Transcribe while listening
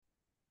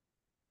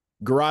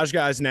Garage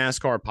Guys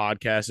NASCAR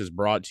podcast is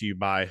brought to you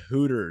by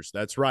Hooters.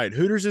 That's right.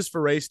 Hooters is for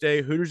race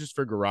day. Hooters is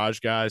for Garage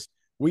Guys.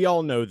 We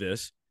all know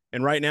this.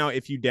 And right now,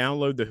 if you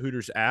download the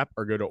Hooters app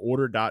or go to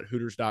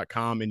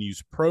order.hooters.com and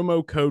use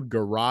promo code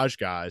Garage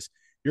Guys,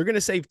 you're going to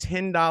save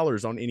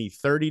 $10 on any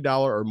 $30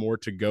 or more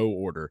to go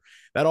order.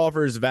 That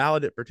offer is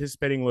valid at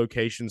participating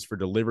locations for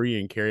delivery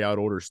and carry out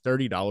orders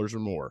 $30 or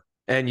more.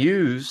 And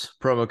use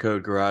promo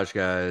code Garage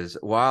Guys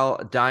while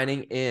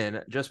dining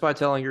in just by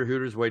telling your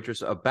Hooters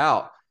waitress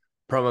about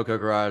promo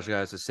code Garage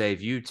Guys to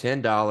save you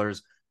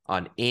 $10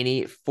 on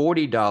any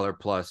 $40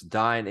 plus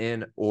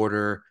dine-in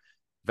order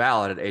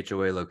valid at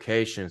HOA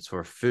locations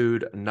for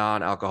food,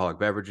 non-alcoholic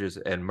beverages,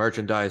 and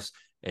merchandise.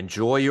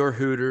 Enjoy your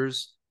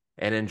Hooters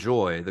and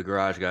enjoy the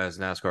Garage Guys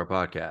NASCAR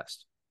podcast.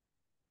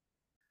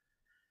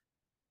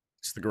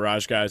 It's the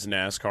Garage Guys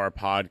NASCAR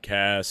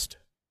podcast.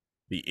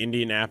 The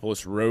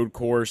Indianapolis road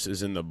course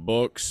is in the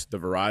books. The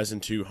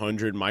Verizon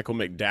 200. Michael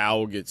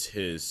McDowell gets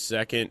his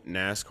second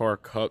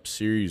NASCAR Cup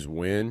Series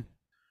win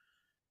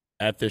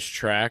at this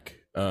track.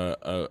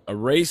 A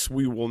race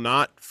we will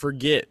not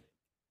forget.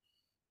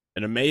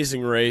 An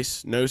amazing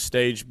race. No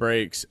stage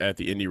breaks at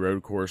the Indy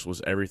road course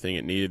was everything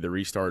it needed. The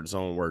restart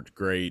zone worked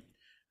great.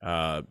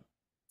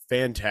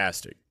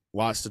 Fantastic.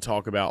 Lots to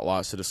talk about,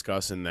 lots to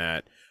discuss in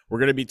that. We're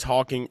going to be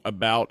talking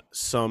about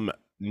some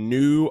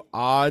new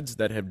odds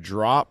that have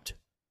dropped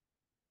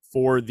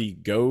for the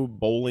Go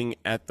Bowling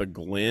at the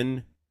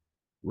Glen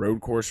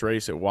road course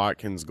race at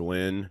Watkins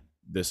Glen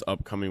this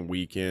upcoming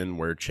weekend,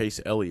 where Chase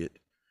Elliott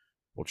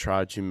will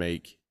try to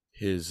make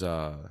his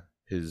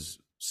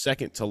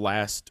second to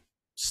last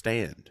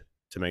stand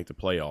to make the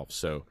playoffs.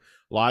 So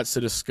lots to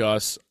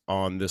discuss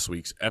on this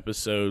week's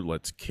episode.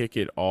 Let's kick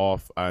it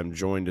off. I'm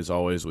joined as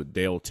always with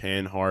Dale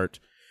Tanhart.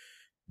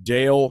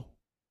 Dale,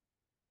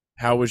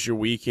 how was your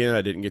weekend?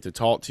 I didn't get to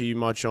talk to you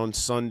much on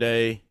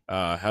Sunday.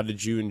 How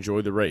did you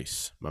enjoy the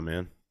race, my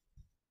man?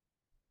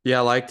 Yeah,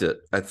 I liked it.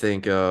 I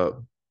think I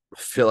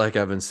feel like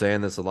I've been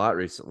saying this a lot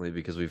recently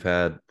because we've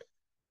had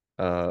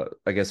I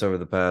guess over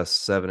the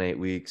past 7-8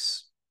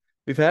 weeks,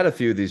 we've had a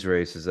few of these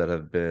races that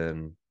have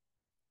been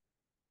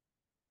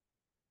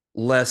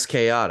less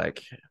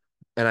chaotic.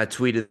 And I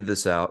tweeted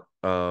this out.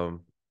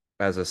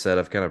 As I said,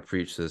 I've kind of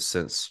preached this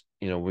since,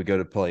 we go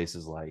to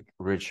places like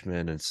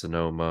Richmond and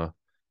Sonoma.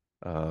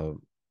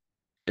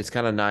 It's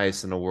kind of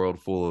nice in a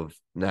world full of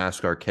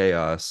NASCAR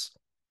chaos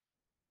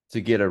to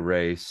get a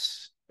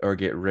race or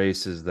get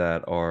races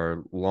that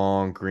are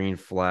long green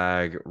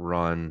flag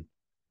run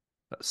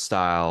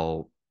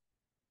style,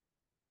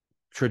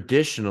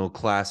 traditional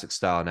classic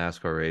style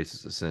NASCAR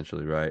races,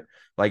 essentially, right?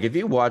 Like if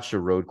you watched a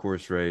road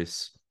course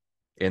race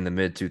in the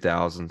mid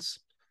 2000s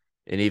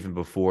and even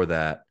before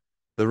that,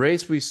 the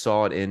race we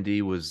saw at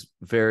Indy was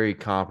very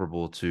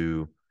comparable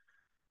to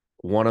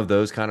one of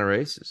those kind of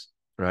races,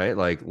 right?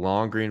 Like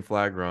long green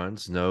flag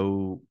runs,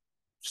 no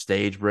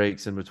stage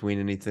breaks in between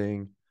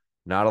anything,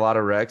 not a lot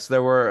of wrecks.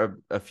 There were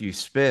a few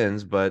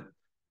spins, but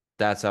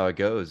that's how it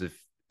goes. If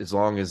as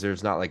long as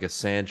there's not like a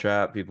sand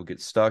trap people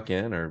get stuck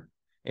in or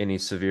any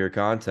severe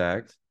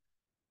contact,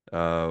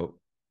 they're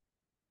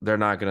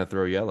not going to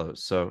throw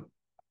yellows. So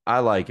I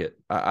like it.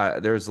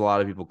 There's a lot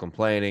of people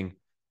complaining.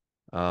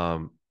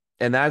 And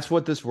that's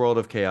what this world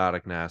of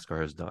chaotic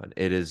NASCAR has done.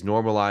 It has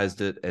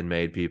normalized it and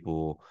made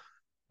people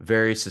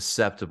very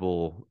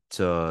susceptible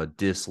to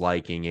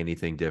disliking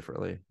anything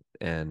differently.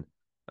 And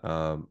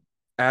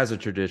as a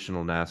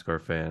traditional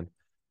NASCAR fan,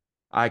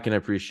 I can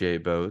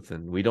appreciate both.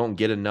 And we don't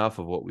get enough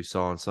of what we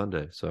saw on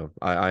Sunday. So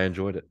I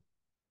enjoyed it.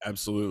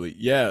 Absolutely.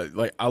 Yeah,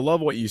 like I love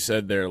what you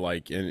said there,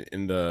 like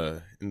in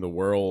the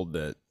world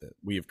that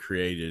we have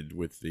created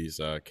with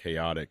these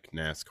chaotic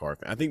NASCAR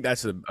fans. I think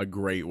that's a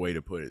great way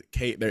to put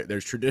it.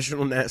 There's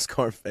traditional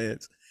NASCAR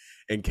fans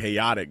and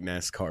chaotic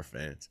NASCAR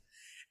fans.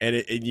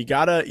 And you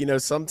gotta,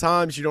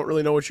 sometimes you don't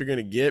really know what you're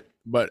gonna get,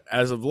 but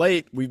as of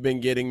late, we've been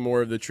getting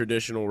more of the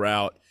traditional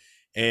route,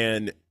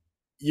 and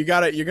you're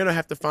gonna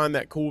have to find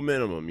that cool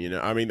minimum,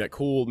 that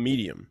cool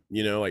medium,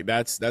 like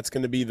that's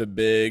gonna be the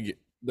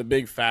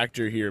big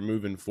factor here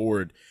moving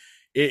forward.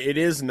 It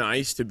is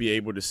nice to be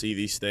able to see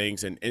these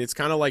things, and it's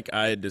kind of like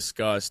I had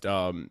discussed.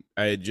 I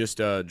had just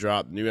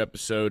dropped a new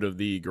episode of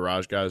the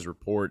Garage Guys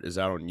Report is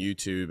out on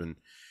YouTube, and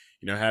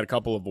I had a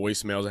couple of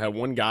voicemails. I had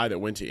one guy that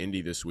went to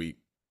Indy this week.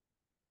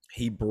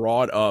 He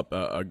brought up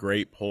a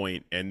great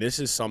point, and this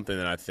is something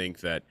that I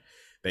think that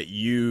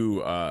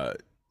you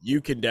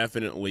can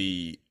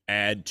definitely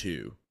add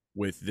to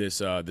with this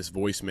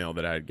voicemail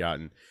that I had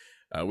gotten.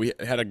 We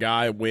had a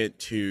guy went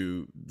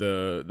to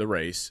the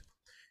race,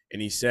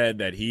 and he said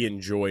that he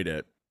enjoyed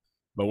it,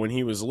 but when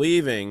he was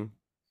leaving,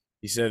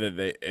 he said that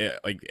they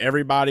like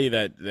everybody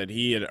that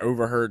he had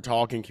overheard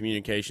talking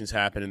communications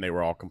happen, and they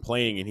were all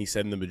complaining. And he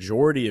said the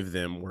majority of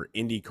them were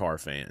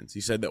IndyCar fans. He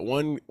said that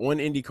one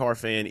IndyCar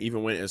fan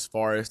even went as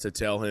far as to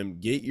tell him,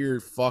 "Get your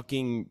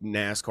fucking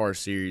NASCAR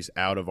series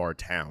out of our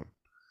town."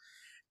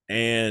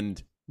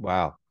 And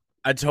Wow.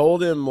 I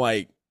told him,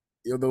 like,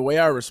 the way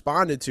I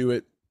responded to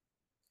it,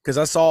 because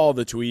I saw all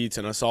the tweets,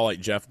 and I saw like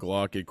Jeff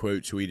Gluck had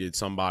quote tweeted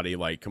somebody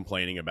like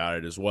complaining about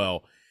it as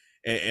well.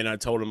 and I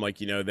told him, like,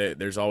 that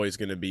there's always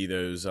going to be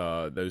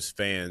those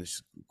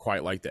fans,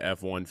 quite like the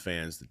F1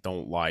 fans, that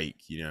don't like,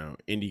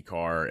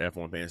 IndyCar.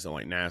 F1 fans don't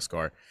like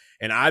NASCAR,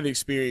 and I've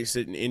experienced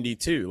it in Indy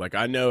too. Like,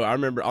 I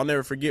remember, I'll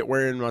never forget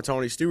wearing my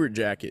Tony Stewart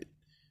jacket,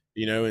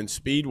 in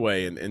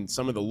Speedway, and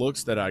some of the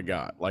looks that I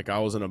got. Like, I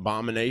was an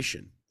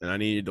abomination and I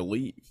needed to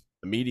leave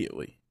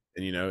immediately.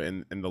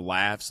 And and the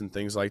laughs and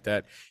things like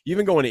that. You've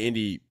been going to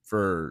Indy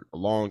for a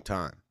long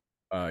time.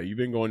 You've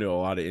been going to a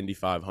lot of Indy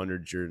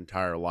 500s your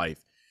entire life.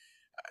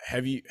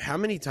 How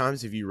many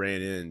times have you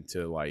ran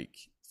into like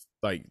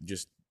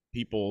just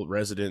people,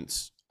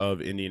 residents of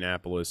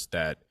Indianapolis,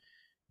 that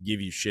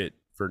give you shit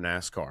for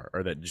NASCAR,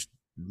 or that just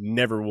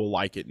never will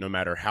like it no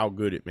matter how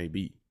good it may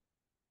be?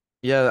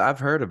 Yeah, I've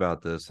heard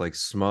about this, like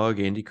smug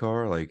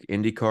IndyCar, like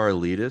IndyCar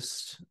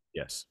elitist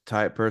Yes.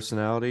 type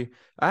personality.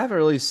 I haven't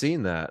really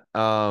seen that.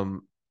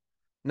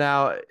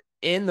 Now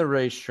in the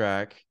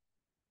racetrack,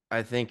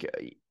 I think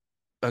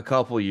a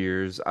couple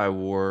years I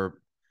wore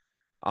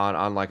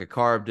on like a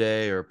carb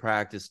day or a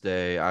practice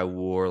day, I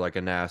wore like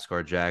a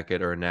NASCAR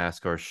jacket or a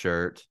NASCAR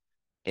shirt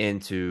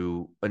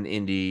into an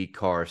Indy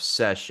car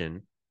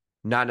session,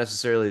 not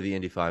necessarily the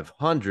Indy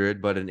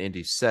 500, but an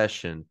Indy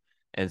session.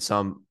 And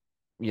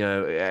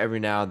every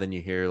now and then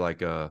you hear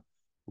like a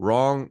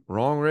wrong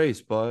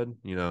race, bud,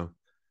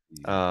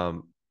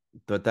 um,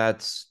 but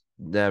that's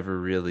never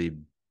really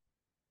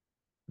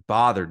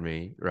bothered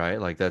me,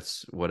 right? Like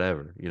that's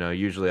whatever,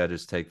 usually I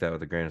just take that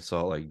with a grain of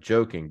salt, like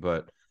joking,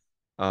 but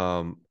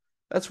um,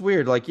 that's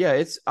weird. Like, yeah,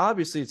 it's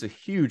a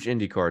huge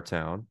IndyCar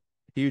town,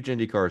 huge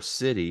IndyCar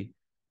city,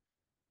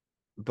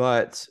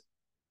 but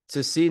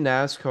to see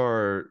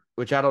NASCAR,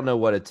 which I don't know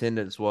what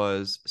attendance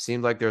was,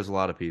 seemed like there's a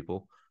lot of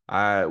people.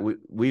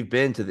 We've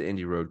been to the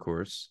Indy Road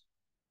Course.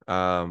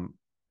 Um,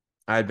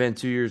 I had been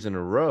 2 years in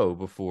a row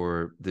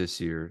before this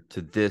year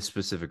to this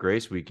specific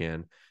race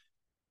weekend,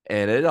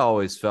 and it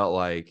always felt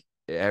like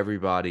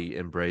everybody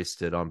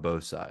embraced it on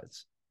both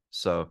sides.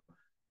 So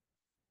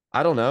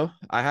I don't know.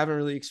 I haven't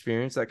really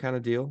experienced that kind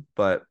of deal,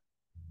 but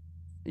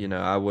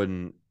I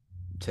wouldn't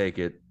take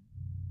it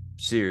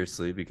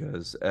seriously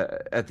because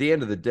at the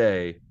end of the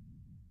day,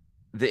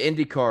 the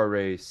IndyCar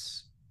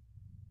race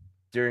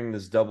during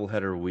this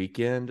doubleheader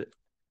weekend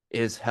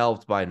is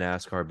helped by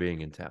NASCAR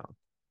being in town,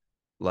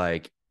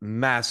 like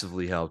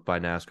massively helped by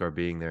NASCAR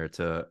being there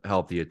to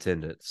help the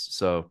attendance.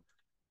 So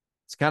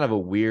it's kind of a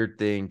weird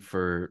thing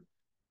for.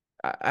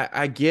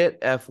 I get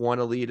F1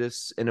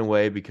 elitists in a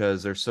way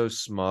because they're so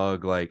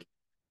smug, like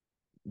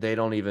they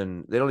don't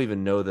even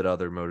know that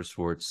other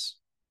motorsports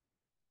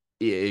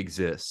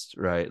exists,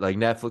 right? Like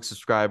Netflix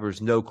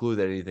subscribers, no clue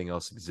that anything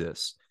else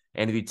exists.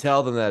 And if you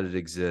tell them that it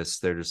exists,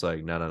 they're just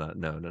like, no, no, no,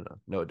 no, no, no,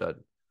 no, it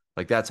doesn't.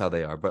 Like that's how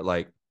they are. But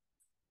like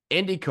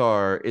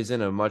IndyCar is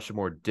in a much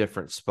more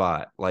different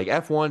spot. Like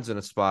F1's in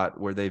a spot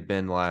where they've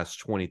been the last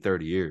 20,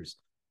 30 years,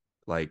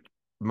 like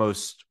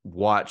most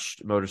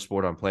watched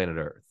motorsport on planet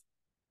Earth.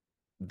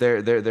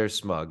 They're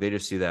smug. They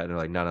just see that and they're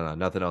like, no, no, no,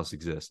 nothing else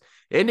exists.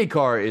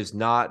 IndyCar is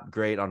not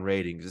great on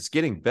ratings. It's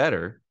getting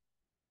better,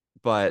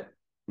 but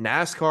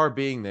NASCAR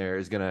being there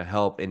is going to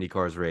help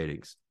IndyCar's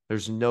ratings.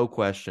 There's no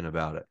question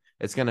about it.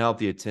 It's going to help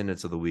the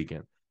attendance of the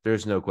weekend.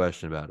 There's no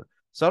question about it.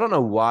 So I don't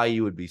know why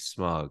you would be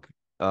smug.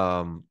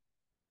 I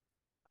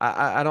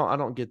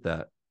don't get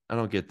that. I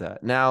don't get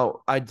that.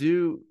 Now I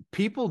do.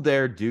 People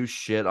there do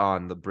shit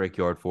on the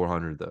Brickyard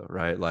 400 though,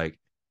 right? Like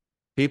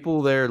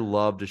people there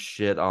love to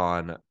shit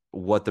on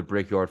what the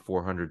Brickyard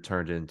 400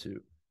 turned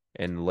into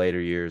in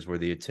later years, where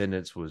the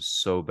attendance was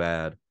so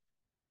bad,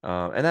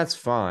 and that's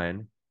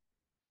fine.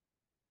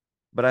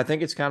 But I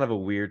think it's kind of a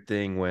weird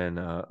thing when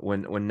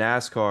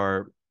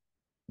NASCAR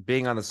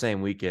being on the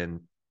same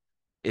weekend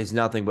is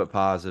nothing but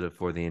positive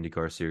for the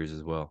IndyCar series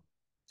as well.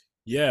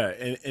 Yeah,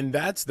 and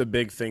that's the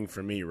big thing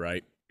for me,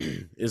 right?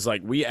 Is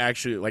like, we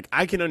actually, like,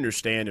 I can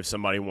understand if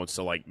somebody wants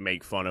to like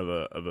make fun of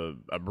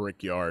a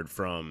brickyard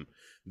from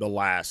the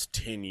last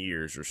 10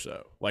 years or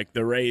so. Like,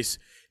 the race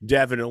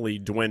definitely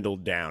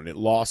dwindled down. It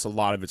lost a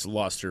lot of its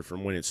luster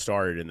from when it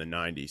started in the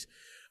 90s.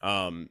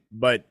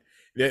 But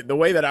the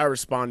way that I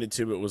responded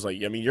to it was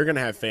like, I mean, you're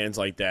gonna have fans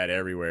like that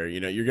everywhere.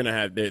 You're gonna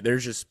have,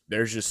 there's just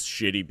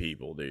shitty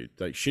people, dude.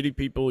 Like, shitty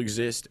people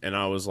exist, and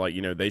I was like,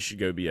 they should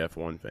go be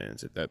F1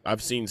 fans. If that,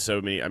 I've seen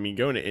so many. I mean,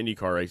 going to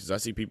IndyCar races, I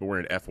see people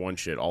wearing F1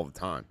 shit all the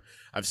time.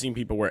 I've seen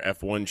people wear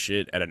F1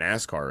 shit at a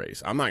NASCAR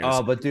race. I'm not gonna Oh,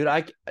 say, but dude,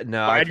 I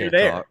glad you're can't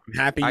there. talk. I'm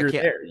happy I you're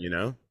can't.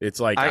 there. It's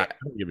like, I I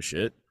don't give a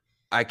shit.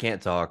 I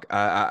can't talk.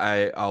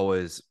 I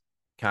always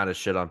kind of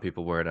shit on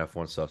people wearing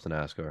F1 stuff to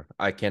NASCAR.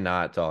 I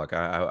cannot talk.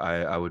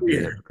 I would be a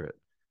Weird. hypocrite.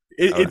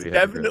 I would It's be a hypocrite.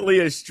 definitely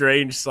a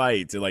strange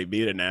sight to like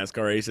be at a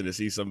NASCAR race and to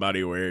see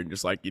somebody wearing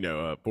just like,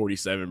 a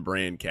 47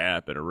 brand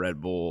cap and a Red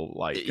Bull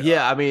like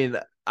Yeah, I mean,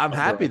 I'm Under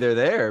happy Armour. they're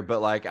there,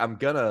 but like I'm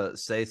gonna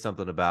say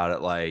something about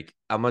it. Like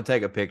I'm gonna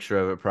take a picture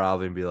of it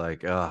probably and be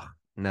like, "Oh,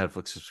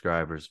 Netflix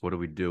subscribers, what are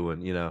we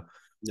doing?" Yeah.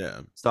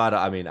 So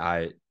I mean,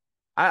 I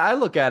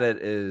look at it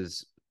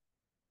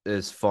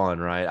as fun,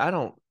 right? I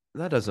don't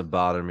that doesn't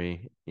bother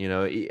me.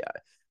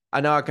 I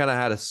know I kind of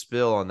had a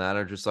spill on that,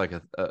 or just like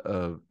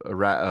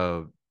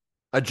a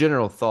a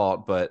general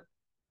thought, but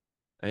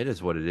it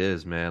is what it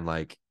is, man.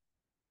 Like,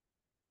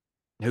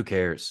 who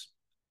cares?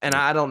 And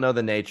Yeah. I don't know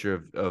the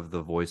nature of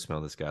the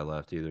voicemail this guy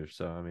left either.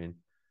 So I mean,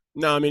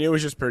 No, I mean it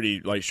was just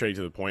pretty like straight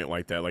to the point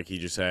like that. Like he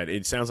just had.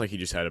 It sounds like he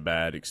just had a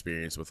bad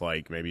experience with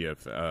like maybe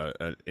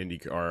an Indy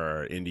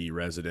or Indy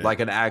resident. like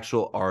an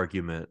actual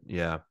argument,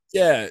 yeah,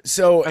 Yeah.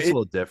 So that's a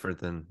little different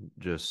than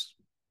just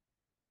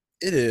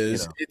it you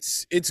is. know.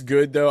 It's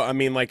good though. I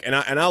mean, like, and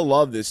I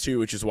love this too,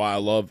 which is why I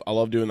love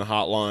doing the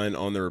hotline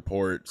on the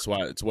report. It's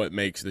why it's what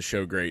makes the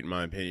show great, in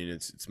my opinion.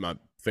 It's my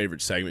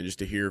favorite segment just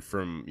to hear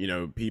from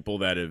people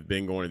that have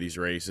been going to these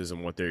races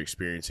and what they're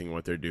experiencing,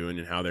 what they're doing,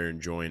 and how they're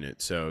enjoying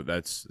it. So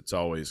that's it's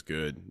always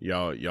good.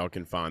 Y'all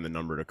can find the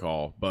number to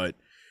call, but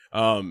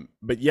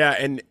yeah,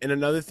 and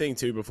another thing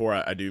too before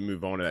I do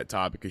move on to that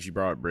topic because you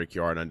brought up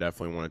Brickyard, and I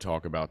definitely want to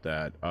talk about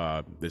that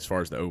as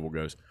far as the oval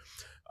goes.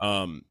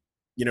 Um,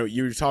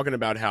 you were talking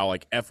about how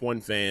like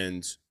F1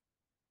 fans,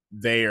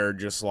 they are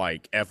just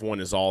like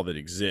F1 is all that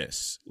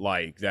exists.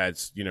 Like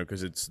that's,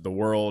 because it's the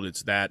world,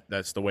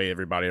 that's the way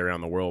everybody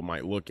around the world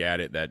might look at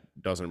it that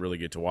doesn't really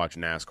get to watch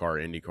NASCAR or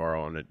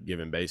IndyCar on a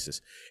given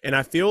basis. And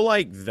I feel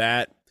like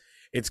that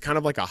it's kind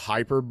of like a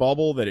hyper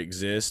bubble that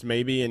exists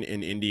maybe in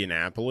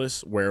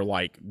Indianapolis where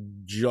like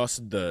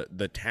just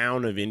the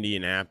town of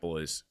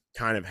Indianapolis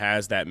kind of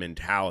has that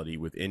mentality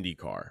with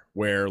IndyCar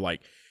where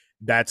like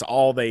that's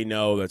all they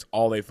know, that's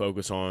all they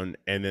focus on,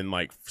 and then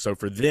like so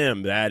for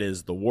them that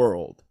is the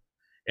world,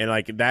 and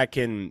like that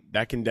can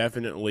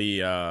definitely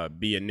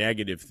be a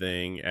negative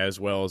thing as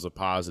well as a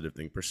positive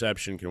thing.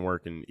 Perception can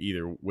work in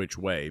either which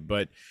way,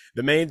 but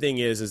the main thing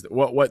is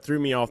what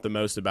threw me off the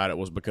most about it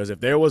was because if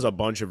there was a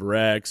bunch of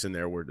wrecks and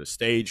there were the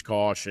stage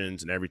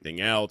cautions and everything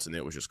else, and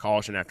it was just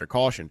caution after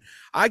caution,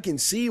 I can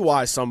see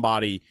why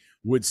somebody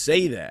would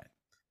say that.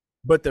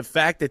 But the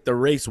fact that the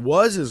race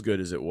was as good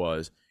as it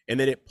was, and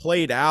that it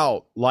played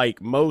out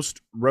like most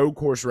road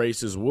course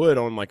races would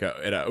on like at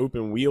an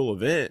open wheel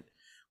event,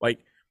 like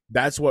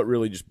that's what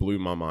really just blew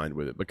my mind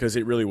with it because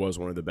it really was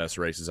one of the best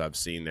races I've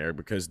seen there.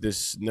 Because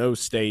this no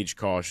stage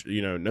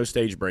caution, no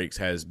stage breaks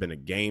has been a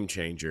game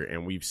changer,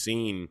 and we've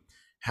seen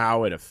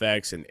how it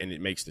affects and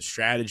it makes the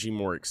strategy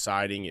more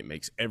exciting. It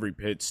makes every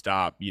pit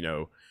stop,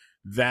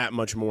 that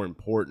much more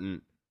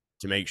important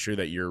to make sure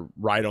that you're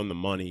right on the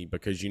money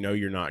because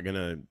you're not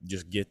gonna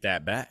just get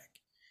that back.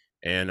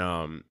 And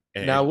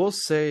Now we'll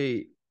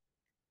say,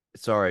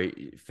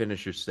 sorry,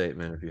 finish your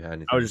statement if you had I was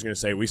anything. just gonna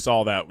say we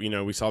saw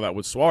that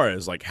with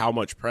Suarez, like how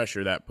much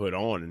pressure that put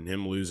on and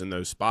him losing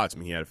those spots. I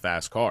mean, he had a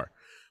fast car,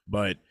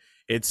 but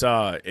it's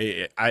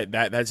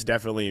that's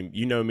definitely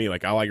me,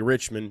 like I like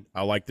Richmond,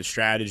 I like the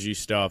strategy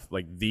stuff.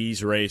 Like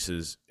these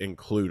races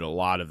include a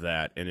lot of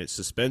that, and it's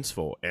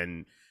suspenseful.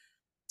 And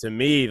to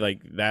me,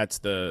 like that's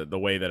the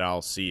way that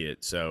I'll see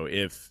it. So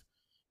if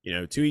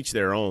to each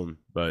their own,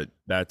 but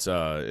that's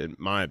in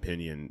my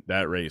opinion,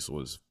 that race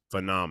was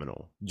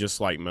phenomenal, just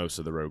like most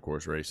of the road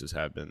course races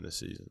have been this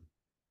season.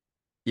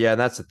 Yeah,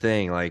 and that's the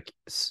thing. Like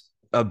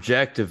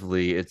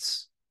objectively,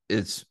 it's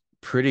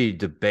pretty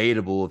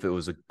debatable if it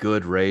was a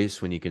good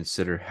race when you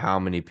consider how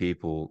many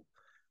people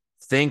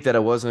think that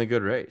it wasn't a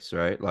good race,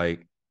 right?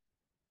 Like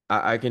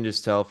I can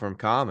just tell from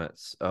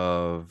comments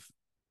of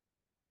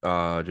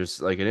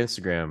just like an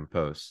Instagram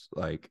post,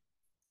 like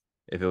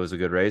if it was a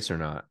good race or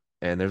not.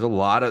 And there's a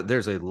lot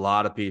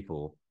of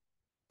people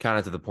kind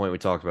of to the point we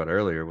talked about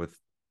earlier with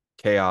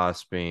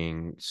chaos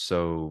being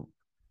so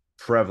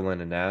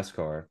prevalent in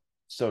NASCAR,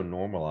 so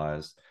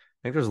normalized. I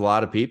think there's a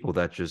lot of people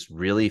that just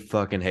really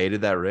fucking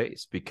hated that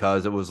race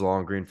because it was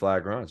long green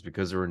flag runs,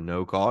 because there were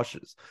no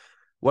cautions.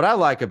 What I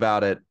like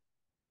about it,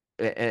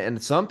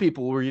 and some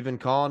people were even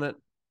calling it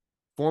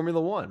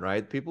Formula One,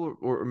 right? People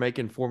were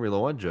making Formula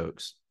One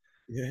jokes.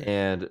 Yeah.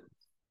 And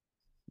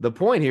the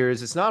point here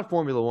is it's not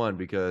Formula One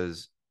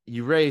because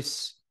you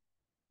race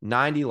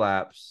 90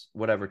 laps,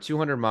 whatever,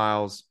 200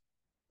 miles,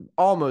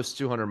 almost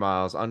 200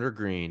 miles under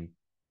green,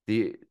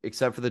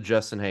 except for the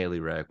Justin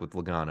Haley wreck with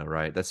Logano,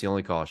 right? That's the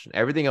only caution.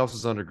 Everything else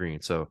is under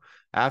green. So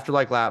after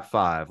like lap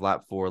 5,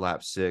 lap 4,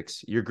 lap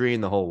 6, you're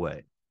green the whole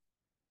way.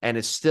 And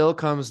it still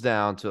comes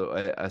down to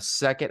a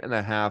second and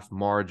a half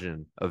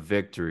margin of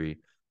victory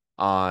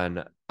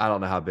on, I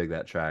don't know how big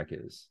that track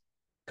is,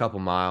 a couple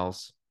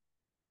miles.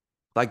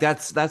 Like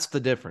that's the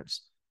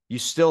difference. You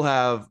still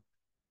have,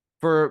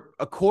 for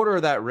a quarter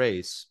of that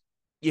race,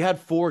 you had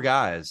four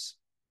guys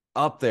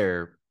up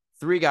there,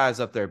 three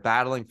guys up there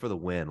battling for the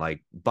win,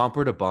 like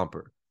bumper to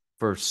bumper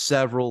for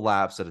several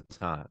laps at a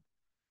time.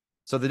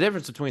 So the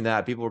difference between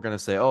that, people were going to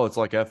say, "Oh, it's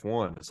like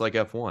F1. It's like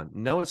F1."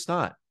 No, it's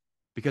not.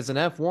 Because in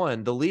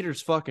F1, the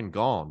leader's fucking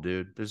gone,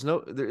 dude. It's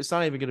not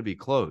even going to be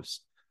close.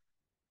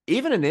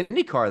 Even in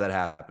IndyCar, that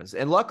happens.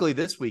 And luckily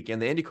this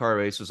weekend, the IndyCar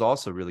race was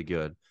also really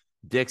good.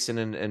 Dixon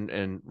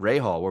and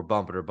Rahal were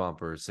bumper to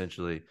bumper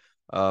essentially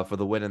for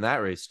the win in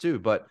that race too.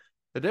 But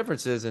the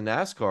difference is in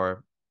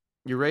NASCAR,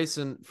 you're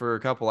racing for a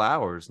couple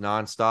hours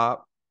nonstop,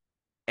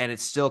 and it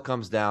still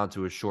comes down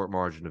to a short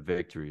margin of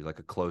victory, like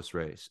a close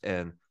race.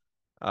 And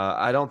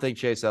I don't think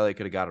Chase Elliott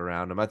could have got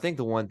around him. I think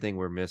the one thing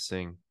we're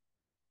missing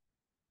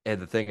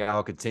And the thing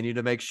I'll continue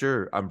to make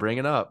sure I'm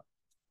bringing up,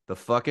 the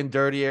fucking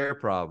dirty air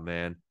problem,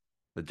 man.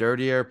 The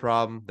dirty air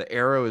problem. The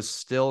aero is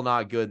still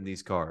not good in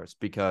these cars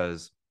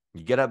because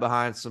you get up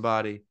behind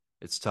somebody,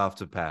 it's tough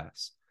to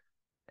pass.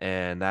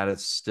 And that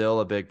is still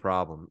a big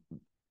problem.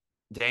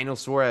 Daniel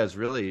Suarez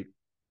really,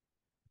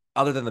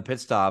 other than the pit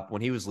stop,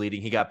 when he was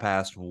leading, he got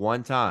passed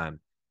one time,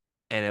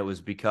 and it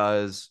was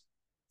because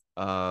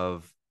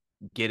of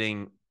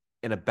getting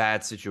in a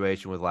bad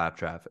situation with lap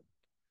traffic.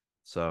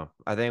 So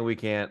I think we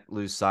can't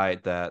lose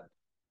sight that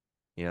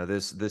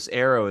this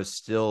arrow is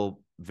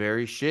still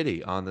very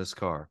shitty on this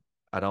car.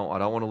 I don't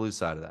want to lose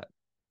sight of that.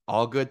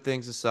 All good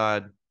things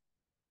aside,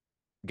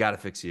 got to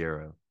fix the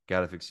arrow.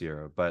 Got to fix the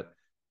arrow. But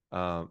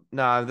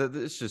no,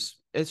 it's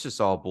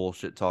just all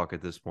bullshit talk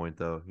at this point,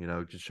 though.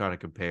 Just trying to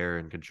compare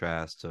and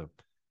contrast to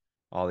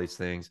all these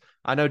things.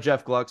 I know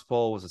Jeff Gluck's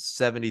poll was a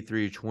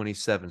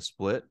 73-27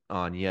 split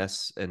on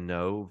yes and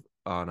no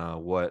on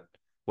what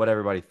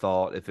everybody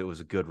thought if it was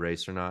a good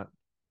race or not.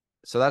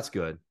 So that's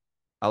good.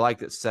 I like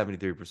that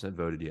 73%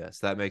 voted yes.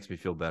 That makes me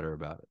feel better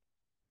about it.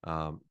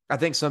 I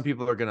think some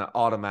people are going to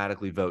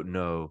automatically vote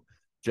no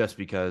just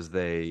because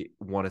they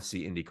want to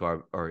see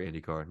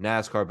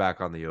NASCAR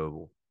back on the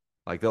oval.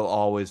 Like they'll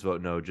always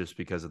vote no just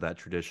because of that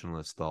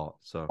traditionalist thought.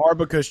 So, Or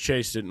because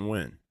Chase didn't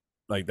win.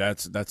 Like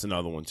that's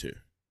another one too.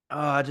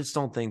 I just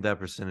don't think that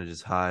percentage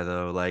is high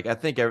though. Like I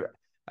think,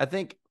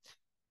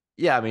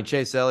 yeah, I mean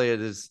Chase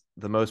Elliott is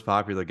the most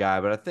popular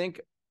guy, but I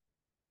think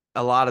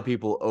a lot of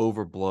people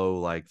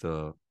overblow like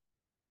the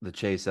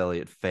Chase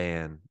Elliott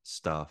fan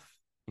stuff.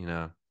 You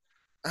know,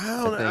 I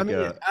I don't. I think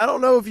mean, I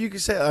don't know if you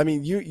could say. I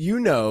mean, you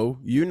know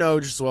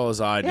just as well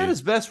as I he had do.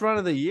 his best run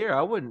of the year.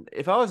 I wouldn't,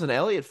 if I was an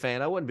Elliott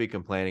fan, I wouldn't be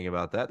complaining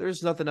about that.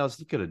 There's nothing else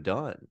he could have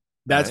done,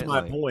 That's right? my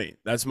Like, point.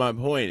 That's my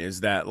point.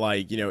 Is that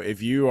like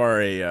if you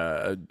are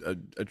a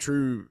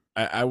true,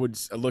 I would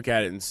look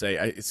at it and say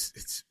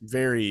it's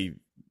very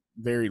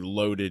very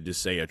loaded to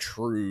say a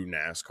true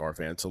NASCAR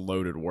fan. It's a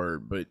loaded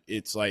word, but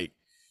it's like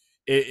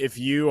if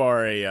you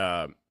are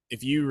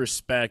if you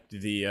respect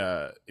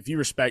if you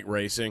respect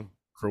racing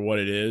for what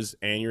it is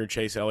and you're a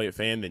Chase Elliott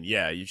fan, then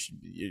yeah,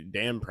 you're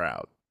damn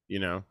proud, you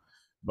know.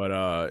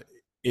 But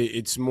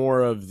it's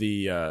more of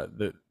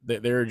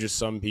there are just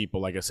some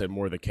people, like I said,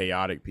 more the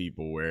chaotic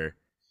people where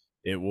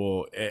it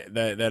will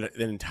that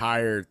the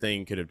entire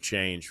thing could have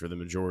changed for the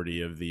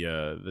majority of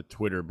the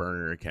Twitter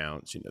burner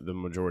accounts. The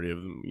majority of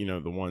them,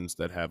 the ones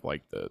that have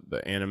like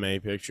the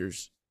anime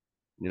pictures,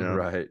 you know,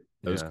 right?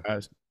 those Yeah,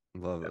 guys.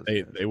 love those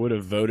They guys. would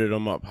have voted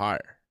them up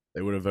higher.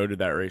 They would have voted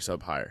that race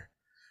up higher,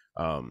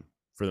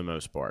 for the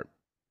most part.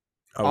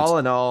 I would All say,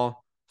 in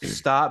all,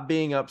 stop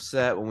being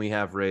upset when we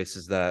have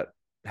races that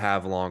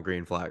have long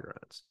green flag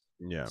runs.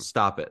 yeah.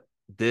 Stop it.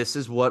 This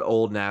is what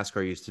old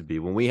NASCAR used to be.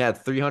 When we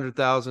had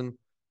 300,000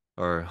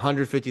 or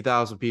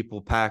 150,000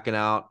 people packing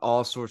out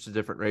all sorts of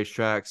different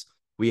racetracks,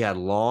 we had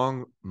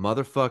long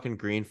motherfucking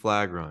green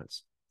flag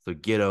runs. So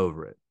get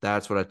over it.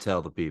 That's what I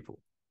tell the people.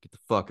 Get the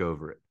fuck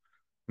over it.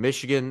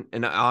 Michigan,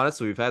 and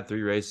honestly, we've had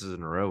 3 races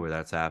in a row where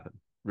that's happened.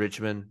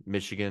 Richmond,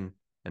 Michigan,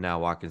 and now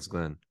Watkins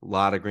Glen. A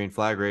lot of green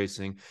flag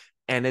racing,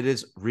 and it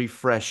is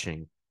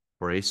refreshing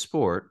for a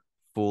sport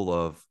full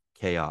of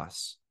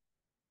chaos.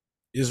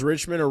 Is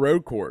Richmond a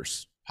road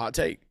course? Hot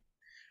take.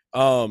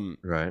 Um,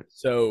 Right.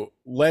 so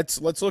let's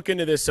look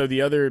into this. So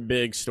the other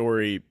big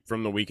story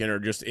from the weekend, or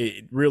just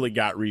it really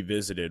got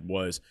revisited,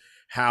 was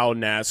how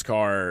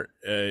NASCAR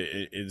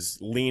is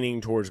leaning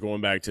towards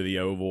going back to the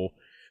oval.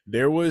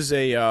 There was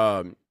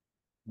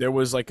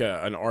like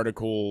an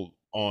article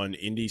on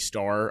Indy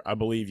Star. I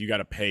believe you got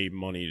to pay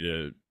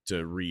money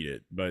to read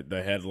it, but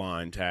the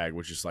headline tag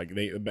was just like,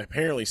 they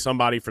apparently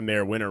somebody from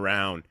there went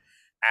around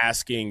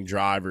asking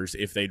drivers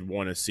if they'd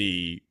want to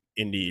see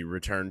Indy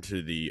return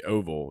to the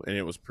oval, and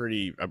it was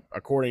pretty,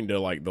 according to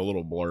like the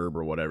little blurb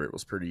or whatever, it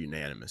was pretty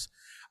unanimous.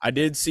 I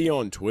did see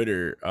on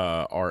Twitter,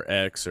 or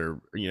X,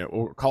 or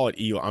call it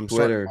Elon. I'm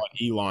starting to call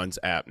Twitter. it Elon's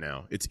app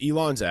now. It's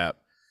Elon's app.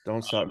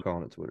 Don't stop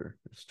calling it Twitter.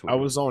 It's I Twitter.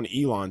 was on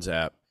Elon's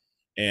app,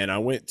 and I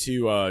went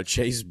to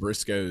Chase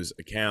Briscoe's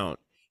account.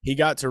 He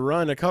got to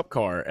run a cup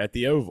car at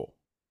the Oval.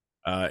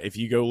 If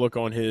you go look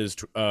on his,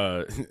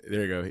 there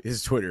you go,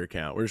 his Twitter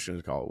account. We're just going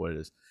to call it what it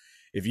is.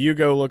 If you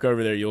go look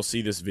over there, you'll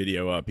see this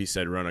video up. He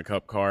said run a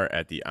cup car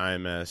at the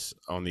IMS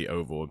on the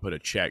Oval and put a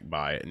check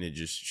by it, and it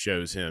just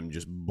shows him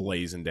just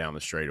blazing down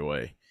the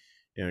straightaway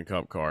in a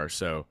cup car.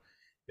 So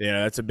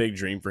yeah, that's a big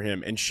dream for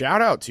him. And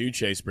shout out to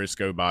Chase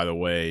Briscoe, by the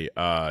way.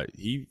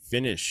 He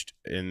finished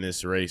in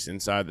this race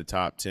inside the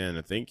top 10.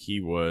 I think he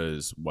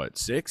was what,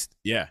 sixth?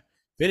 Yeah,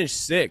 finished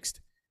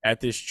sixth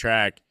at this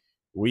track.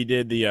 We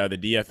did the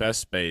DFS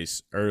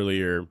space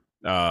earlier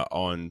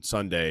on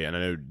Sunday, and I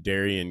know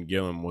Darian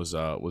Gillum was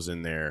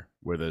in there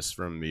with us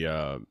from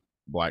the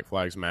Black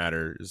Flags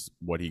Matter is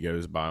what he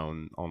goes by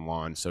on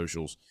online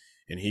socials,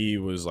 and he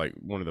was like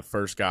one of the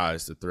first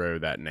guys to throw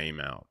that name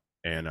out.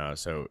 And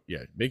so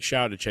yeah, big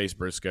shout out to Chase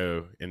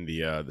Briscoe and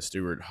the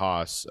Stewart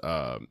Haas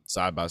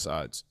side by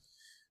sides.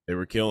 They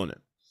were killing it.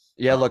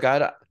 Yeah, look,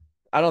 I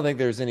don't think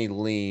there's any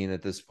lean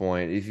at this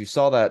point. If you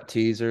saw that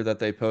teaser that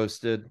they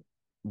posted,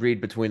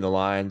 read between the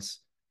lines.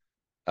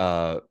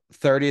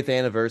 30th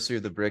anniversary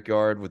of the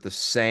Brickyard with the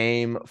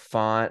same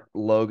font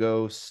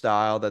logo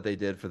style that they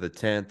did for the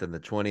 10th and the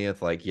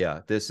 20th. Like,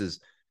 yeah, this is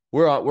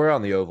we're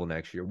on the oval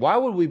next year. Why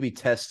would we be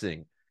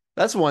testing?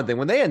 That's one thing.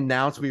 When they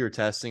announced we were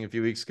testing a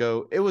few weeks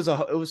ago, it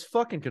was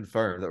fucking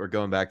confirmed that we're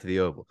going back to the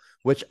oval,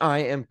 which I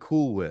am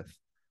cool with.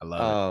 I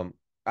love it.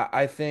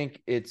 I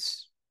think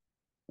it's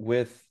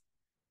with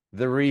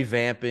the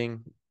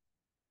revamping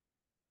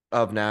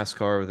of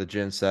NASCAR with the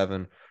Gen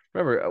 7.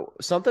 Remember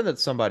something that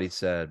somebody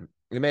said,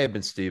 it may have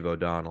been Steve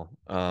O'Donnell.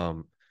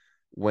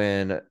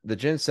 When the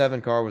Gen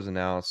 7 car was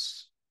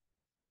announced,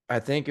 I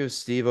think it was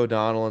Steve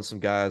O'Donnell and some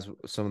guys,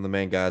 some of the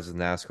main guys in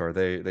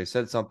NASCAR. They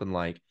said something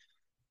like,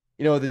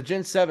 the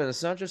Gen 7,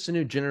 it's not just a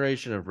new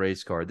generation of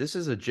race car. This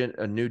is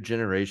a new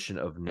generation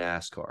of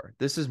NASCAR.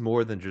 This is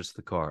more than just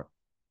the car.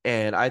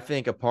 And I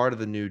think a part of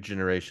the new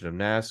generation of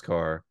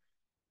NASCAR,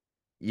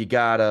 you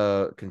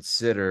gotta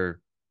consider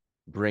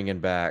bringing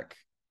back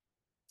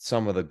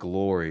some of the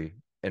glory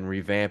and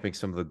revamping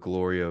some of the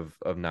glory of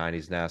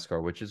 90s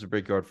NASCAR, which is a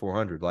Brickyard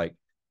 400. Like,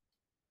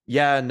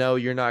 yeah, no,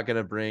 you're not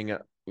gonna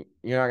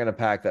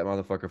pack that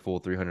motherfucker full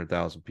of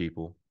 300,000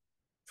 people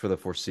for the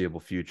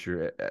foreseeable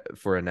future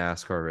for a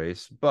NASCAR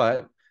race,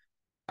 but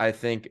I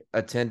think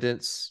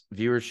attendance,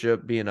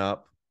 viewership being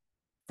up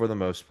for the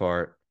most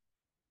part.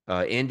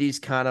 Indy's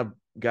kind of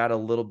got a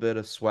little bit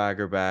of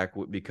swagger back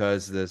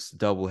because this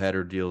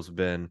doubleheader deal's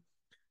been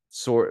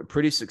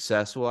pretty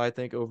successful, I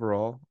think,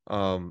 overall.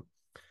 Time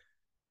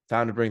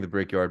to bring the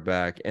Brickyard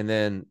back, and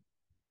then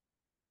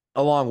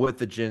along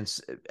with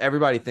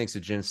everybody thinks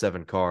the Gen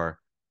 7 car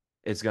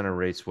is going to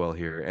race well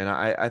here, and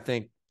I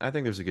think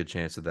there's a good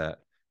chance of that.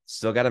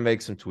 Still got to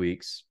make some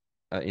tweaks.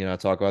 I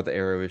talk about the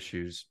aero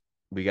issues.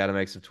 We got to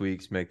make some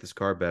tweaks, make this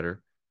car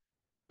better.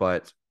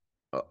 But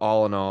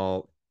all in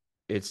all,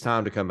 it's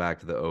time to come back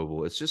to the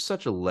oval. It's just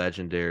such a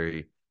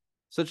legendary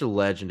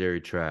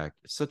track.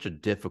 It's such a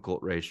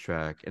difficult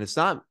racetrack, and it's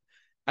not.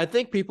 I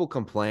think people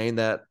complain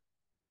that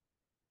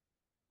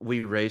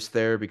we race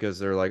there because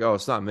they're like, oh,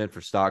 it's not meant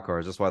for stock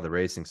cars. That's why the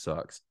racing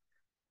sucks.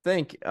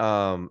 Think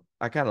I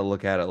kind of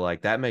look at it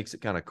like that makes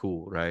it kind of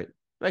cool, right?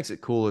 Makes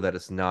it cooler that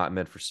it's not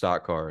meant for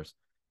stock cars,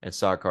 and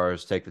stock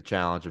cars take the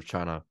challenge of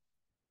trying to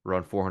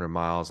run 400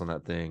 miles on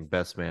that thing.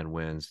 Best man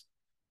wins.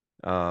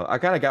 I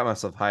kind of got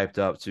myself hyped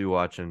up too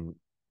watching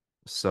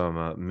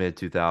some mid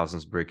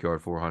 2000s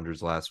Brickyard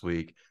 400s last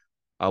week.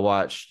 I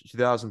watched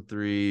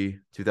 2003,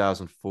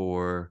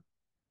 2004,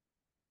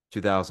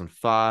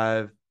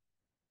 2005,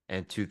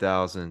 and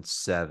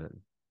 2007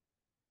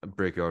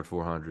 Brickyard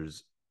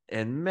 400s.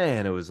 And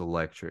man, it was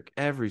electric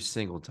every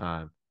single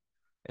time.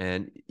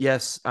 And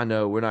yes, I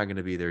know we're not going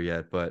to be there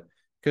yet, but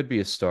could be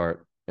a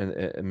start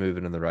and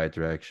moving in the right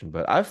direction.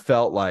 But I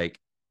felt like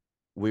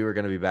we were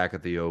going to be back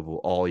at the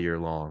Oval all year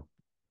long.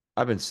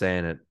 I've been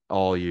saying it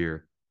all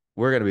year.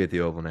 We're going to be at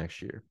the Oval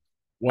next year.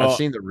 I've Well,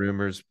 seen the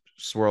rumors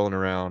swirling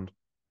around,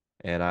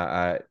 and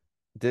I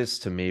this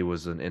to me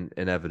was an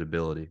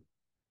inevitability.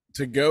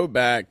 to go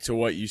back to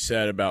what you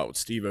said about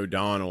Steve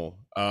O'Donnell,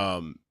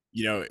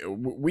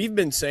 we've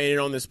been saying it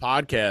on this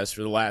podcast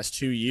for the last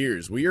 2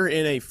 years. We are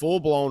in a full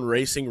blown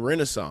racing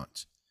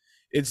renaissance.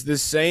 It's the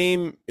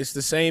same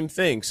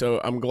thing.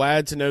 So I'm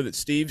glad to know that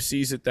Steve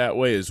sees it that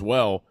way as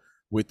well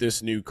with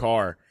this new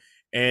car.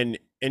 And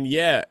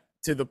yeah,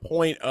 to the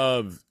point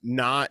of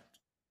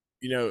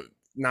you know,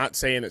 not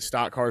saying that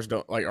stock cars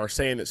don't like are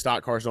saying that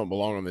stock cars don't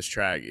belong on this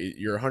track.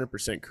 You're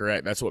 100%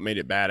 correct. That's what made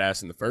it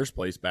badass in the first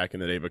place back in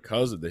the day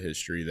because of the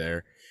history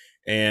there.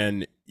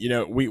 And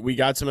we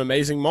got some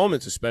amazing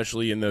moments,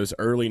 especially in those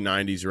early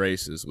 90s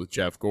races with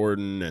Jeff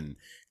Gordon and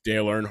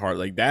Dale Earnhardt.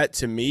 Like that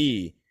to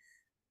me,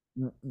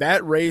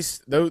 that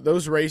race,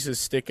 those races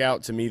stick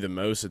out to me the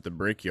most at the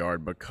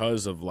Brickyard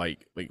because of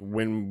like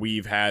when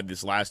we've had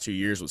this last 2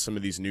 years with some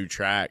of these new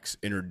tracks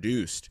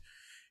introduced.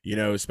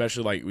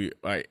 Especially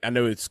I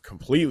know it's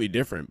completely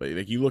different, but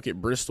like you look at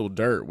Bristol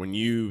Dirt when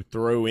you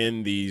throw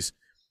in these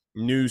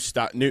new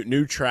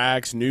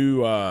tracks,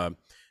 new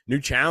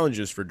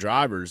challenges for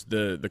drivers,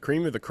 the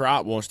cream of the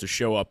crop wants to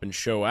show up and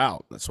show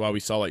out. That's why we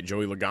saw like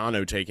Joey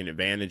Logano taking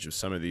advantage of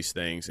some of these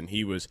things, and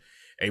he was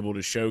able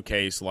to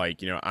showcase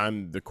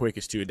I'm the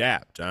quickest to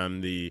adapt.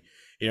 I'm the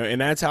and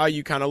that's how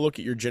you kind of look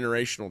at your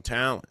generational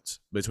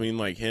talents between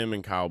like him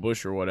and Kyle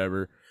Busch or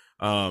whatever.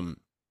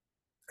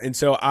 And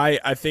so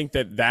I think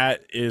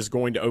that is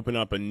going to open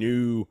up a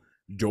new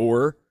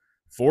door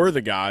for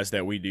the guys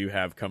that we do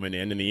have coming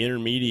in, and the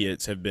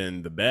intermediates have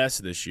been the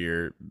best this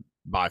year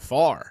by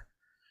far.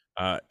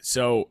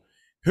 So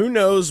who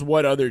knows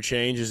what other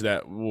changes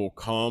that will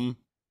come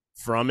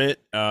from it.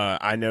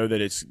 I know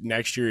that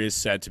next year is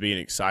set to be an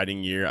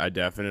exciting year. I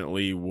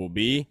definitely will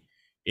be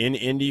in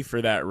Indy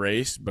for that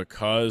race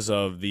because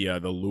of the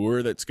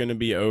lure that's going to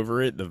be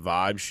over it. The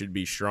vibe should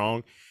be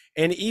strong.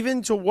 And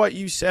even to what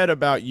you said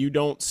about you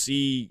don't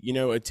see,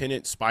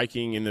 attendance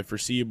spiking in the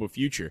foreseeable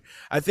future.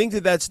 I think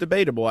that that's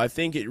debatable. I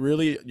think it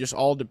really just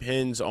all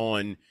depends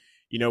on,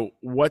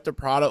 what the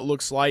product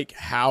looks like,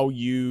 how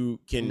you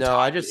can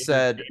tie No, the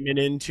entertainment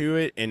into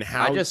it, and I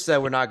how you just said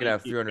we're can not gonna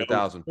make have it go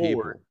 300,000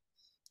 forward.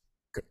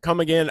 people. Come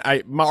again.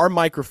 Our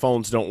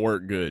microphones don't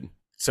work good,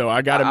 so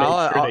I got to make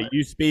I, sure I'll, that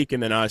you speak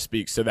and then I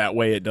speak, so that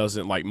way it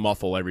doesn't like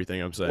muffle everything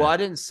I'm well, saying.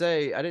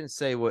 I didn't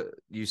say what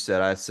you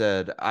said. I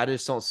said I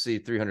just don't see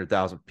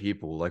 300,000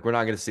 people. Like we're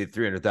not going to see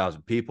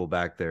 300,000 people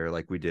back there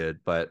like we did,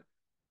 but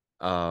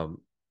I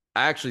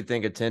actually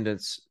think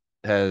attendance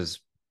has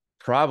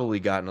probably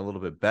gotten a little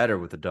bit better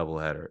with the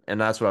doubleheader,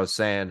 and that's what I was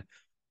saying.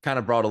 Kind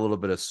of brought a little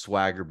bit of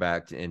swagger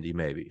back to Indy,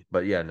 maybe.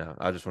 But yeah, no,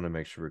 I just want to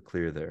make sure we're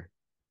clear there.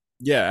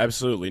 Yeah,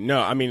 absolutely. No,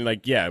 I mean,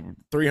 like, yeah,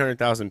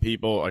 300,000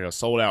 people, like a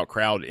sold out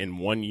crowd in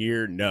 1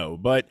 year. No,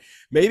 but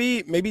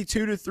maybe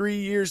 2 to 3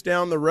 years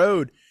down the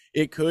road,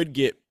 it could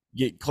get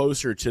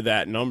closer to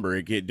that number.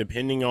 It get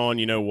depending on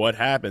what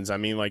happens. I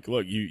mean, like,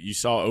 look, you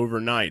saw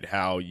overnight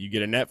how you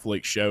get a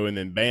Netflix show and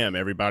then bam,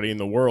 everybody in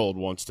the world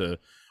wants to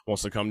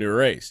come to a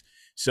race.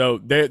 So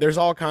there's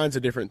all kinds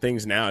of different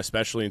things now,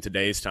 especially in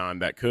today's time,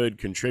 that could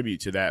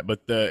contribute to that.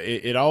 But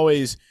it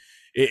always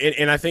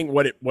and I think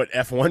what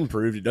F1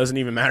 proved, it doesn't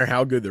even matter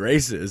how good the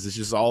race is. It's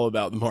just all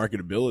about the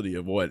marketability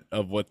of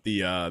what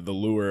the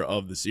lure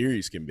of the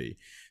series can be.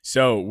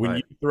 So when you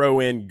Right.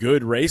 throw in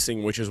good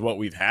racing, which is what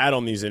we've had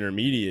on these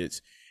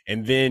intermediates,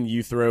 and then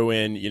you throw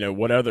in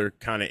what other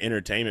kind of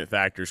entertainment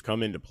factors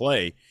come into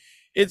play,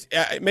 it's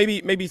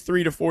maybe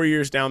 3 to 4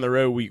 years down the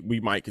road we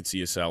might could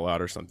see a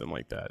sellout or something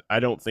like that. I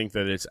don't think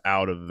that it's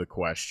out of the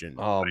question.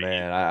 Oh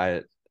man,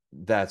 I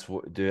that's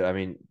what, dude. I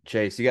mean,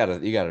 Chase, you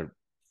gotta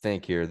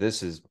think here.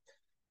 This is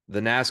the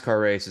NASCAR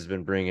race has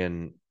been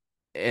bringing,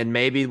 and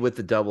maybe with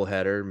the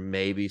doubleheader,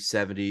 maybe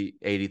 70,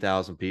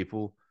 80,000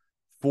 people.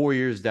 4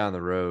 years down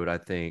the road, I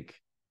think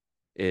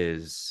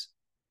is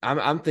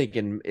I'm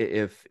thinking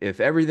if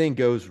everything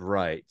goes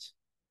right,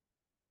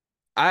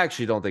 I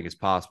actually don't think it's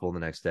possible in the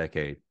next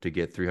decade to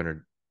get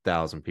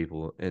 300,000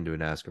 people into a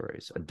NASCAR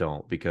race. I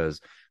don't,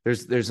 because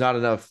there's not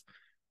enough.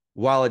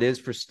 While it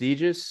is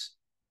prestigious,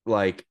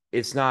 like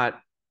it's not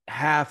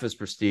half as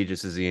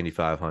prestigious as the Indy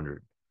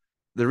 500.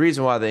 The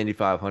reason why the Indy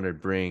 500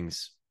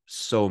 brings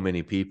so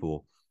many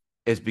people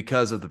is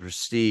because of the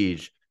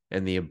prestige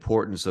and the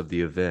importance of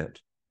the event.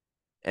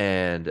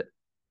 And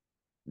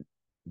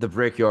the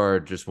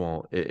Brickyard just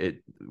won't.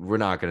 We're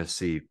not going to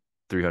see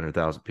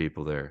 300,000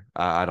 people there.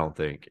 I don't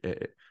think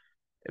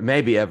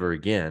maybe ever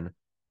again.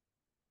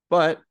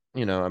 But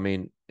I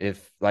mean,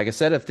 if like I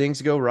said, if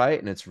things go right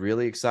and it's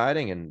really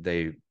exciting, and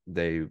they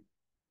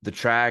the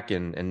track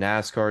and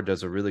NASCAR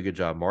does a really good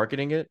job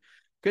marketing it,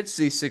 could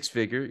see six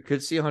figure,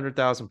 could see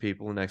 100,000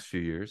 people in the next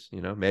few years.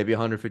 Maybe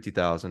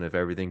 150,000 if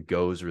everything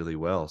goes really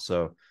well.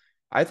 So,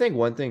 I think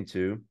one thing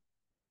too,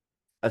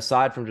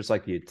 aside from just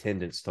like the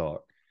attendance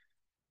talk,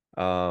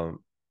 um,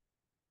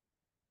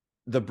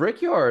 the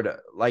Brickyard,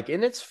 like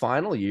in its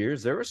final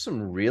years, there were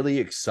some really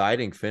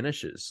exciting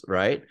finishes,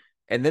 right?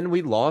 And then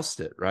we lost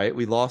it, right?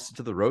 We lost it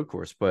to the road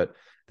course, but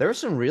there were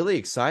some really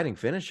exciting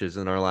finishes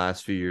in our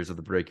last few years of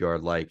the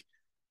Brickyard. Like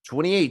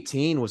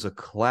 2018 was a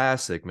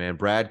classic, man.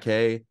 Brad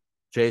Kay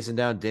chasing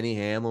down Denny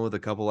Hamlin with a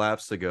couple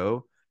laps to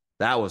go.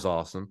 That was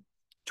awesome.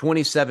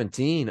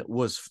 2017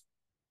 was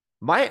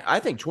I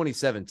think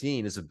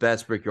 2017 is the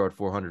best Brickyard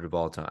 400 of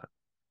all time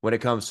when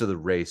it comes to the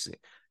racing.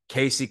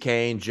 Casey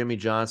Kane, Jimmy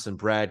Johnson,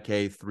 Brad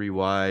Kay, three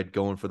wide,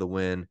 going for the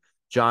win.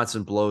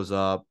 Johnson blows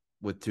up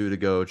with two to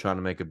go, trying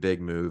to make a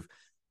big move.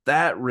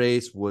 That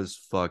race was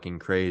fucking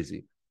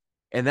crazy.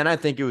 And then I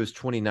think it was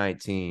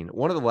 2019,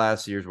 one of the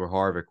last years where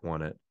Harvick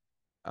won it,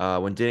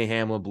 when Denny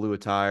Hamlin blew a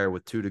tire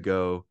with two to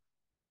go,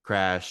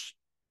 crashed,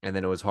 and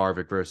then it was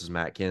Harvick versus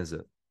Matt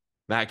Kenseth.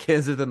 Matt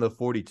Kenseth in the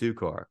 42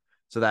 car.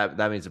 So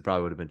that means it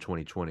probably would have been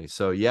 2020.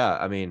 So yeah,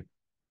 I mean,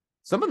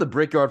 some of the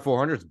Brickyard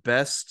 400's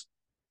best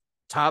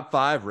top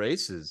five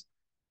races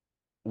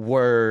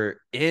were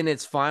in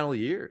its final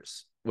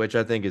years, which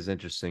I think is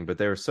interesting. But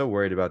they were so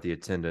worried about the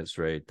attendance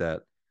rate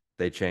that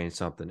they changed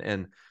something.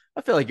 And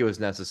I feel like it was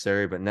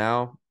necessary, but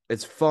now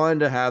it's fun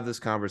to have this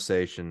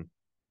conversation,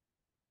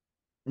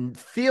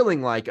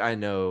 feeling like I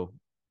know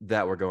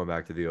that we're going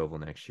back to the Oval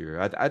next year.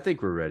 I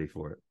think we're ready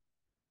for it.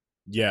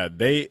 Yeah,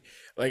 they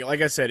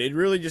like I said, it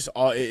really just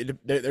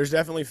there's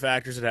definitely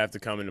factors that have to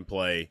come into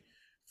play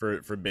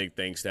for big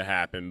things to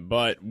happen.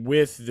 But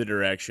with the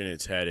direction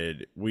it's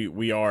headed,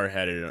 we are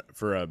headed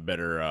for a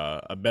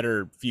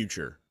better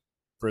future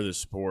for the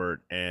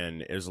sport.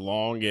 And as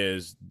long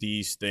as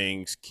these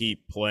things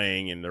keep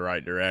playing in the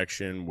right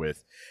direction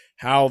with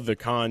how the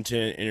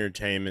content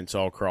entertainment's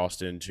all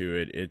crossed into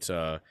it, it's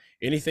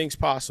anything's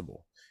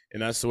possible.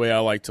 And that's the way I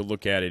like to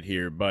look at it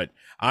here. But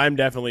I'm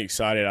definitely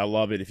excited. I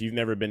love it. If you've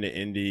never been to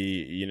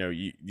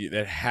Indy,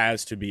 that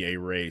has to be a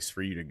race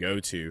for you to go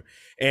to.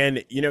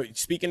 And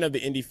speaking of the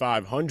Indy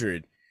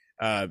 500,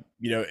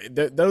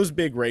 those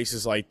big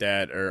races like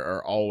that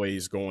are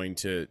always going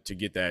to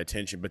get that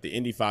attention. But the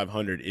Indy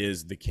 500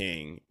 is the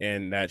king,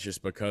 and that's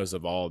just because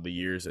of all the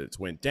years that it's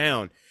went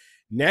down.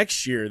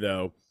 Next year,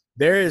 though,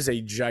 there is a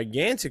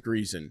gigantic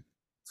reason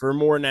for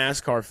more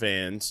NASCAR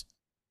fans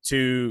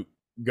to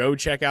go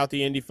check out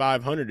the Indy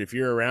 500 if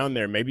you're around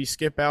there. Maybe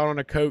skip out on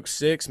a Coke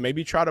 6,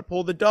 maybe try to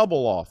pull the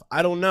double off.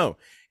 I don't know.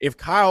 If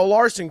Kyle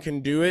Larson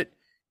can do it,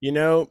 you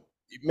know,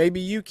 maybe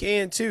you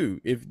can too,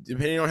 if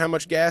depending on how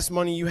much gas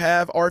money you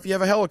have or if you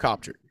have a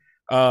helicopter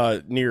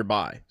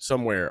nearby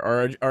somewhere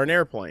or an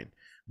airplane.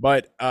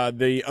 But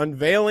the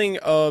unveiling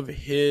of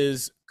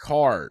his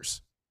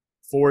cars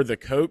for the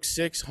Coke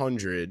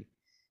 600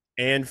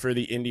 and for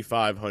the Indy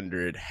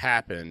 500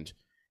 happened.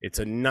 It's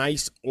a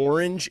nice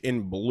orange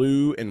and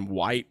blue and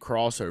white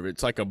crossover.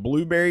 It's like a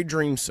blueberry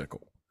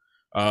dreamsicle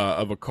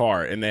of a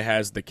car, and it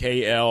has the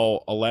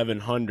KL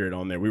 1100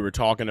 on there. We were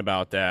talking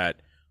about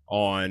that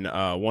on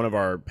one of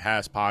our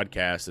past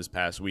podcasts this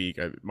past week.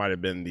 It might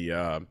have been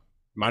the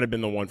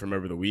one from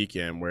over the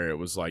weekend where it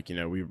was like,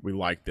 we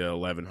liked the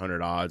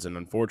 1100 odds, and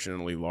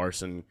unfortunately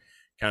Larson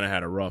kind of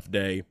had a rough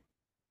day.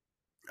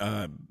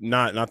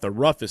 Not the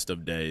roughest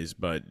of days,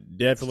 but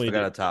definitely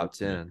Still got a top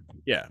 10.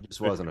 Yeah,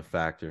 Just wasn't a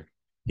factor.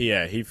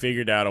 yeah, he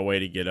figured out a way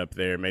to get up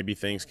there. Maybe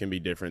things can be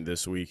different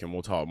this week, and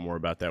we'll talk more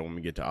about that when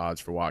we get to odds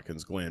for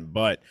Watkins Glen.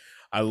 But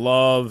I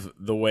love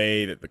the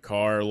way that the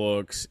car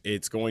looks.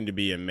 It's going to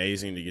be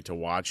amazing to get to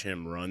watch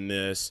him run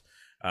this.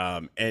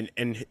 And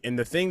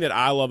the thing that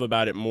I love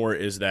about it more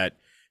is that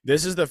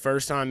this is the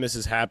first time this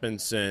has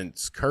happened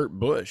since Kurt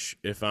Busch,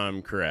 if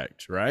I'm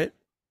correct, right?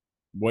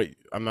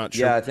 I'm not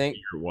sure Yeah, I what think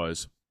year it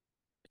was.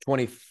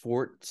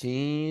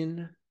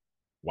 2014.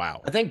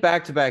 Wow. I think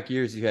back-to-back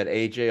years you had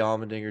AJ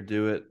Allmendinger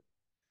do it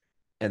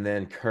and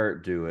then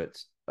Kurt do it.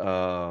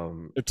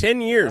 So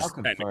 10 years, I'll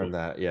confirm technically.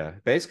 that. Yeah,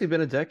 basically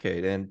been a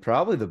decade, and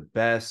probably the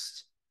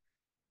best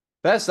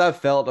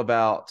I've felt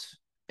about,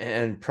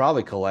 and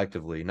probably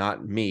collectively,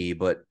 not me,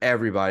 but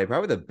everybody,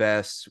 probably the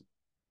best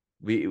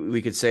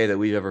we could say that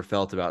we've ever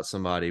felt about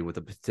somebody with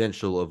the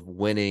potential of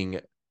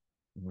winning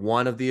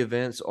one of the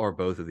events or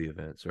both of the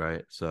events,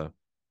 right? So,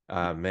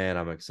 man,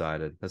 I'm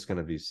excited. That's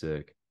gonna be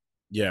sick.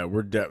 Yeah,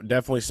 we're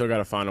definitely still got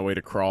to find a way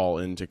to crawl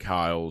into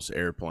Kyle's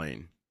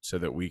airplane so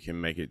that we can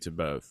make it to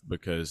both,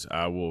 because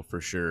I will for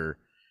sure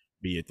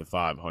be at the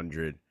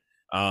 500.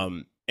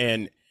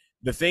 And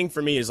the thing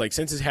for me is, like,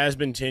 since it has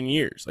been 10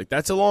 years, like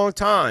that's a long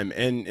time.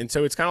 And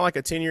so it's kind of like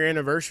a 10-year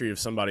anniversary of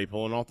somebody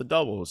pulling off the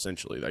double,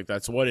 essentially. Like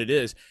that's what it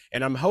is.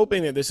 And I'm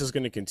hoping that this is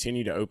going to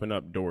continue to open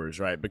up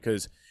doors, right?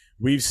 Because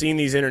we've seen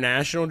these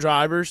international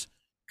drivers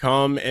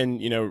come, and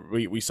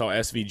we saw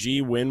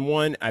SVG win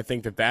one. I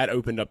think that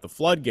opened up the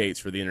floodgates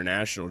for the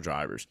international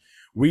drivers.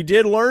 We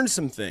did learn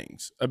some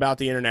things about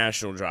the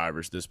international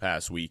drivers this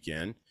past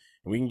weekend,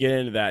 and we can get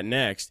into that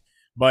next.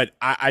 But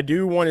I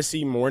do want to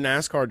see more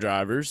NASCAR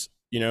drivers,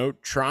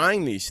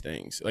 trying these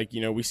things. Like,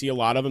 we see a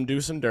lot of them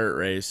do some dirt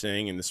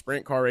racing, and the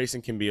sprint car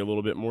racing can be a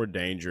little bit more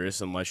dangerous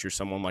unless you're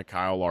someone like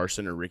Kyle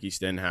Larson or Ricky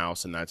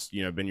Stenhouse, and that's,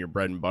 been your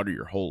bread and butter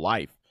your whole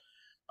life.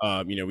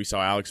 We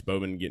saw Alex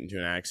Bowman get into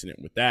an accident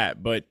with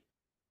that. But,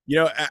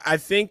 I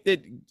think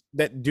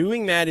that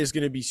doing that is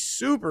going to be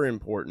super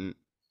important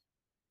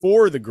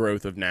for the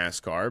growth of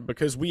NASCAR,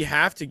 because we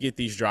have to get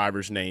these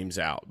drivers' names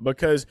out.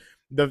 Because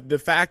the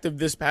fact of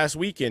this past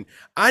weekend,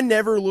 I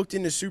never looked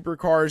into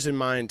supercars in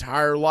my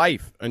entire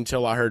life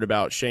until I heard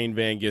about Shane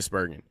Van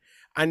Gisbergen.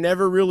 I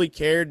never really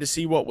cared to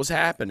see what was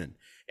happening.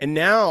 And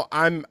now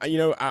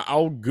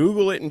I'll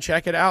Google it and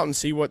check it out and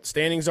see what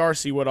standings are,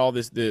 see what all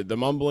the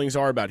mumblings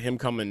are about him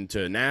coming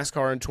to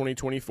NASCAR in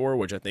 2024,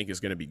 which I think is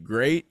going to be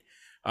great.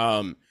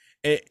 And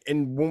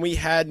when we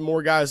had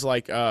more guys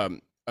like Kamui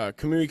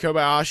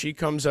Kobayashi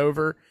comes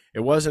over,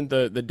 it wasn't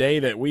the day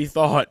that we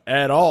thought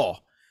at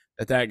all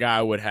that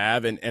guy would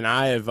have. And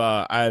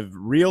I've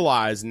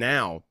realized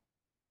now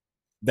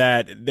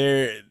that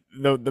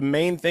the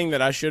main thing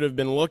that I should have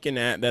been looking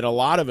at, that a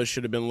lot of us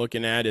should have been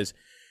looking at, is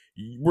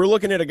we're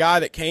looking at a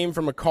guy that came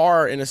from a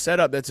car in a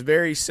setup that's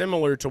very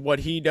similar to what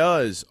he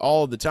does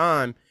all the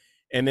time.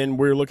 And then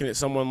we're looking at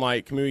someone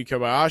like Kamui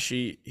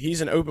Kobayashi.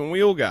 He's an open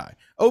wheel guy.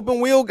 Open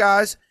wheel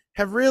guys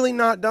have really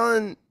not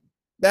done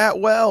that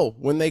well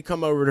when they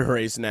come over to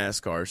race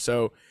NASCAR.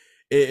 So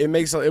it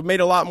made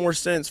a lot more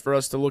sense for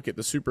us to look at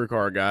the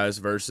supercar guys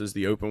versus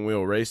the open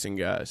wheel racing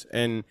guys.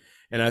 And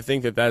I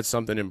think that that's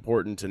something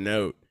important to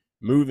note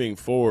moving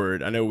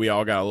forward. I know we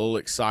all got a little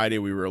excited.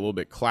 We were a little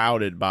bit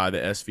clouded by the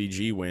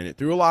SVG win. It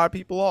threw a lot of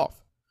people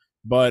off.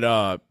 But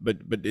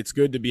it's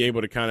good to be able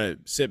to kind of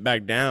sit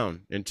back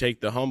down and take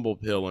the humble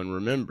pill and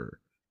remember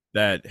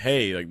that,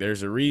 hey, like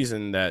there's a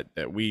reason that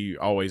we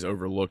always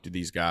overlooked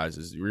these guys,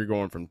 is we're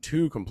going from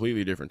two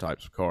completely different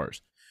types of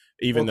cars.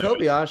 Even Well, though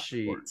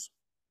Kobayashi,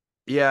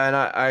 yeah, and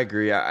I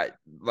agree.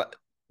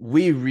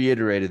 We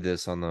reiterated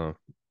this on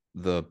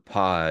the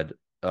pod.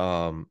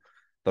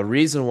 The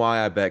reason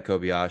why I bet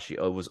Kobayashi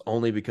was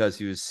only because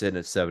he was sitting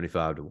at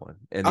 75-1,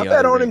 and I the bet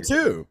other on him reason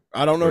too.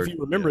 I don't know if were, you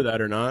remember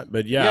that or not,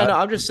 but yeah, yeah, no,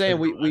 I'm just I saying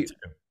bet on that too.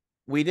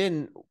 we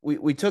didn't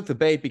we took the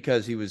bait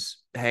because he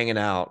was hanging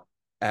out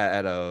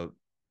at a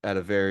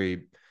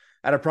very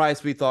at a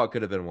price we thought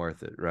could have been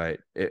worth it, right?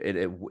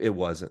 It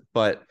wasn't,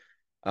 but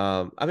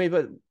I mean,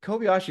 but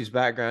Kobayashi's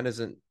background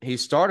isn't. He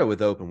started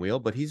with open wheel,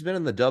 but he's been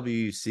in the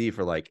WEC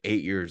for like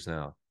 8 years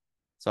now.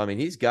 So I mean,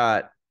 he's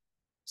got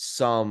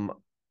some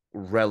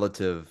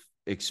relative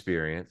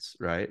experience,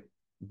 right?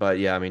 But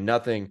yeah, I mean,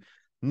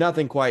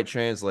 nothing quite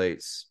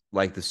translates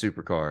like the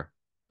supercar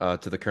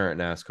to the current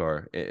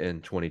NASCAR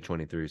in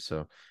 2023.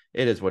 So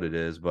it is what it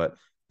is. But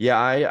yeah,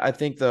 I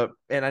think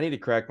and I need to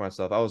correct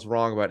myself. I was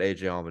wrong about AJ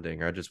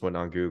Allmendinger. I just went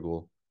on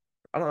Google.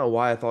 I don't know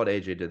why I thought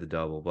AJ did the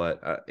double,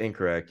 but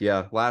incorrect.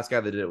 Yeah, last guy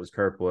that did it was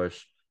Kurt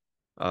Busch.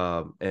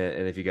 And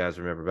if you guys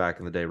remember back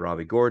in the day,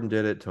 Robbie Gordon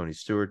did it, Tony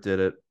Stewart did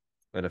it,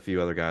 and a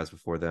few other guys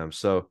before them.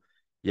 So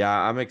yeah,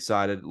 I'm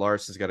excited.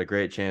 Larson's got a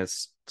great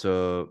chance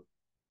to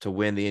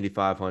win the Indy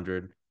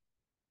 500.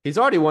 He's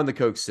already won the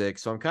Coke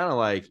Six, so I'm kind of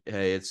like,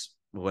 hey, it's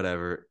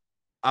whatever.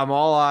 I'm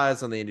all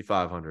eyes on the Indy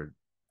 500.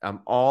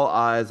 I'm all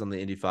eyes on the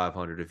Indy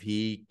 500. If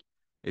he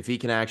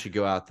can actually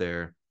go out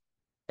there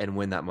and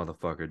win that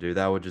motherfucker, dude,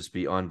 that would just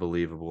be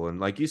unbelievable. And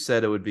like you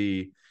said, it'd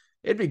be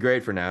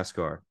great for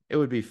NASCAR. It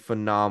would be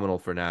phenomenal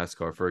for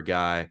NASCAR for a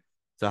guy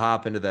to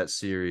hop into that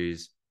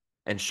series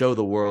and show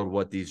the world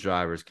what these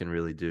drivers can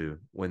really do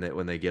when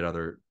they get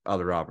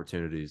other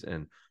opportunities.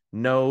 And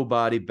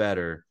nobody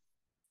better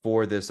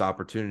for this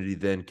opportunity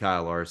than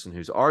Kyle Larson,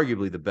 who's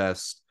arguably the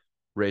best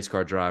race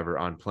car driver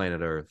on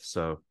planet Earth.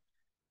 So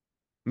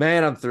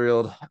man, I'm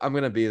thrilled. I'm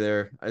gonna be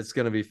there. It's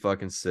gonna be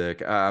fucking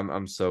sick.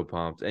 I'm so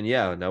pumped. And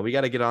yeah, no, we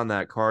got to get on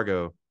that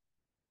cargo.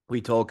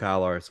 We told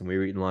Kyle Larson we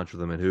were eating lunch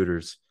with him at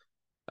Hooters.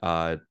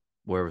 Uh,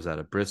 where was that?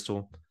 At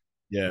Bristol.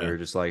 We Yeah. were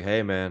just like,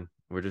 hey man,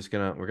 we're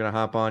gonna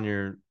hop on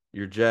your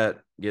jet,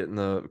 get in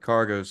the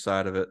cargo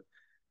side of it.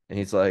 And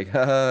he's like,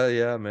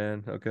 yeah,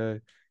 man, okay.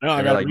 No, I And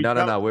we're got to like, reach no,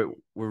 out.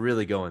 we're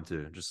really going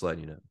to just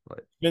letting you know.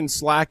 Like, Been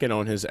slacking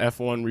on his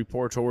F1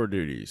 reporter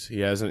duties.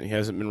 He hasn't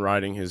been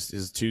writing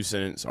his 2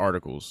 sentence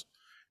articles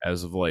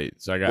as of late.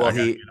 So I well,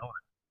 got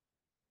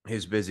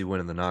he's busy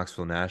winning the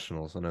Knoxville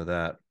Nationals. I know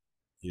that.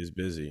 he is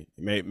busy.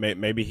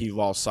 Maybe he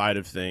lost sight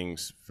of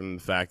things from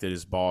the fact that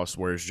his boss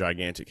wears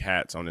gigantic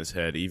hats on his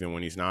head even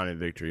when he's not in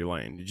victory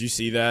lane. Did you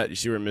see that? Did you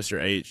see where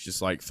Mr. H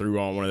just like threw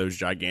on one of those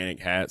gigantic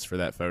hats for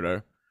that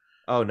photo?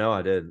 Oh no,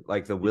 I did.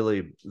 Like the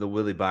Willie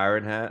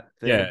Byron hat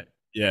Yeah, thing.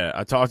 yeah.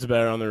 I talked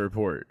about it on the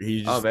report.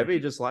 He Oh, just maybe he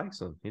just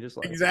likes him. He just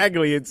likes him.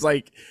 exactly. It's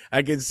like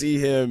I could see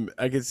him.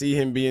 I could see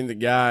him being the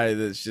guy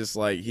that's just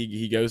like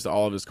he goes to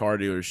all of his car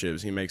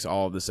dealerships. He makes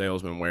all of the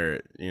salesmen wear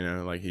it. You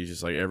know, like he's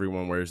just like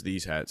everyone wears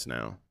these hats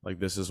now. Like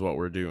this is what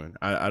we're doing.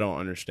 I don't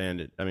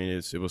understand it. I mean,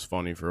 it was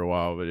funny for a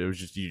while, but it was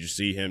just you just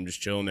see him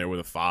just chilling there with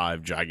a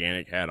five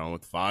gigantic hat on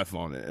with five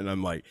on it, and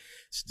I'm like,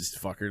 this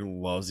fucker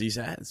loves these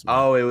hats, man.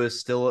 Oh, it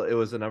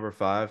was a number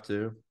 5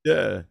 too.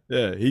 Yeah,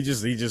 yeah. He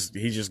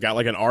just got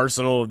like an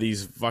arsenal of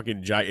these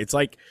fucking it's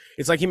like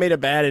he made a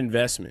bad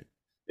investment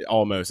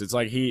almost. It's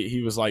like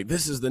he was like,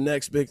 this is the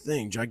next big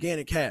thing,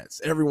 gigantic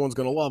hats. Everyone's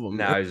gonna love them.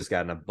 Now he's just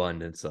got an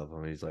abundance of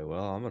them. He's like,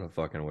 well, I'm gonna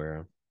fucking wear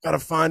them. Gotta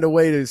find a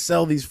way to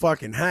sell these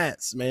fucking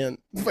hats, man.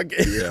 Fucking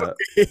Yeah,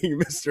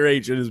 Mr.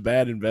 H and his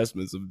bad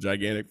investments of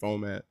gigantic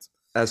foam hats.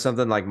 that's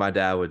something like my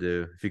dad would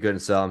do. If he couldn't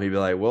sell them, he'd be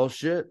like, well,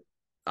 shit,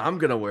 I'm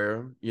gonna wear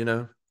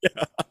them.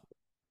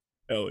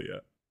 Hell yeah.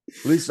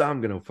 At least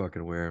I'm gonna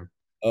fucking wear them.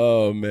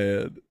 Oh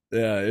man.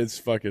 Yeah, it's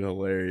fucking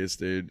hilarious,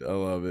 dude. I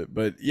love it.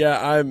 But yeah,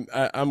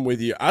 I'm with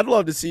you. I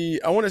want to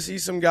see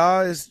some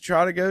guys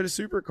try to go to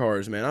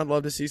supercars, man. I'd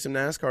love to see some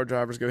NASCAR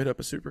drivers go hit up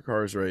a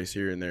supercars race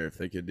here and there if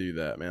they could do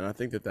that, man. I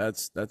think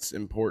that's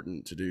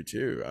important to do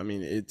too. I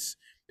mean, it's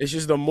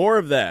just the more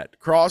of that.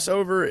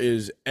 Crossover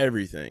is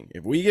everything.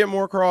 If we get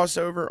more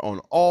crossover on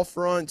all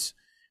fronts,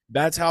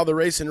 that's how the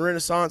racing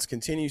renaissance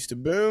continues to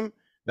boom.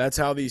 That's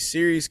how these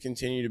series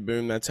continue to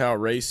boom. That's how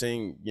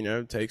racing,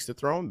 takes the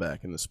throne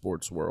back in the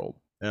sports world.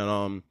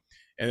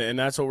 And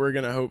that's what we're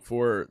gonna hope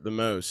for the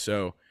most.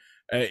 So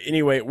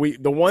anyway,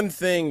 the one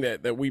thing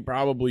that we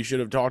probably should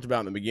have talked about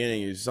in the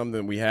beginning is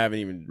something we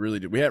haven't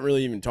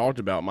really even talked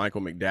about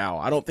Michael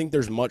McDowell. I don't think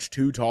there's much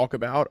to talk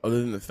about other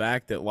than the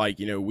fact that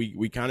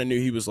we kind of knew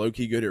he was low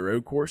key good at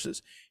road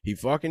courses. He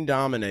fucking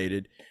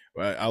dominated.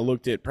 I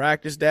looked at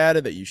practice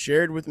data that you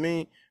shared with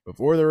me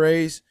before the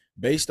race.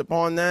 Based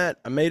upon that,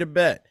 I made a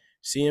bet.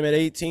 See him at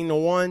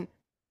 18-1.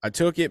 I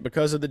took it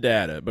because of the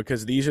data,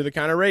 because these are the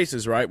kind of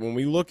races, right? When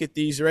we look at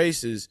these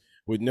races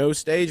with no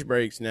stage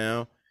breaks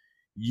now,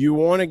 you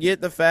want to get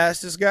the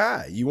fastest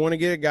guy. You want to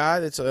get a guy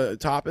that's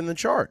top in the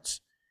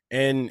charts.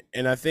 And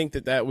I think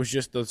that was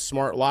just the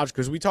smart logic,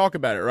 because we talk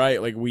about it,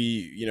 right? Like when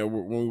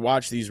we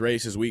watch these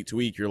races week to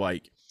week, you're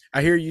like,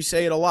 I hear you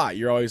say it a lot.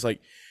 You're always like,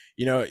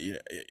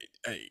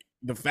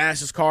 the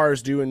fastest car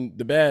is doing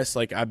the best.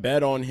 Like I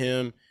bet on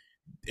him,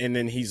 and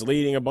then he's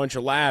leading a bunch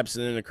of laps,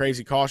 and then a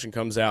crazy caution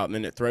comes out, and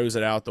then it throws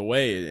it out the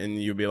way,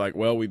 and you'll be like,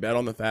 well, we bet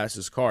on the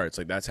fastest car. It's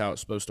like that's how it's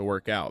supposed to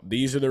work out.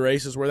 These are the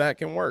races where that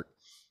can work.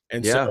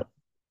 And so,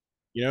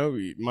 Yeah,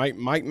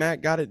 Mike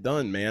Mack got it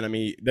done, man. I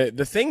mean,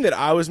 the thing that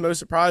I was most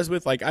surprised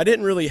with, like, I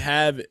didn't really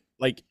have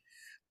like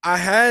I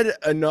had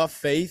enough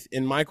faith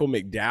in Michael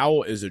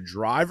McDowell as a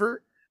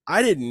driver.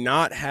 I did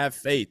not have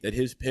faith that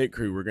his pit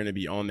crew were going to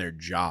be on their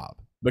job,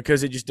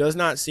 because it just does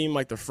not seem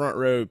like the front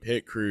row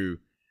pit crew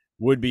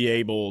would be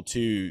able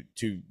to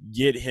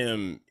get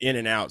him in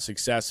and out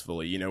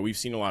successfully. You know, we've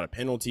seen a lot of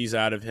penalties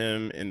out of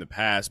him in the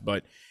past,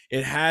 but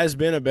it has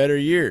been a better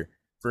year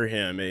for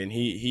him, and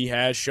he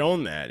has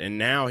shown that. And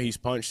now he's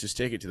punched his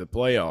ticket to the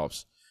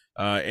playoffs.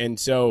 And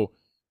so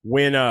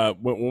when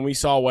we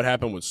saw what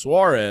happened with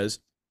Suarez,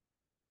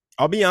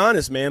 I'll be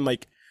honest, man.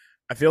 Like,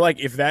 I feel like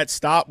if that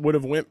stop would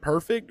have went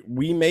perfect,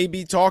 we may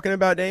be talking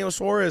about Daniel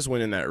Suarez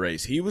winning that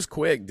race. He was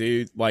quick,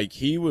 dude. Like,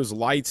 he was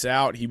lights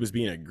out. He was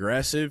being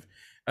aggressive.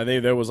 I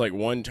think there was like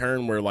one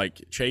turn where like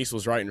Chase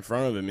was right in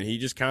front of him, and he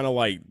just kind of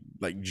like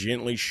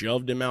gently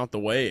shoved him out the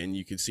way, and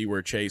you could see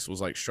where Chase was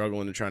like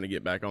struggling to trying to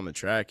get back on the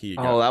track. He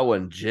got Oh, that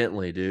wasn't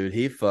gently, dude.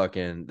 He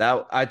fucking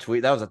that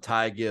was a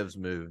Ty Gibbs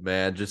move,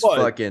 man. Just what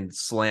fucking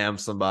slam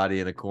somebody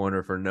in a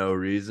corner for no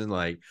reason,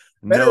 like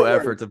better no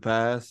word. effort to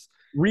pass.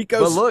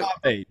 Rico But look,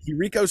 Suave. He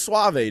Rico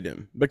Suave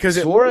him because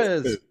it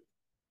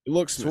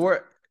looks smooth.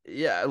 Suarez,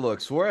 It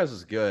looks smooth. Suarez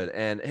is good,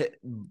 and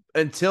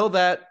until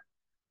that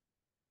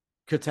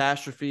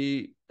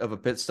catastrophe of a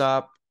pit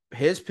stop,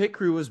 his pit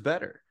crew was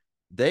better.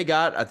 They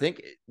got, I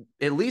think,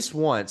 at least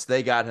once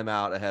they got him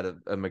out ahead of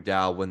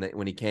McDowell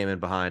when he came in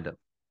behind him.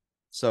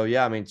 So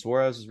yeah, I mean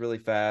Suarez is really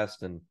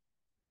fast, and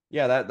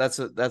yeah, that's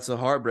a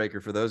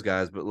heartbreaker for those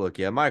guys. But look,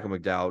 yeah, Michael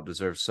McDowell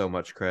deserves so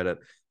much credit.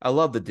 I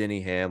love the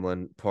Denny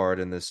Hamlin part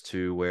in this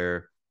too,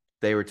 where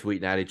they were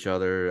tweeting at each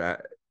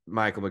other.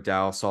 Michael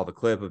McDowell saw the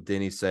clip of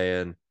Denny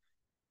saying,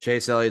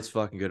 "Chase Elliott's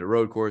fucking good at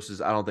road courses.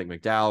 I don't think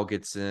McDowell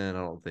gets in. I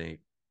don't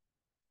think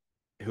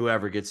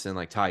whoever gets in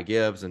like Ty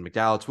Gibbs." And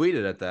McDowell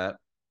tweeted at that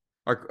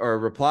or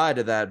replied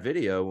to that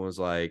video and was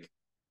like,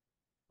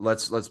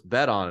 let's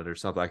bet on it or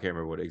something. I can't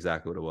remember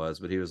exactly what it was,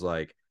 but he was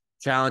like,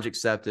 challenge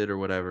accepted or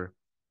whatever.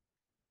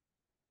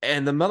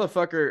 And the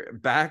motherfucker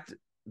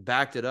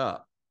backed it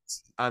up.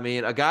 I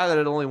mean, a guy that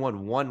had only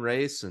won one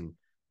race and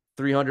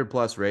 300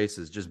 plus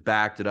races just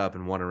backed it up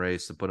and won a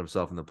race to put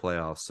himself in the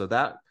playoffs. So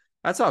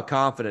that's how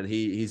confident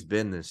he's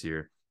been this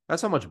year.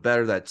 That's how much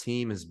better that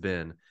team has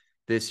been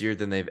this year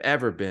than they've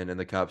ever been in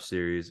the Cup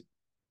Series.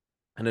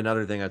 And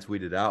another thing I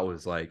tweeted out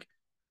was like,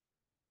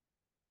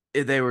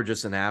 they were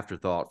just an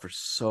afterthought for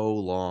so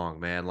long,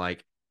 man.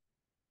 Like,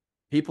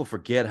 people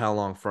forget how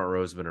long front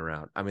row's been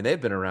around. I mean, they've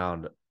been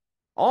around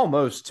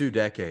almost 2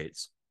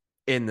 decades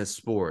in this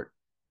sport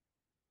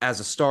as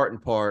a start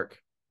and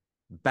park,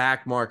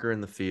 back marker in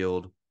the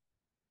field.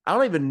 I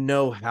don't even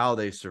know how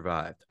they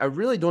survived. I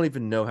really don't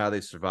even know how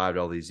they survived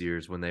all these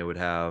years when they would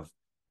have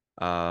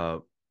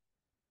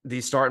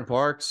these starting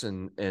parks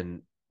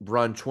and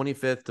run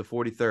 25th to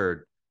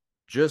 43rd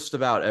just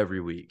about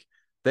every week.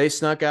 They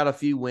snuck out a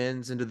few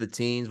wins into the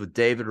teens with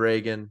David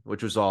Reagan,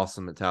 which was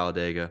awesome at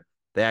Talladega.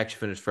 They actually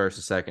finished first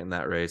and second in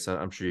that race.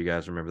 I'm sure you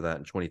guys remember that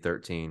in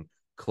 2013.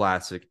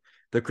 Classic.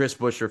 The Chris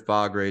Buescher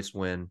Fog race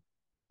win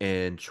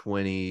in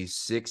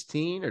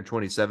 2016 or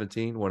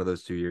 2017, one of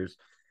those 2 years.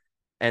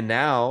 And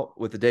now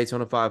with the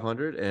Daytona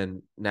 500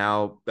 and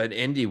now an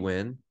Indy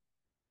win,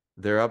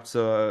 they're up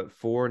to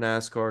 4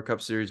 NASCAR Cup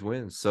Series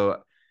wins.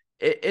 So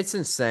it's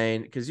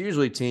insane because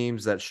usually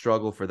teams that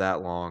struggle for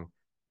that long,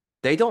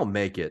 they don't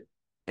make it.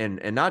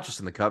 And not just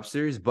in the Cup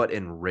Series, but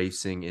in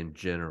racing in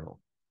general.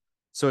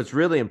 So it's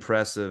really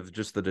impressive,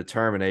 just the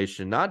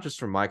determination, not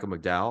just from Michael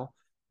McDowell,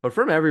 but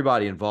from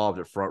everybody involved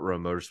at Front Row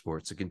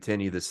Motorsports to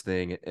continue this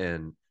thing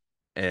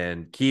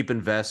and keep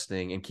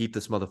investing and keep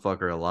this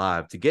motherfucker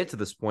alive to get to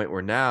this point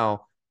where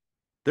now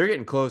they're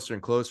getting closer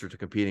and closer to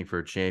competing for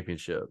a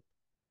championship.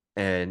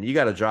 And you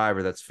got a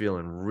driver that's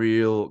feeling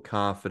real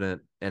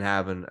confident and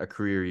having a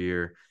career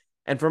year.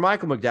 And for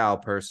Michael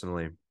McDowell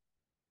personally,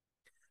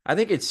 I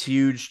think it's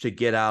huge to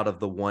get out of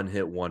the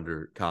one-hit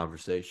wonder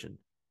conversation,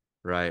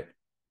 right?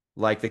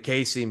 Like the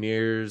Casey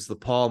Mears, the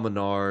Paul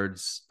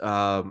Menards,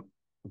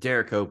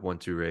 Derek Hope won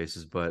 2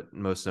 races, but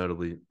most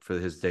notably for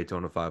his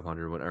Daytona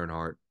 500 when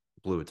Earnhardt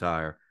blew a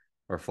tire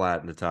or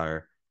flattened a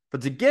tire.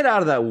 But to get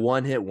out of that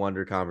one-hit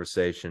wonder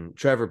conversation,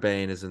 Trevor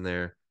Bayne is in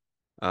there,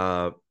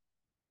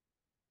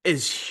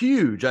 is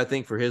huge, I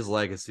think, for his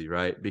legacy,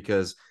 right?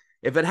 Because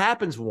if it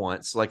happens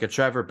once, like a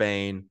Trevor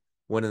Bayne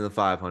winning the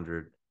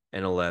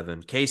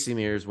 511, Casey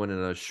Mears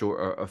winning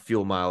a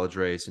fuel mileage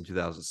race in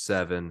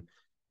 2007,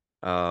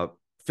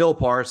 Phil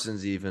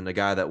Parsons, even a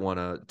guy that won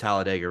a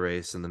Talladega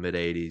race in the mid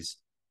 80s.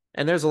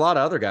 And there's a lot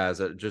of other guys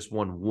that just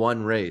won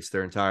one race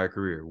their entire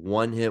career,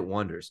 one hit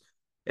wonders.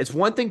 It's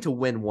one thing to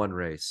win one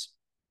race.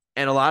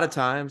 And a lot of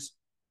times,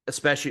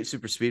 especially at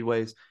super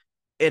speedways,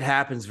 it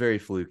happens very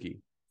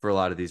fluky for a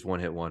lot of these one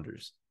hit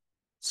wonders.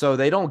 So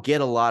they don't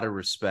get a lot of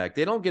respect.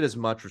 They don't get as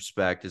much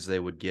respect as they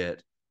would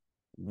get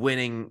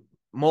winning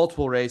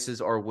multiple races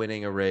or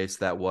winning a race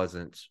that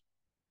wasn't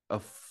a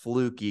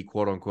fluky,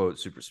 quote unquote,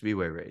 super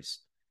speedway race.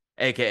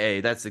 AKA,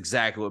 that's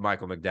exactly what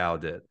Michael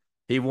McDowell did.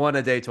 He won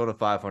a Daytona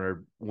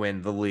 500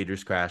 when the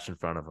leaders crashed in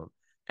front of him.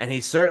 And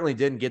he certainly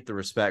didn't get the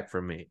respect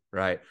from me,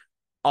 right?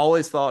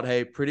 Always thought,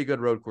 hey, pretty good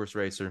road course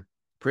racer,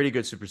 pretty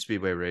good super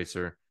speedway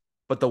racer.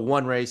 But the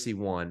one race he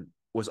won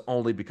was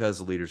only because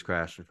the leaders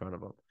crashed in front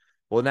of him.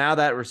 Well, now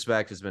that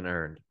respect has been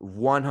earned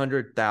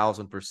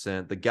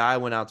 100,000%. The guy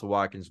went out to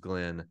Watkins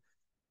Glen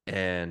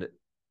and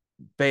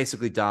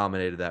basically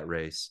dominated that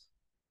race.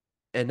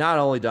 And not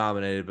only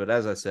dominated, but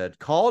as I said,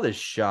 called his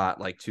shot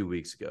like 2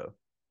 weeks ago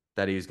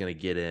that he was going to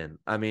get in.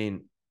 I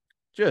mean,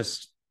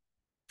 just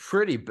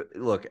pretty.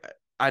 Look,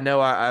 I know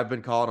I've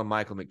been calling him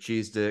Michael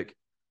McCheesedick.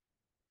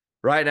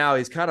 Right now,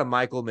 he's kind of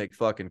Michael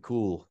McFucking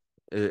cool,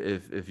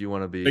 if you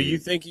want to So you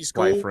be think he's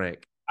quite cool?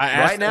 frank. I Right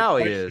asked that now,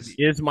 he question. is.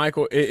 Is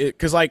Michael?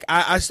 Because like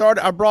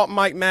I brought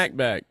Mike Mack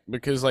back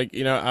because like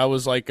I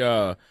was like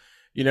the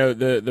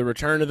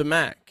Return of the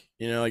Mac.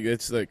 Like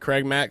it's the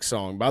Craig Mack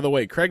song. By the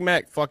way, Craig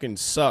Mack fucking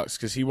sucks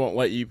because he won't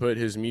let you put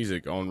his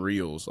music on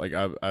reels. Like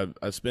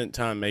I spent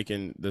time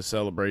making the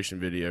celebration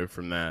video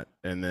from that,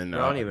 and then I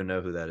don't even know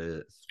who that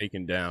is.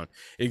 taken down.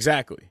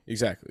 Exactly.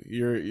 It's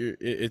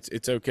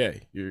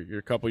okay. You're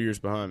a couple years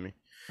behind me.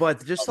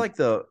 But just like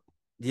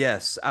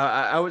yes,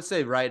 I would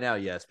say right now,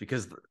 yes,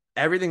 because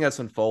everything that's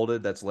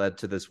unfolded that's led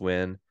to this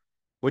win,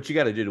 what you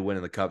got to do to win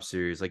in the Cup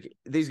Series, like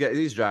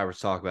these drivers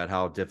talk about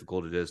how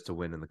difficult it is to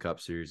win in the Cup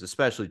Series,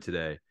 especially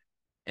today.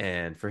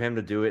 And for him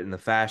to do it in the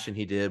fashion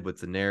he did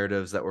with the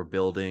narratives that we're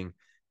building,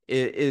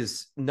 it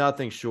is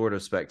nothing short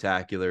of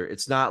spectacular.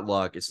 It's not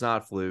luck. It's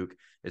not fluke.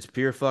 It's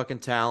pure fucking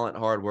talent,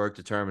 hard work,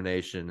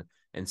 determination,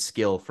 and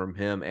skill from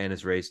him and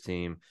his race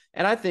team.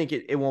 And I think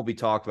it won't be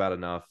talked about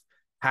enough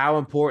how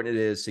important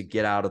it is to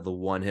get out of the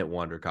one hit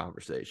wonder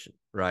conversation,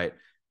 right?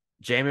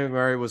 Jamie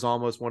McMurray was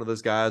almost one of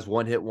those guys,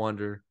 one hit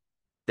wonder.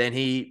 Then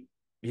he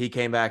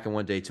came back and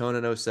won Daytona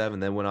in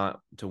 '07, then went on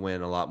to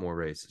win a lot more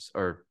races,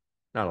 or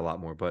not a lot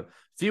more, but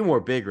a few more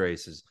big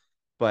races.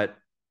 But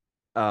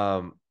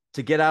to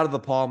get out of the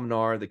Paul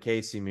Menard, the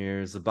Casey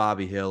Mears, the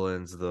Bobby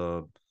Hillens,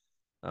 the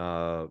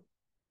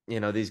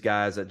these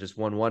guys that just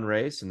won one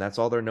race, and that's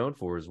all they're known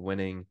for is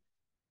winning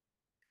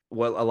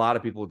what a lot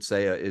of people would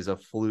say is a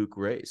fluke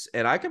race.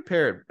 And I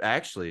compare it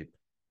actually,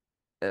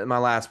 my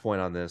last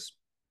point on this,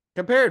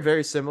 compare it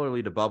very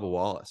similarly to Bubba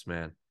Wallace,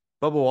 man.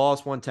 Bubba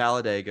Wallace won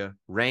Talladega,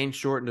 rain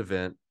shortened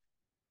event.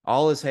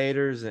 All his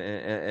haters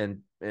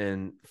and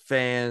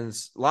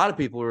fans, a lot of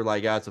people were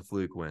like, "Yeah, it's a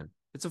fluke win.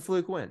 It's a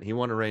fluke win. He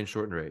won a rain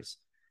shortened race."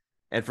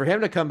 And for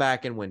him to come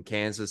back and win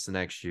Kansas the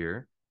next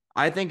year,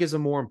 I think is a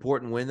more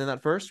important win than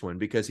that first one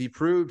because he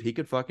proved he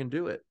could fucking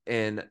do it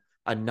in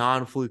a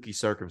non-fluky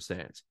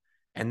circumstance.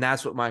 And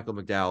that's what Michael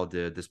McDowell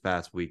did this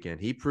past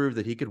weekend. He proved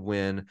that he could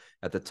win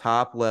at the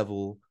top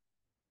level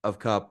of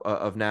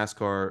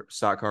NASCAR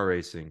stock car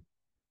racing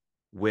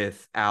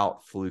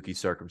without fluky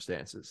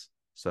circumstances.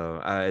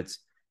 So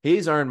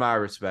he's earned my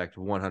respect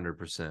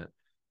 100%.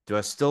 Do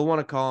I still want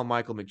to call him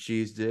Michael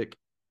McCheesedick?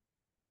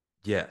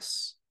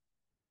 Yes.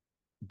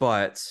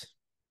 But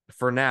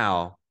for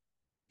now,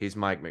 he's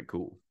Mike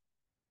McCool.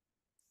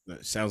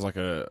 That sounds like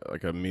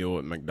a meal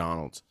at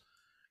McDonald's.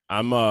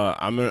 I'm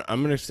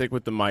gonna stick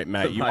with the Mike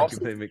Matt. You Mike also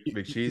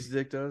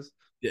McCheesedick does?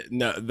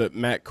 no the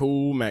Matt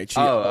Cool Mac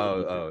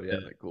Oh, Cheese.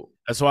 yeah, McCool.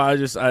 That's why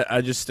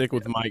I just stick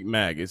with Mike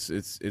Mack.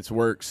 It's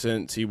worked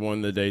since he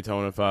won the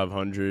Daytona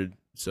 500,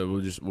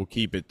 so we'll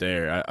keep it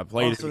there. I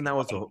played Also, him and a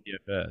lot on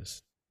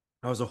DFS.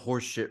 that was a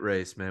horse shit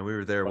race, man. We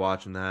were there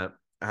watching that.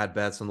 I had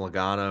bets on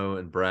Logano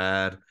and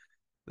Brad.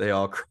 They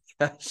all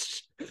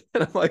crashed.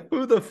 And I'm like,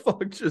 who the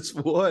fuck just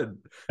won?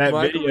 That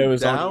Michael video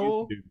is on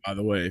McDowell? YouTube, by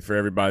the way, for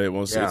everybody that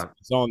wants. Yeah.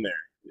 It's on there.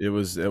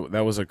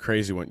 That was a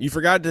crazy one. You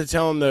forgot to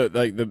tell him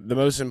the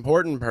most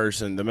important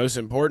person, the most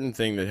important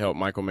thing that helped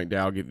Michael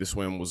McDowell get this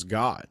win was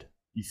God.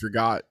 You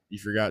forgot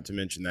to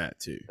mention that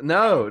too.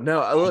 No.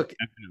 Look,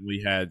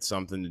 Definitely had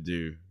something to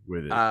do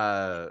with it.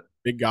 uh,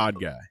 Big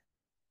God guy.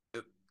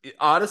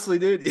 honestly,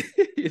 dude,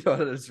 you know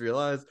what I just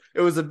realized?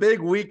 It was a big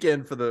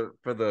weekend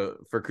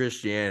for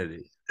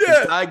Christianity.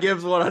 Yeah, Ty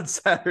Gibbs won on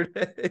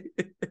Saturday.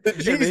 the And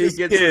then he Jesus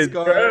gets his kid,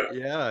 car. bro.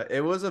 Yeah,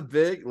 it was a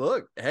big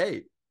look.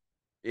 Hey,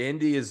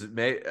 Indy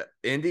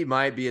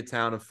might be a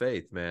town of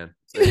faith, man.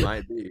 It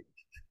might be.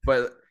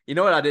 But you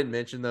know what I didn't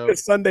mention though?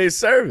 It's Sunday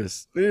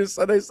service. There's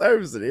Sunday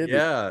service at Indy.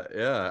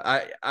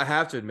 Yeah. I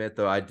have to admit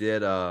though, I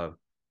did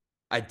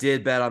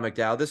bet on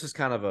McDowell. This is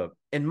kind of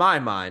in my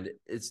mind,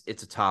 it's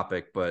a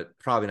topic, but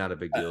probably not a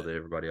big deal to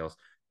everybody else.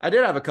 I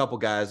did have a couple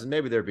guys, and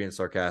maybe they're being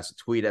sarcastic,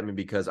 tweet at me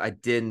because I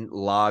didn't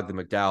log the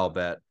McDowell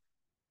bet.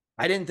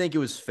 I didn't think it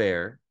was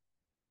fair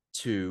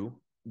to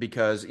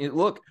because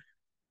look,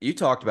 you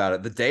talked about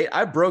it. The date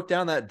I broke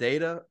down that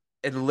data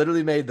and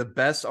literally made the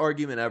best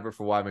argument ever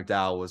for why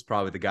McDowell was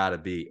probably the guy to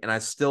beat, and I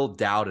still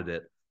doubted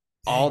it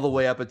all the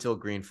way up until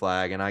green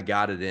flag, and I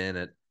got it in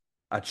at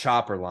a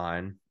chopper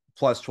line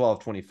plus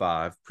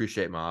 1225.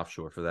 Appreciate my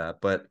offshore for that,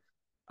 but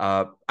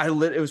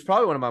it was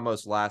probably one of my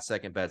most last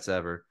second bets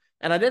ever,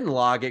 and I didn't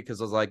log it because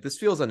I was like, this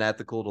feels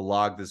unethical to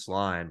log this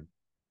line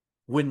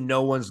when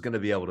no one's going to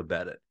be able to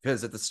bet it.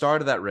 Because at the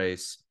start of that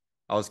race,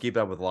 I was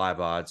keeping up with live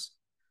odds.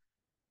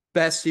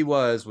 Best he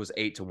was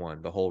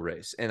 8-1 the whole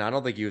race, and I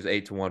don't think he was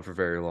 8-1 for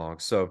very long.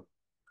 So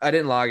I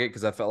didn't log it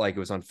because I felt like it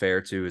was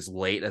unfair to as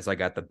late as I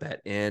got the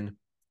bet in.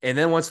 And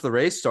then once the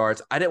race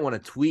starts, I didn't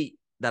want to tweet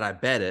that I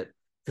bet it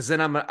because then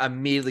I'm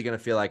immediately going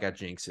to feel like I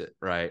jinx it,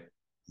 right?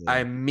 Yeah. I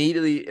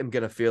immediately am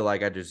going to feel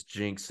like I just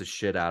jinx the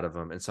shit out of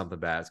them and something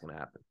bad is going to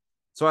happen.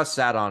 So I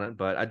sat on it,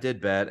 but I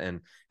did bet.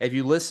 And if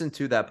you listen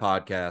to that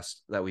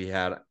podcast that we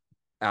had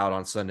out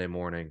on Sunday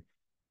morning,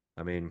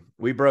 I mean,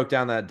 we broke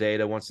down that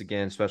data. Once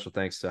again, special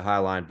thanks to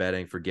Highline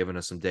Betting for giving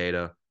us some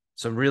data,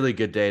 some really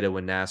good data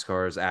when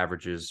NASCAR's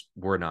averages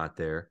were not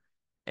there.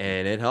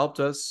 And it helped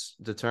us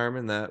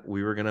determine that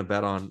we were going to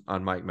bet on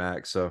Mike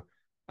Mack. So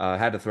I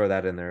had to throw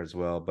that in there as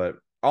well. But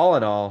all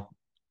in all,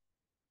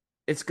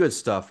 it's good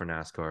stuff for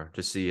NASCAR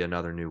to see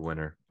another new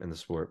winner in the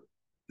sport.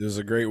 It was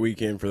a great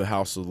weekend for the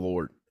House of the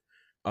Lord.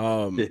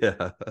 Um,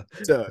 Yeah.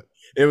 so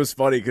it was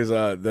funny because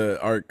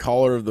our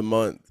caller of the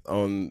month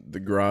on the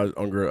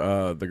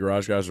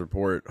Garage Guys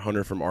Report,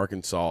 Hunter from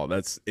Arkansas.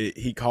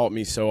 He caught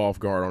me so off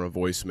guard on a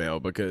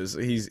voicemail because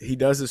he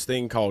does this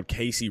thing called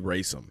Casey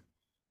Racem,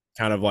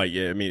 kind of like,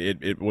 yeah, I mean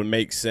it would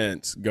make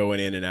sense going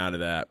in and out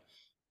of that,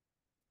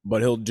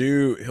 but he'll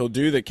do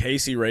the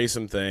Casey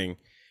Racem thing,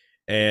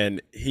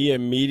 and he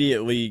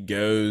immediately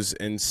goes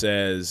and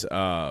says.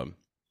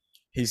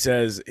 He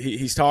says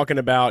he's talking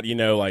about,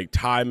 like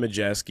Ty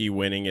Majeski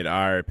winning at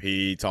IRP.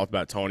 He talked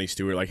about Tony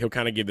Stewart. Like, he'll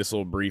kind of give this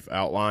little brief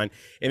outline.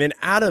 And then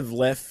out of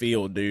left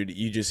field, dude,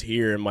 you just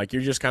hear him. Like,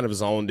 you're just kind of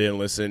zoned in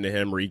listening to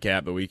him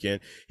recap the weekend.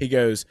 He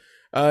goes,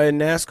 in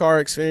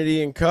NASCAR,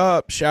 Xfinity, and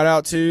Cup, shout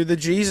out to the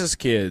Jesus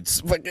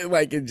Kids.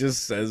 Like it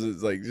just says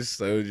it's like just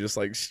so just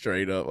like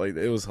straight up. Like,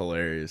 it was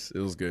hilarious. It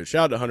was good.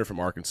 Shout out to Hunter from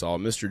Arkansas,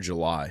 Mr.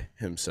 July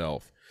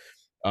himself.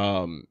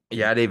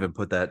 Yeah, I'd even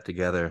put that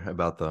together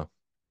about the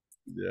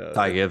Yeah,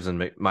 Ty Gibbs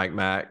and Mike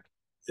Mack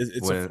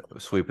it's a when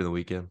sweeping the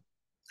weekend.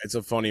 it's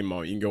a funny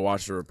moment. You can go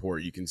watch the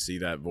report. You can see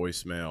that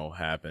voicemail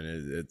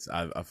happen.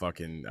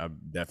 I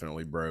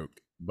definitely broke,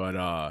 but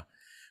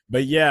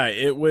yeah,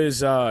 it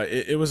was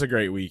a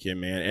great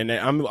weekend, man. And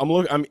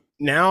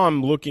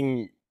I'm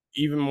looking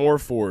even more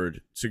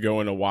forward to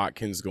going to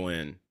Watkins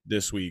Glen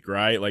this week,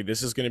 right? Like,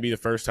 this is going to be the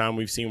first time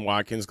we've seen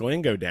Watkins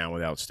Glen go down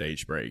without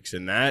stage breaks,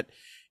 and that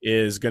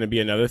is going to be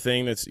another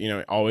thing that's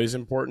always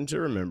important to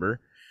remember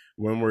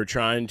when we're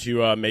trying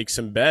to make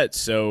some bets.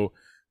 So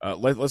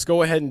let's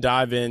go ahead and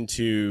dive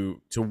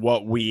into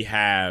what we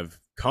have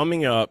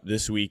coming up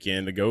this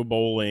weekend to go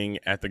bowling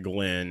at the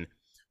Glen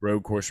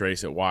road course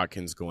race at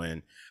Watkins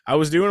Glen. I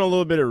was doing a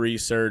little bit of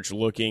research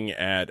looking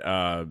at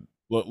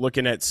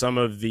some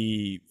of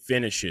the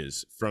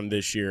finishes from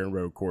this year in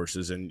road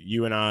courses, and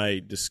you and I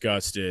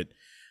discussed it.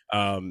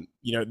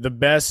 The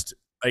best,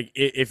 like,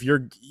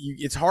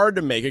 it's hard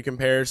to make a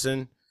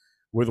comparison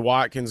with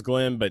Watkins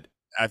Glen, but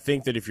I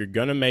think that if you're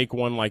going to make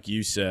one, like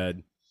you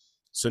said,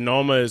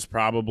 Sonoma is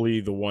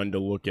probably the one to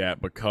look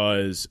at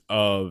because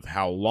of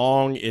how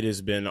long it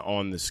has been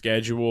on the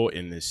schedule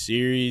in this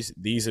series.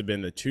 These have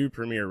been the two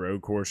premier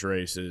road course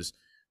races,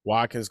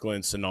 Watkins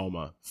Glen,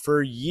 Sonoma,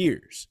 for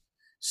years.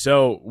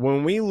 So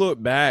when we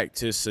look back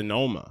to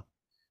Sonoma,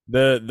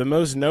 the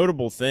most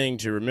notable thing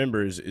to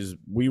remember is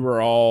we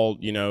were all,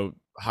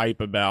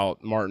 hype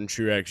about Martin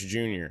Truex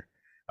Jr.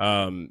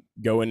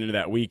 Going into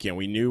that weekend.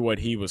 We knew what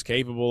he was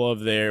capable of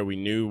there. We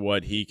knew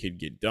what he could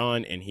get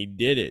done, and he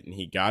did it, and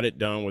he got it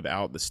done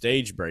without the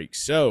stage break.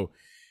 So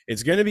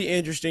it's going to be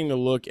interesting to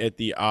look at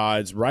the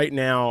odds right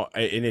now.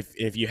 And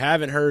if you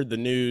haven't heard the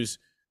news,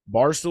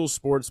 Barstool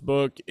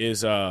Sportsbook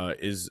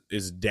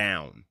is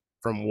down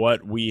from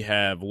what we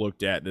have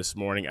looked at this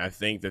morning. I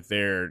think that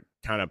they're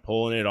kind of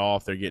pulling it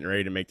off. They're getting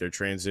ready to make their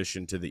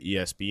transition to the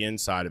ESPN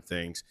side of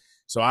things.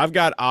 So I've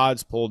got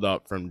odds pulled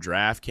up from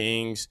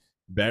DraftKings,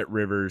 Bet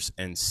Rivers,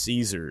 and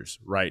Caesars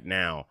right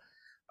now.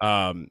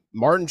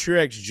 Martin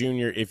Truex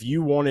Jr., if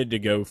you wanted to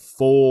go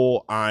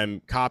full,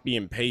 I'm copy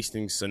and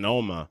pasting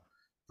Sonoma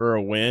for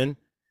a win,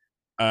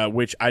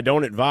 which I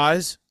don't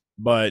advise,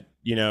 but,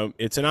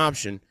 it's an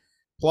option.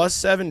 Plus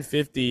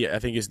 750, I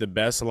think, is the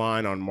best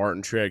line on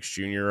Martin Truex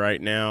Jr.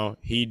 right now.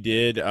 He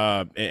did,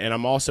 and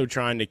I'm also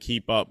trying to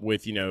keep up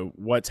with,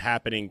 what's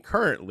happening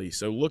currently.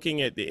 So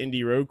looking at the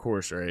Indy road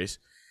course race,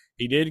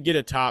 he did get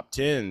a top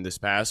 10 this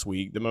past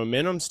week. The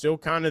momentum's still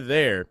kind of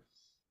there.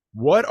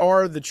 What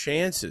are the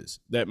chances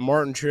that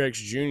Martin Truex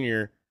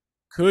Jr.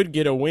 could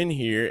get a win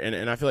here?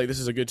 And I feel like this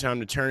is a good time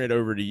to turn it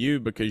over to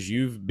you because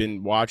you've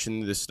been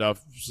watching this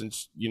stuff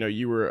since,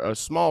 you were a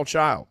small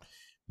child.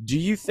 Do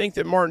you think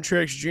that Martin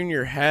Truex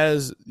Jr.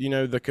 has,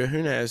 the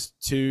kahunas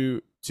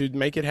to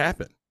make it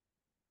happen?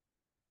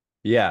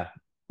 Yeah,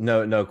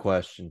 no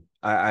question.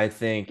 I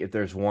think if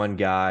there's one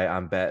guy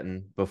I'm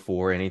betting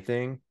before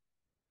anything,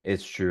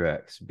 it's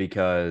Truex,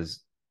 because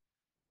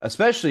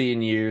especially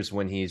in years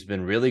when he's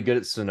been really good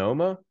at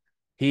Sonoma,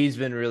 he's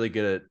been really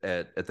good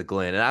at the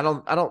Glen. And I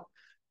don't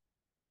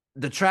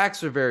the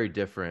tracks are very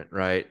different,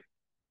 right?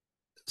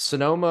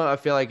 Sonoma, I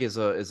feel like is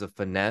a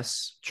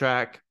finesse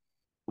track.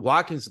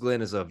 Watkins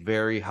Glen is a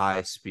very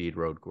high speed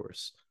road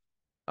course.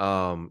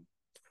 But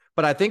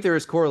I think there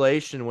is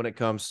correlation when it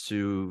comes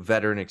to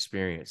veteran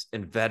experience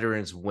and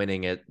veterans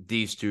winning at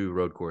these two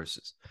road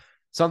courses.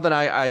 Something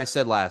I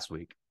said last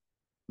week.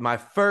 My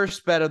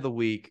first bet of the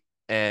week,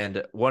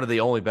 and one of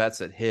the only bets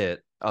that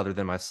hit other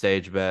than my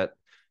stage bet,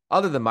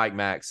 other than Mike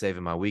Mack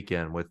saving my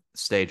weekend with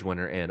stage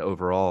winner and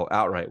overall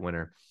outright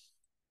winner,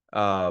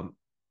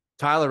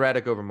 Tyler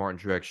Reddick over Martin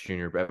Truex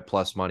Jr. at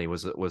plus money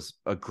was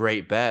a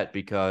great bet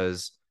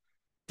because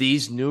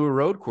these newer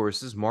road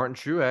courses, Martin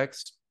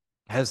Truex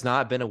has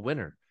not been a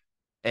winner.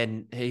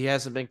 And he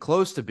hasn't been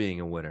close to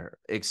being a winner,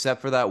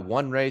 except for that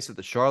one race at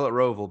the Charlotte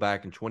Roval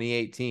back in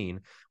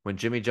 2018 when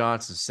Jimmy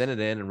Johnson sent it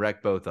in and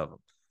wrecked both of them.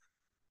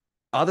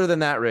 Other than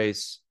that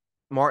race,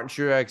 Martin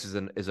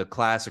Truex is a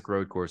classic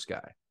road course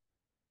guy.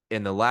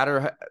 In the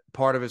latter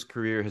part of his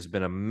career, has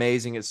been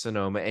amazing at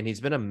Sonoma, and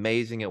he's been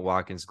amazing at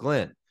Watkins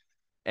Glen.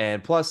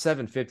 And plus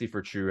 750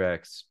 for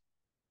Truex,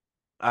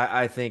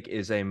 I think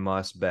is a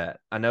must bet.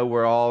 I know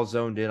we're all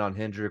zoned in on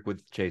Hendrick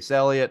with Chase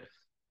Elliott.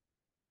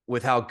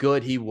 With how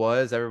good he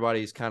was,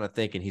 everybody's kind of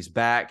thinking he's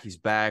back. He's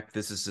back.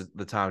 This is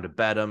the time to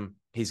bet him.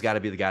 He's got to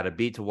be the guy to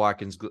beat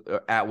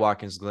at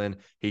Watkins Glen.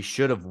 He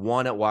should have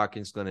won at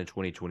Watkins Glen in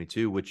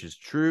 2022, which is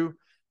true.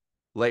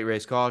 Late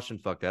race caution,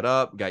 fucked that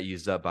up. Got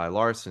used up by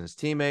Larson, his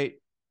teammate,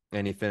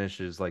 and he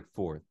finishes like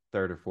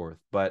third or fourth.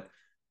 But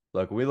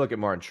look, when we look at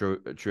Martin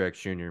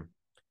Truex Jr.,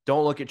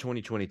 don't look at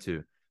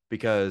 2022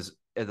 because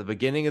at the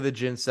beginning of the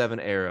Gen 7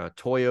 era,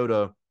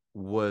 Toyota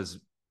was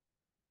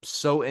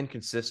so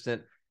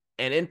inconsistent.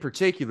 And in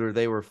particular,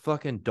 they were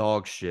fucking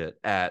dog shit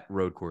at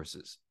road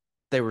courses.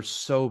 They were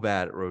so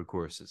bad at road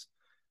courses.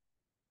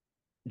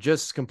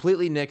 Just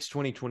completely nix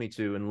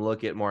 2022 and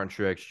look at Martin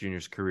Truex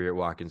Jr.'s career at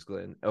Watkins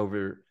Glen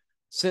over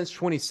since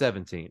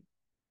 2017.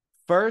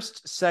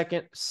 First,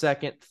 second,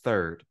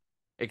 third,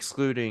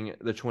 excluding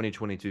the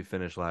 2022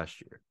 finish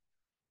last year.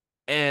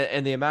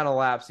 And the amount of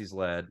laps he's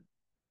led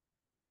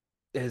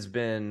has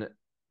been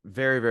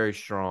very, very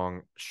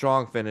strong.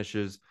 Strong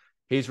finishes.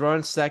 He's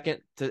run second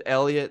to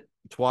Elliott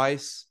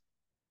twice,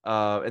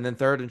 and then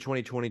third in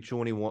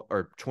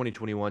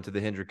 2021 to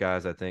the Hendrick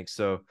guys, I think.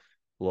 So,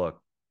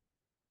 look,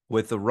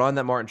 with the run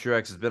that Martin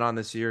Truex has been on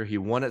this year, he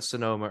won at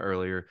Sonoma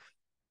earlier.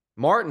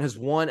 Martin has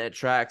won at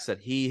tracks that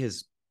he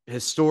has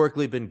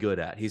historically been good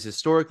at. He's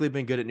historically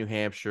been good at New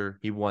Hampshire.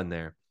 He won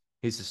there.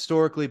 He's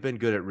historically been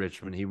good at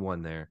Richmond. He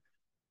won there.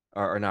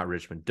 Or not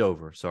Richmond,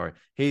 Dover, sorry.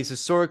 He's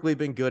historically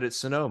been good at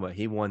Sonoma.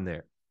 He won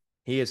there.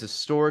 He has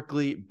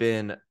historically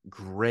been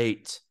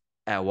great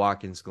at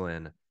Watkins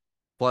Glen.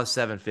 Plus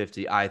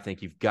 750, I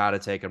think you've got to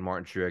take on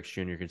Martin Truex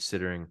Jr.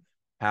 considering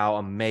how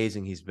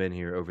amazing he's been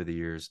here over the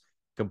years.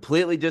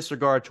 Completely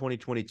disregard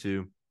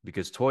 2022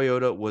 because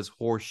Toyota was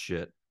horse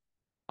shit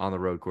on the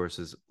road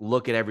courses.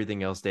 Look at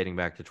everything else dating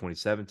back to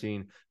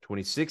 2017,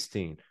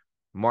 2016.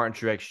 Martin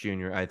Truex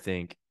Jr., I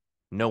think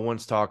no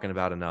one's talking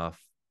about enough.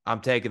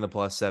 I'm taking the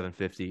plus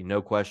 750,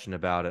 no question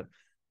about it.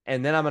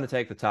 And then I'm going to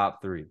take the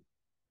top three.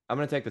 I'm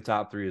going to take the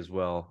top three as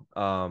well.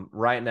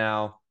 Right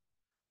now,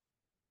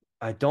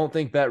 I don't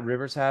think Bet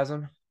Rivers has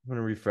them. I'm going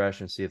to refresh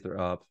and see if they're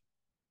up.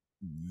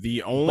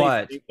 The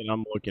only thing that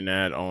I'm looking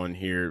at on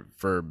here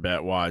for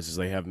bet-wise is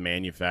they have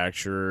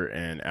manufacturer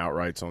and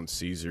outrights on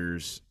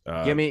Caesars.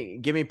 Give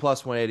me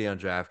plus 180 on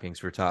DraftKings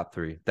for top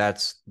three.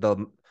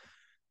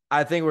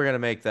 I think we're going to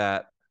make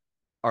that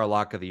our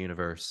lock of the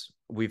universe.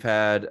 We've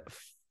had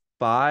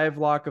 5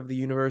 lock of the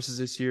universes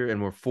this year,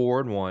 and we're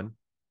 4-1.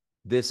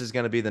 This is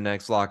going to be the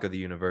next lock of the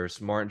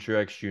universe. Martin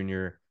Truex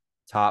Jr.,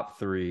 top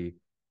 3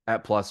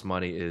 at plus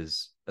money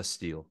is a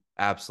steal.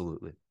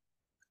 Absolutely.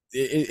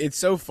 It's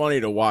so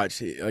funny to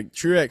watch. Like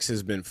Truex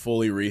has been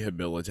fully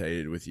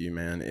rehabilitated with you,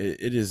 man.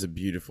 It is a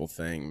beautiful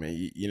thing,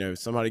 man. You know,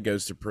 somebody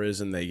goes to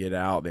prison, they get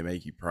out, they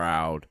make you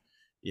proud,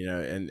 you know,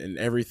 and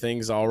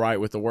everything's all right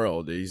with the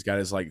world. He's got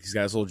his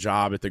little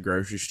job at the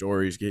grocery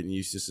store. He's getting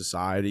used to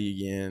society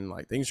again.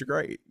 Like things are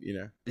great, you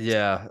know?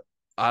 Yeah.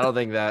 I don't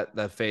think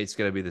that fate's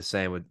going to be the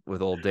same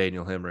with old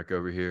Daniel Hemrick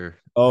over here.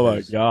 Oh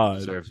my God.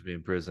 Deserves to be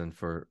in prison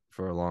for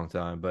a long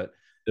time, but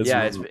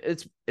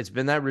it's it's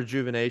been that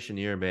rejuvenation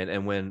year, man.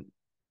 And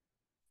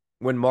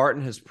when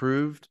Martin has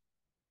proved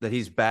that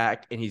he's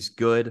back and he's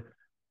good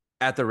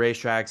at the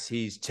racetracks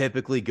he's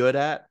typically good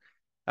at,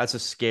 that's a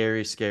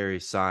scary,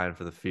 scary sign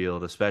for the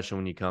field, especially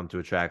when you come to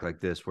a track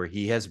like this where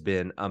he has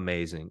been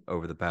amazing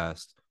over the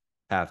past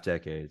half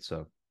decade.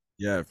 So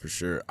yeah, for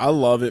sure. I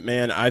love it,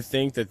 man. I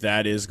think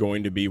that is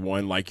going to be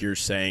one, like you're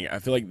saying. I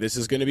feel like this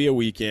is going to be a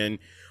weekend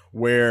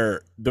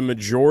where the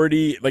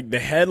majority, like the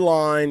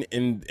headline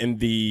and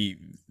the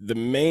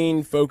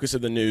main focus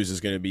of the news is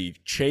going to be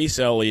Chase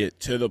Elliott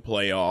to the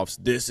playoffs.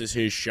 This is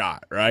his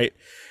shot, right?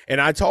 And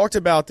I talked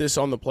about this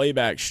on the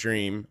playback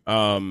stream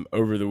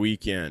over the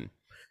weekend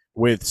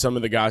with some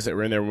of the guys that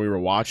were in there when we were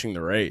watching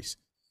the race.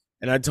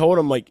 And I told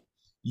them, like,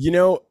 you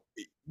know,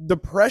 the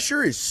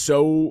pressure is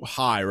so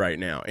high right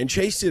now. And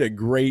Chase did a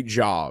great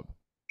job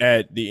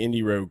at the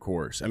Indy road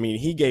course. I mean,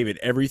 he gave it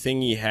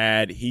everything he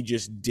had. He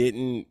just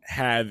didn't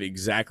have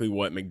exactly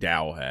what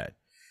McDowell had.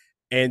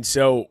 And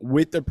so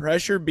with the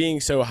pressure being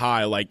so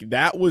high, like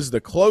that was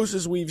the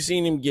closest we've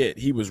seen him get.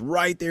 He was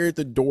right there at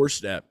the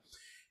doorstep.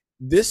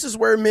 This is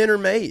where men are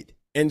made.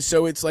 And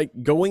so it's like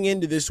going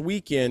into this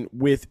weekend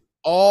with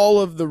all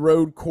of the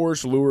road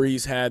course lure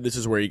he's had. This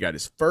is where he got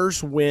his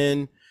first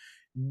win.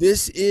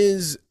 This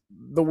is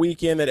the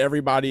weekend that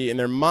everybody and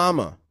their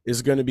mama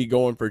is going to be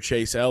going for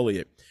Chase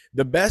Elliott.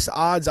 The best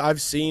odds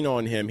I've seen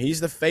on him, he's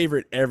the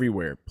favorite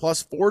everywhere.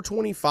 Plus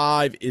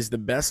 425 is the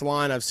best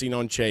line I've seen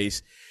on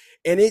Chase.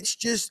 And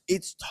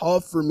it's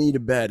tough for me to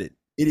bet it.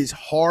 It is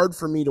hard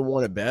for me to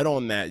want to bet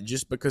on that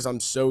just because I'm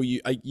so,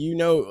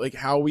 like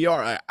how we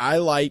are. I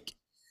like,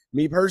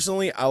 me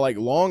personally, I like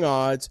long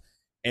odds,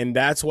 and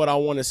that's what I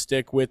want to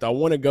stick with. I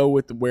want to go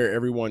with where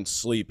everyone's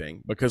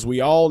sleeping because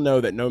we all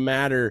know that no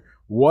matter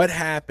what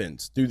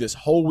happens through this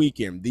whole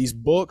weekend, these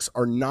books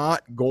are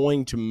not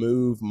going to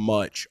move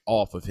much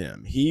off of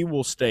him. He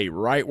will stay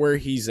right where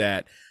he's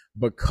at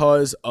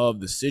because of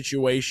the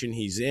situation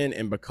he's in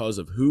and because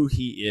of who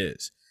he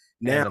is.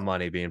 Now, And the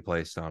money being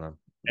placed on him.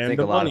 I and think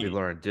the a lot of money. people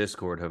on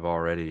Discord have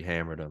already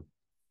hammered him.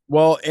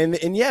 Well, and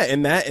yeah,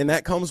 and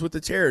that comes with the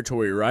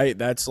territory, right?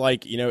 That's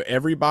like,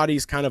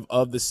 everybody's kind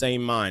of the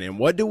same mind. And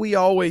what do we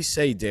always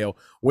say, Dale?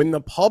 When the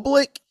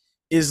public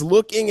is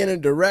looking in a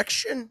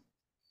direction,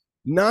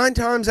 9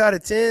 times out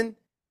of 10,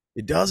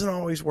 it doesn't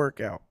always work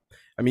out.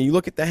 I mean, you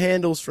look at the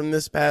handles from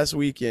this past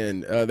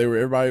weekend.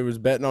 Everybody was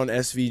betting on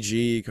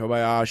SVG,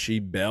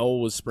 Kobayashi,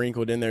 Bell was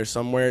sprinkled in there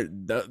somewhere.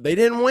 They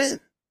didn't win.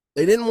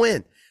 They didn't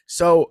win.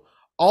 So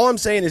all I'm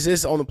saying is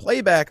this: on the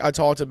playback, I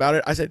talked about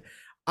it. I said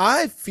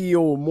I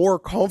feel more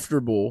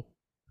comfortable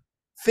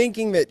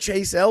thinking that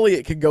Chase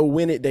Elliott could go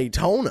win at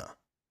Daytona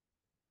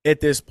at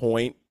this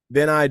point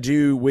than I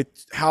do with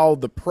how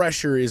the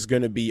pressure is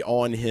going to be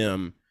on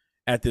him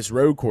at this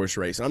road course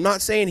race. And I'm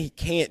not saying he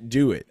can't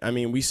do it. I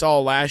mean, we saw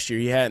last year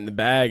he had it in the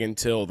bag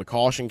until the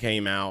caution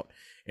came out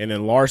and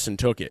then Larson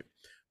took it.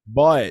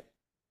 But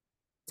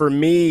for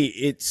me,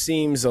 it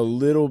seems a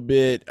little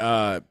bit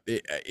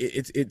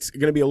it's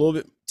going to be a little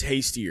bit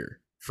tastier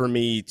for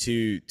me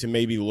to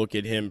maybe look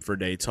at him for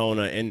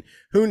Daytona. And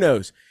who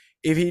knows,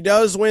 if he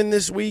does win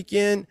this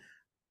weekend,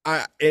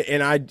 I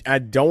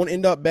don't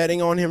end up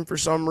betting on him for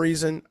some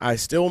reason. I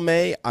still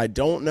may. I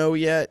don't know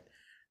yet.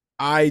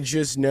 I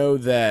just know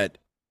that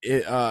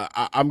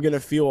I'm going to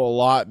feel a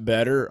lot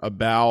better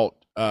about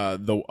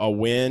a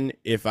win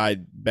if I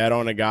bet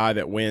on a guy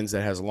that wins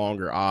that has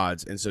longer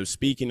odds. And so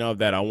speaking of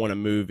that, I want to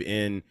move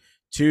in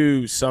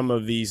to some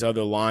of these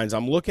other lines.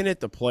 I'm looking at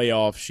the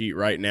playoff sheet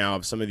right now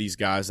of some of these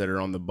guys that are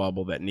on the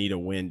bubble that need a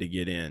win to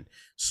get in.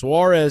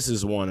 Suarez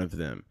is one of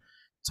them.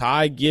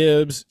 Ty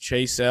Gibbs,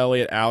 Chase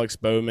Elliott, Alex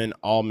Bowman,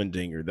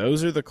 Allmendinger.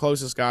 Those are the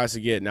closest guys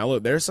to get. Now,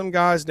 look, there's some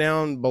guys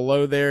down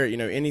below there.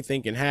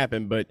 Anything can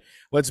happen, but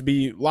let's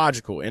be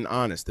logical and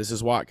honest. This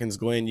is Watkins,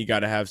 Glen. You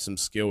got to have some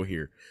skill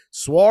here.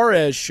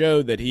 Suarez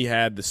showed that he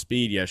had the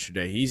speed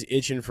yesterday. He's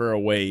itching for a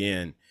way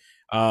in.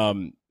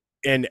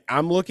 And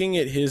I'm looking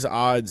at his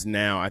odds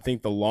now. I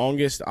think the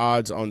longest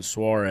odds on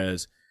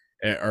Suarez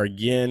are,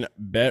 again,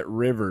 Bet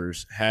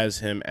Rivers has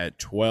him at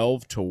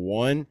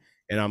 12-1.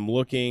 And I'm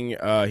looking,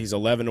 he's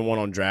 11-1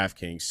 on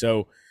DraftKings.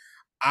 So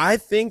I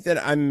think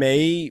that I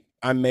may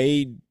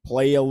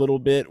play a little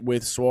bit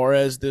with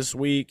Suarez this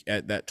week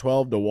at that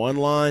 12-1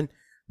 line.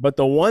 But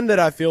the one that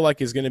I feel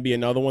like is going to be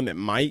another one that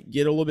might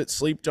get a little bit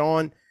sleeped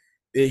on,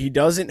 he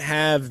doesn't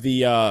have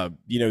the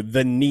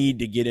the need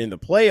to get in the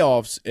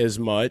playoffs as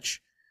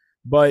much.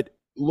 But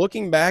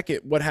looking back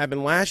at what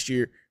happened last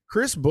year,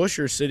 Chris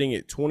Buescher sitting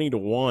at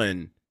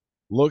 20-1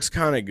 looks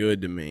kind of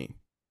good to me.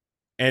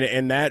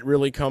 And that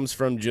really comes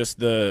from just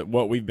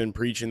what we've been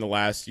preaching the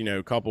last,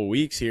 couple of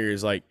weeks here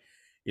is like,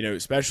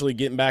 especially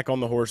getting back on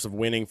the horse of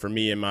winning for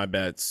me and my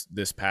bets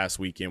this past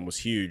weekend was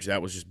huge.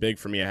 That was just big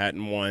for me. I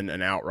hadn't won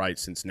an outright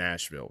since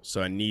Nashville,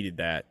 so I needed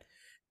that.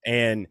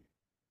 And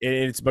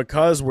it's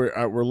because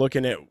we're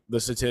looking at the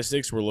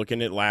statistics, we're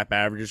looking at lap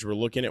averages, we're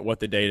looking at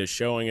what the data is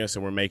showing us,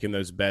 and we're making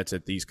those bets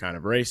at these kind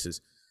of races.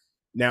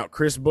 Now,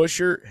 Chris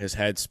Buescher has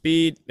had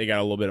speed. They got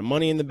a little bit of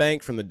money in the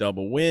bank from the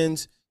double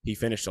wins. He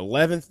finished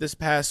 11th this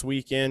past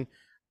weekend.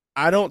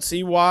 I don't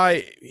see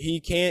why he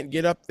can't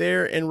get up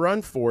there and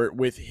run for it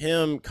with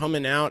him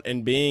coming out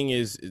and being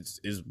as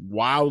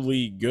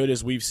wildly good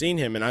as we've seen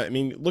him. And I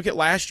mean, look at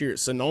last year at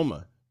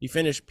Sonoma. He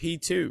finished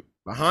P2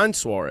 behind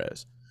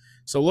Suarez.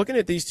 So looking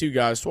at these two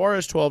guys,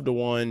 Suarez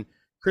 12-1,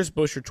 Chris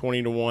Buescher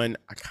 20-1.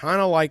 I kind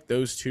of like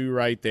those two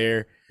right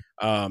there.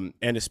 And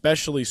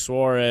especially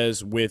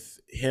Suarez with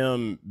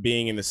him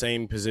being in the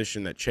same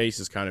position that Chase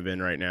is kind of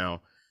in right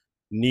now,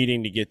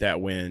 needing to get that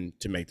win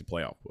to make the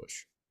playoff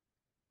push.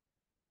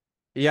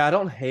 Yeah, I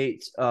don't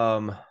hate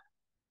I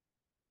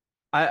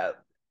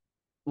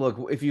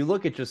look, if you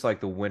look at just like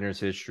the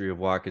winner's history of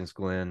Watkins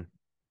Glen,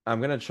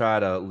 I'm gonna try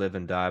to live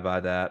and die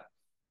by that.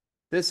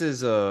 This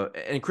is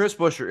and Chris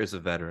Buescher is a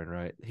veteran,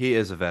 right? He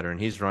is a veteran.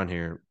 He's run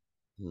here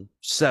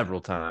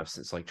several times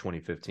since like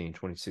 2015,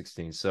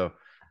 2016. So,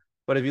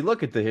 but if you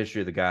look at the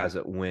history of the guys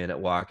that win at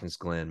Watkins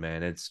Glen,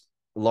 man, it's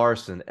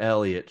Larson,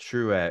 Elliott,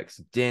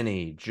 Truex,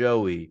 Denny,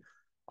 Joey,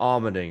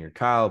 Allmendinger,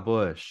 Kyle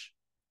Busch.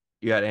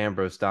 You got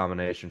Ambrose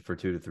domination for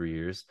 2 to 3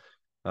 years,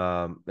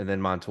 and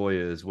then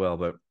Montoya as well.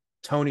 But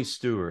Tony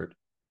Stewart,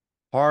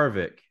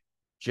 Harvick,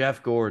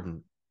 Jeff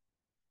Gordon.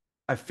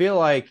 I feel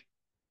like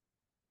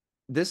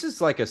this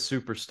is like a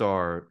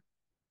superstar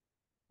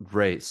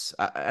race.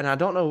 And I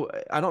don't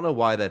know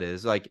why that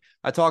is. Like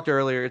I talked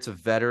earlier, it's a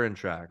veteran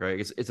track, right?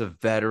 It's a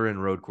veteran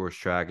road course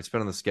track. It's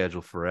been on the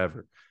schedule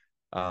forever.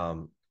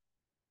 Um,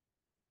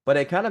 but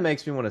it kind of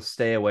makes me want to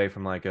stay away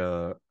from like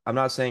a. I'm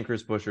not saying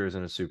Chris Buescher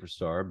isn't a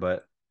superstar,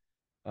 but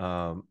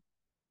um,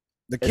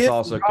 The it's kid from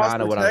also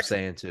kind of Gosler, what I'm Texas.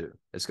 saying too.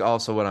 It's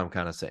also what I'm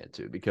kind of saying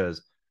too,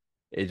 because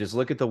it just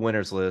look at the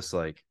winners list.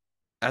 Like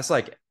that's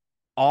like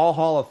all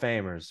Hall of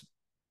Famers,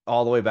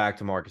 all the way back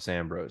to Marcus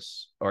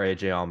Ambrose or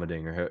AJ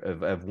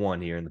Allmendinger have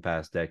won here in the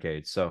past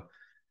decade. So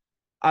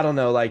I don't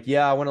know. Like,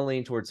 yeah, I want to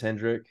lean towards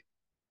Hendrick.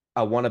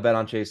 I want to bet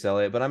on Chase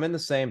Elliott, but I'm in the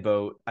same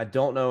boat. I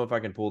don't know if I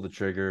can pull the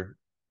trigger.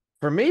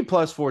 For me,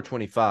 plus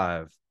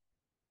 425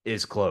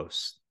 is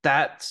close.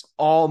 That's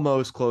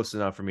almost close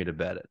enough for me to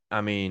bet it.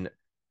 I mean,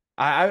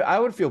 I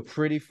would feel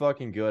pretty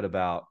fucking good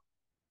about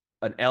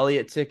an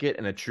Elliott ticket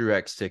and a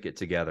Truex ticket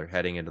together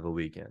heading into the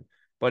weekend.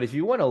 But if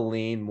you want to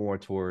lean more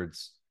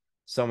towards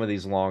some of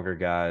these longer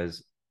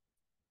guys,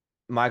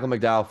 Michael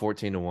McDowell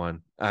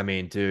 14-1. I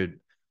mean, dude,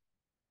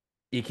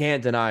 you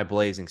can't deny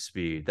blazing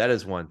speed. That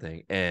is one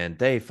thing, and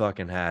they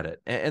fucking had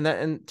it.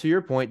 And to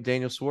your point,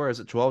 Daniel Suarez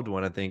at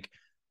 12-1, I think,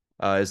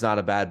 is not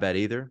a bad bet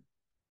either.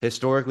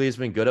 Historically, he's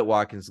been good at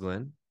Watkins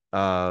Glen.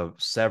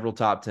 Several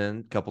top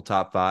 10, couple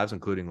top fives,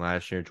 including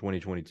last year in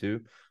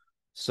 2022.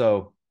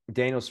 So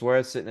Daniel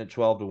Suarez sitting at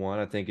 12-1,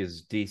 I think,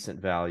 is decent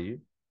value.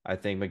 I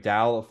think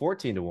McDowell at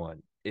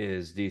 14-1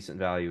 is decent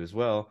value as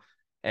well.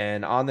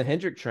 And on the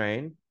Hendrick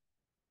train,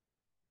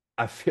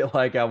 I feel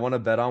like I want to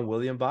bet on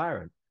William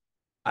Byron.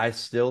 I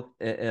still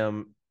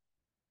am.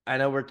 I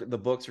know the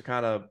books are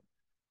kind of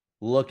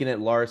looking at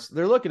Larson.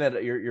 They're looking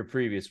at your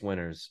previous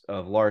winners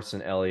of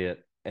Larson,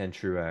 Elliott, and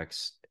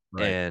Truex,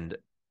 Right. and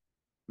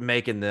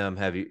making them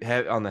heavy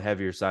on the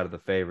heavier side of the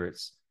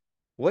favorites.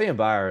 William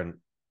Byron,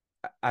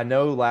 I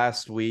know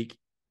last week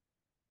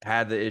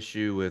had the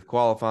issue with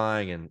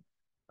qualifying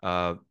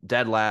and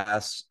dead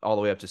last all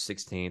the way up to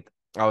 16th.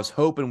 I was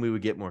hoping we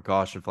would get more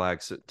caution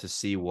flags to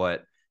see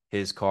what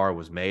his car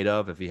was made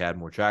of, if he had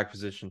more track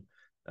position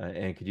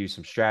and could use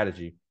some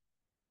strategy.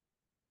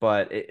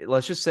 But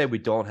let's just say we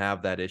don't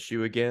have that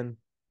issue again.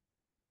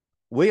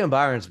 William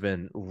Byron's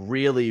been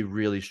really,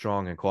 really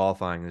strong in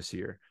qualifying this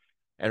year.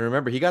 And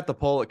remember, he got the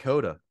pole at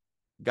Coda,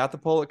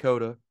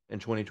 in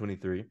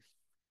 2023.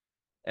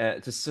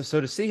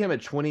 So to see him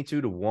at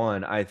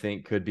 22-1, I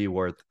think could be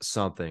worth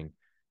something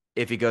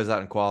if he goes out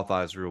and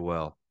qualifies real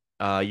well.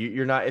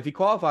 You're not, if he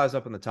qualifies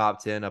up in the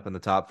top 10, up in the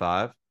top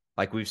five,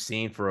 like we've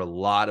seen for a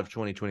lot of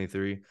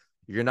 2023,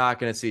 you're not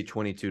going to see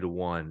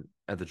 22-1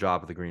 at the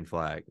drop of the green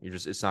flag.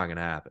 It's not going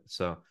to happen.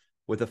 So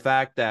with the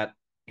fact that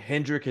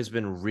Hendrick has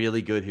been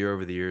really good here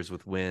over the years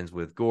with wins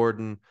with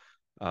Gordon,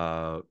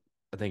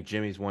 I think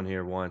Jimmy's won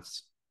here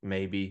once,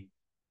 maybe,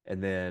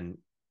 and then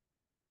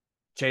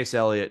Chase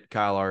Elliott,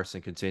 Kyle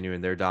Larson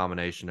continuing their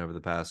domination over the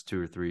past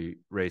two or three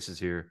races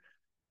here.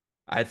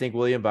 I think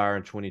William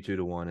Byron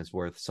 22-1 is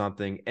worth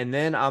something. And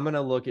then I'm going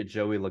to look at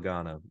Joey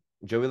Logano.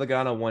 Joey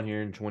Logano won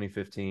here in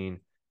 2015.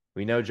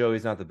 We know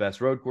Joey's not the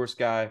best road course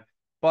guy,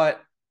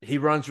 but he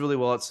runs really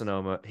well at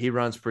Sonoma. He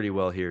runs pretty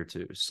well here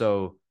too.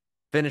 So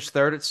finished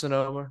third at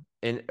Sonoma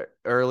in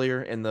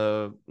earlier in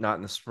the, not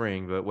in the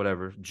spring, but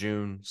whatever,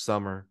 June,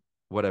 summer,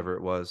 whatever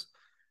it was.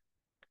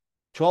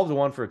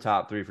 12-1 for a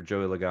top three for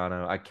Joey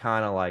Logano. I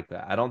kind of like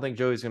that. I don't think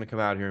Joey's going to come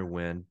out here and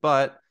win,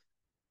 but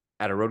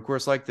at a road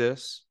course like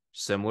this,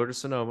 similar to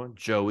Sonoma,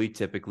 Joey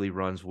typically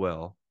runs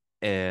well.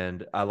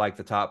 And I like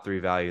the top three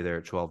value there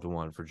at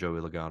 12-1 for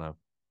Joey Logano.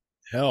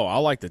 Hell, I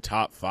like the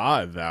top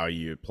five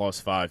value at plus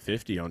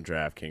 550 on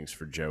DraftKings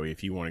for Joey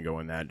if you want to go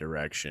in that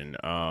direction.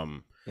 Yeah,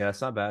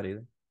 that's not bad either.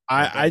 Not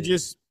I bad either.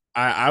 just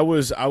I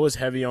was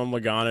heavy on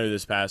Logano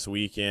this past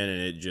weekend,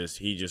 and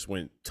he just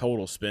went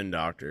total spin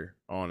doctor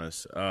on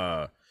us.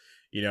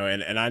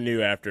 And I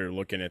knew after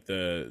looking at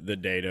the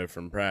data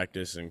from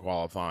practice and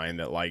qualifying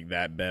that like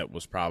that bet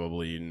was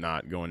probably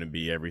not going to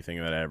be everything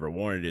that I ever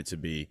wanted it to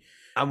be.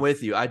 I'm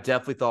with you. I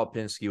definitely thought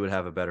Penske would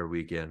have a better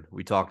weekend.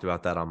 We talked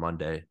about that on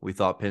Monday. We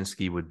thought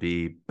Penske would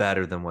be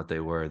better than what they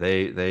were.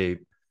 They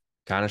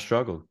kind of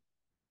struggled.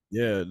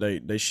 Yeah,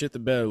 they shit the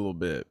bed a little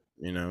bit,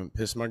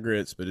 piss my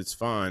grits, but it's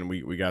fine.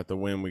 We got the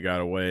win, we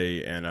got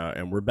away,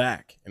 and we're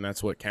back, and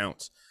that's what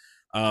counts.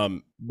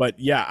 But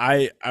yeah,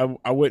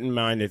 I wouldn't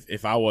mind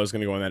if I was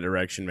going to go in that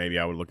direction. Maybe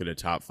I would look at a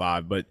top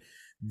five. But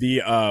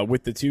the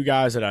with the two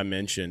guys that I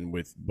mentioned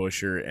with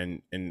Busher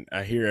and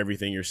I hear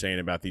everything you're saying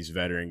about these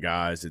veteran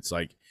guys. It's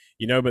like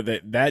but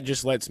that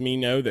just lets me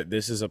know that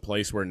this is a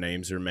place where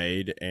names are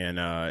made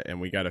and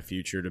we got a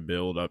future to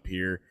build up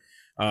here.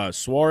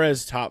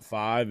 Suarez top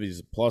five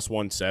is plus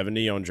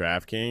 170 on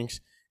DraftKings.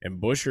 And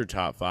Busher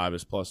top five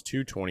is plus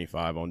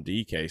 225 on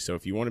DK. So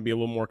if you want to be a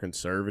little more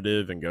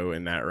conservative and go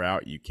in that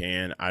route, you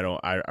can. I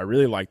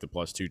really like the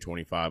plus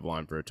 225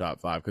 line for a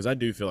top five because I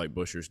do feel like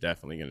Busher's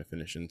definitely going to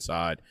finish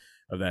inside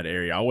of that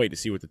area. I'll wait to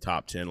see what the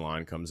top 10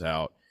 line comes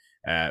out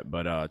at,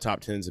 but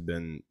top 10s have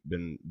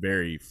been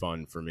very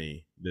fun for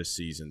me this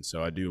season.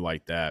 So I do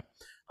like that.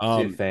 See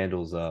if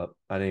FanDuel's up.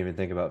 I didn't even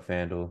think about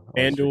FanDuel. I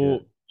always FanDuel,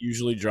 forget.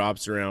 usually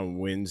drops around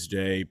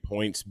Wednesday.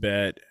 Points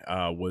bet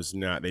was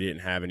not. They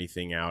didn't have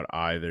anything out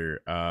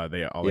either.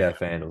 They all they Yeah, had.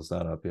 FanDuel's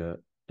not up yet.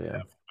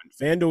 Yeah.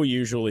 FanDuel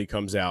usually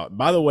comes out.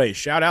 By the way,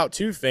 shout out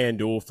to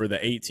FanDuel for the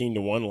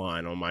 18-1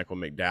 line on Michael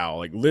McDowell.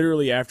 Like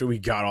literally after we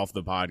got off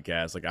the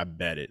podcast, like I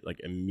bet it like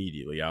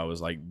immediately. I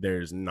was like,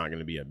 there's not going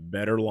to be a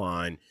better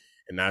line.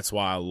 And that's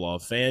why I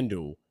love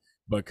FanDuel,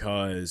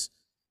 because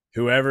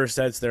whoever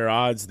sets their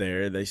odds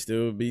there, they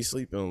still be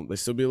sleeping. They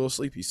still be a little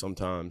sleepy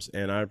sometimes.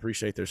 And I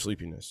appreciate their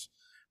sleepiness.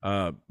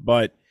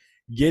 But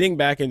getting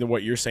back into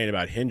what you're saying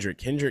about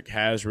Hendrick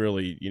has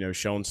really,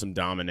 shown some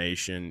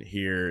domination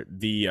here.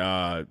 The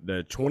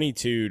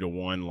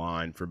 22-1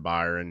 line for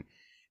Byron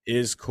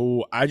is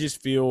cool. I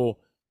just feel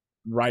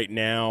right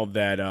now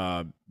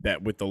that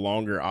with the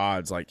longer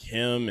odds, like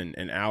him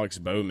and Alex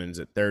Bowman's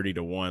at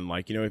 30-1,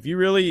 like, if you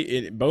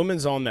really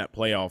Bowman's on that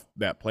playoff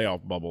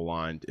bubble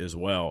line as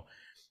well,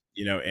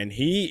 and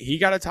he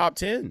got a top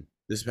 10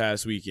 this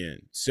past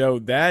weekend. So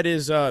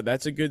that's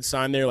a good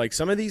sign there. Like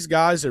some of these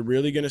guys are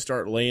really going to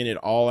start laying it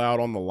all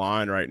out on the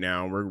line right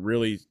now. And we're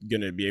really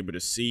going to be able to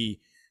see,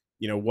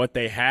 what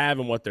they have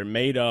and what they're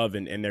made of.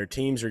 And their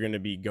teams are going to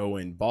be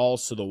going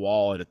balls to the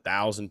wall at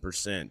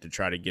 1,000% to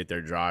try to get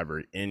their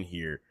driver in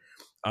here.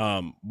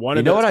 One You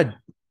of know those, what I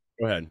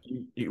go ahead.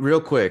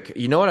 real quick,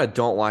 you know what I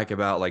don't like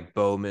about like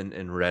Bowman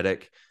and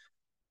Reddick?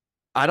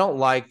 I don't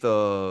like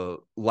the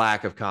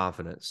lack of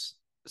confidence.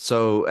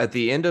 So at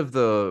the end of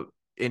the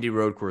Indy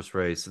road course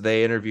race,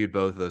 they interviewed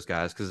both of those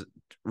guys because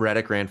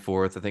Reddick ran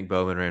fourth. I think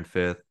Bowman ran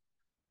fifth.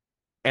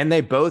 And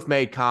they both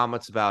made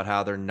comments about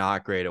how they're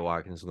not great at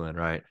Watkins Glen,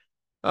 right?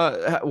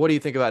 What do you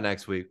think about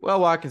next week? Well,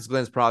 Watkins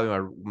Glen's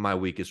probably my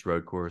weakest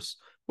road course.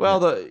 Yeah, Well,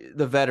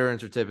 the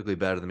veterans are typically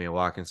better than me at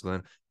Watkins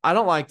Glen. I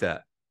don't like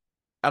that.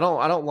 I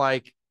don't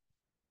like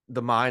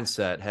the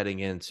mindset heading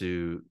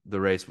into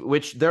the race,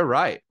 which they're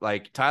right.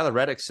 Like Tyler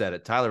Reddick said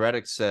it. Tyler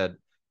Reddick said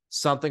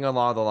something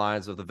along the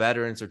lines of the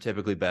veterans are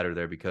typically better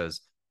there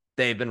because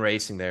they've been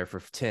racing there for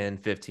 10,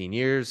 15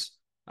 years.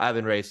 I've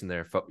been racing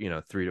there for,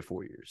 3 to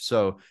 4 years.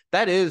 So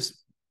that is,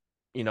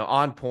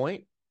 on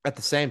point. At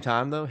the same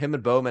time, though, him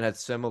and Bowman had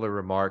similar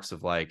remarks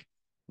of like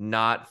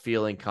not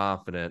feeling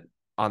confident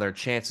on their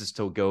chances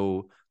to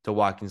go to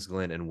Watkins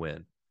Glen and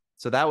win.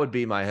 So that would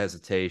be my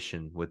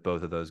hesitation with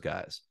both of those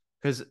guys.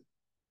 Because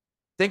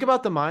think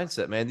about the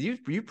mindset, man.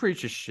 You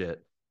preach a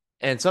shit.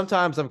 And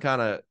sometimes I'm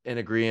kind of in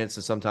agreement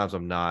and sometimes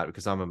I'm not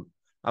because I'm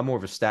more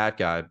of a stat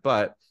guy.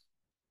 But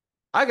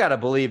I gotta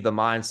believe the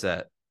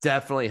mindset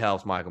definitely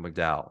helps Michael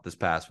McDowell this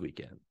past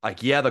weekend.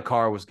 Like, yeah, the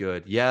car was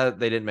good. Yeah,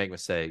 they didn't make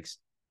mistakes.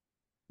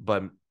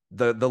 But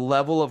the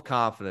level of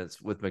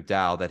confidence with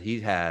McDowell that he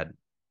had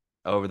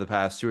over the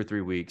past 2 or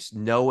 3 weeks,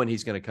 knowing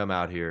he's going to come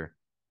out here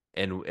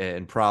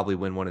and probably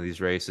win one of these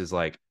races,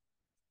 like, I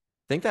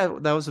think that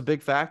was a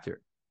big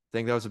factor. I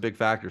think that was a big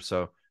factor.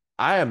 So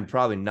I am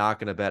probably not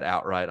going to bet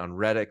outright on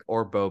Reddick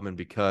or Bowman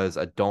because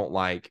I don't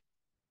like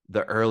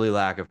the early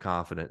lack of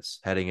confidence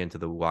heading into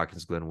the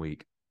Watkins Glen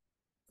week.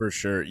 for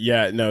sure.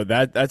 Yeah, no,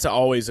 that's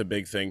always a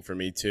big thing for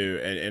me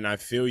too. And I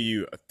feel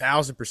you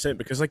 1,000%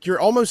 because like you're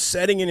almost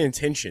setting an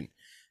intention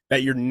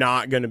that you're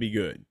not going to be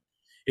good.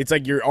 It's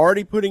like you're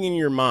already putting in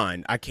your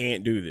mind, I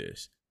can't do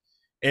this.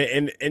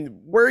 And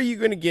where are you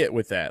going to get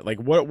with that? Like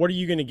what are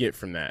you going to get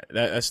from that?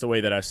 That's the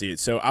way that I see it.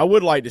 So I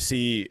would like to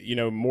see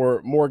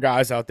more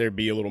guys out there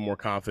be a little more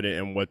confident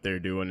in what they're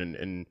doing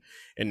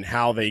and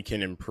how they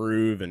can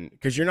improve, and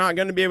because you're not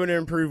going to be able to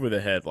improve with a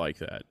head like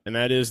that, and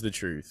that is the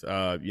truth.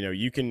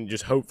 You can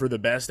just hope for the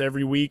best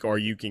every week, or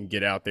you can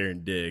get out there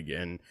and dig,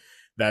 and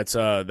that's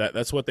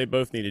what they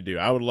both need to do.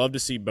 I would love to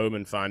see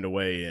Bowman find a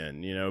way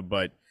in,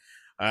 but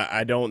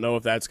I don't know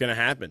if that's going to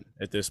happen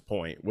at this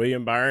point.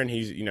 William Byron,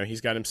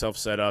 he's got himself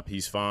set up.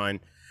 He's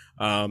fine.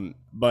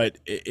 But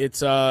it's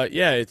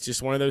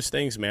just one of those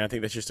things, man. I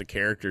think that's just a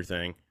character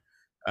thing.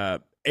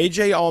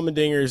 AJ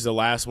Allmendinger is the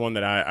last one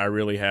that I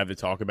really have to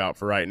talk about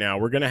for right now.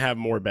 We're going to have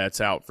more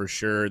bets out for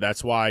sure.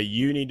 That's why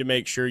you need to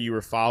make sure you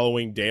are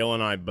following Dale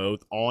and I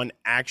both on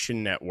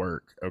Action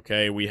Network.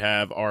 Okay. We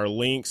have our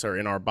links are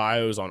in our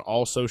bios on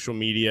all social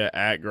media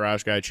at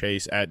Garage Guy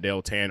Chase, at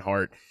Dale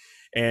Tanhart.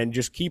 And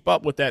just keep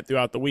up with that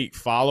throughout the week.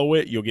 Follow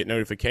it. You'll get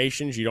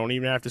notifications. You don't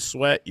even have to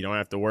sweat. You don't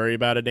have to worry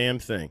about a damn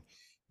thing.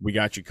 We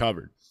got you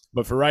covered.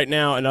 But for right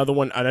now, another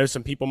one, I know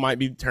some people might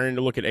be turning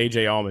to look at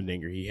AJ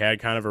Allmendinger. He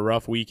had kind of a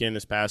rough weekend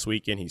this past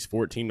weekend. He's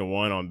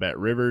 14-1 on Bet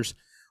Rivers.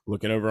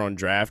 Looking over on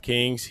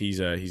DraftKings, he's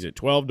at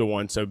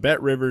 12-1. So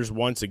Bet Rivers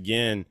once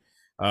again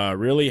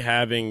really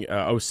having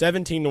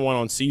 17-1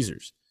 on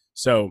Caesars.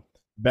 So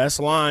best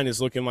line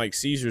is looking like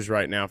Caesars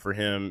right now for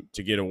him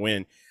to get a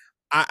win.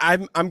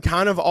 I'm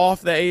kind of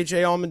off the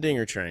AJ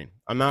Allmendinger train.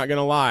 I'm not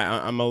gonna lie.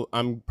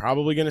 I'm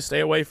probably gonna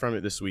stay away from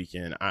it this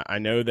weekend. I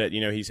know that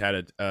he's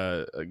had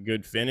a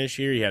good finish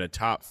here. He had a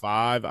top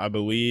 5, I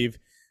believe.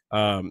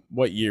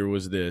 What year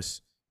was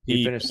this?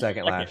 He finished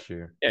second last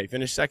year. Yeah, he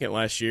finished second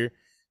last year.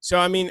 So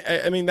I mean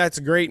that's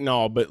great and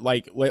all, but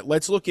like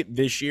let's look at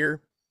this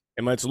year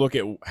and let's look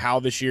at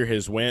how this year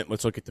has went.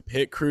 Let's look at the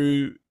pit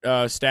crew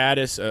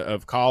status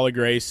of Colleague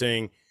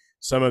Racing.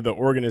 some of the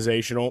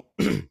organizational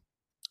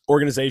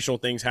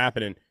things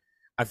happening,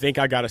 I think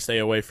I got to stay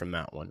away from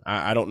that one.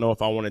 I don't know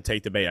if I want to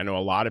take the bait. I know a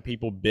lot of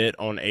people bit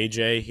on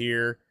AJ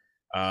here,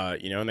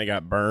 and they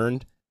got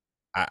burned.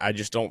 I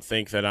just don't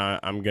think that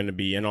I'm going to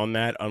be in on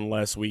that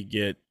unless we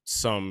get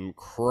some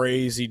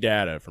crazy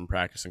data from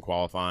practice and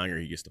qualifying, or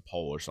he gets the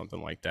pole or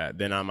something like that.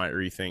 Then I might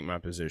rethink my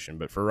position.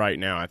 But for right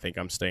now, I think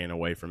I'm staying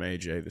away from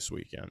AJ this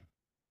weekend.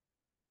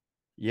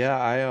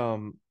 Yeah,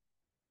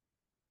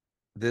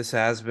 this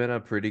has been a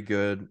pretty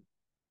good.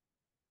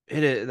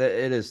 It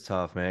is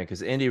tough, man,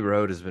 because Indy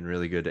Road has been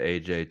really good to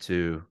AJ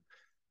too.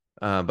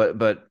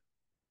 But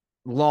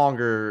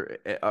longer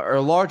or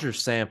a larger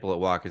sample at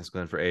Watkins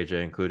Glen for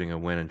AJ, including a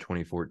win in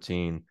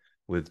 2014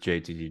 with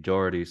JTG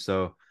Doherty.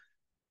 So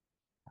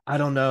I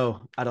don't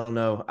know.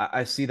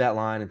 I see that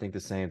line and think the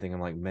same thing.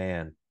 I'm like,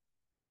 man,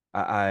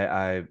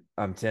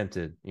 I'm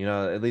tempted.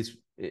 At least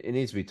it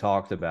needs to be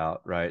talked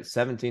about, right?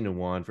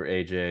 17-1 for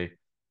AJ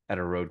at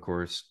a road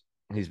course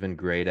he's been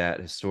great at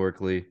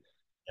historically.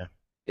 Yeah.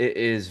 It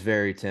is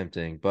very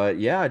tempting. But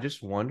yeah, I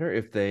just wonder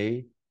if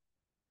they,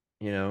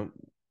 you know,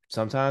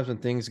 sometimes when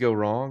things go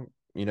wrong,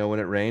 when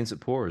it rains, it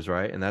pours,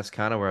 right? And that's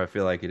kind of where I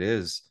feel like it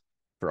is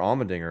for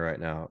Allmendinger right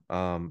now.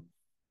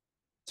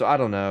 So I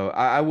don't know.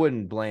 I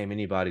wouldn't blame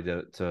anybody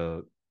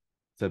to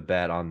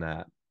bet on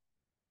that,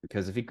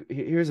 because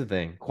here's the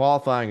thing,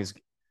 qualifying is,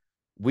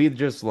 we've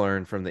just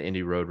learned from the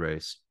Indy Road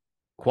Race,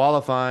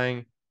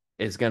 qualifying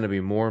is going to be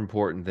more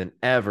important than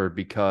ever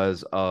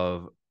because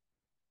of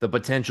the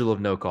potential of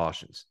no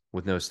cautions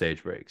with no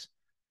stage breaks.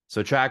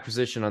 So track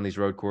position on these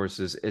road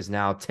courses is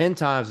now 10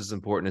 times as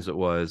important as it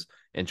was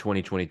in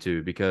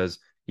 2022, because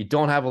you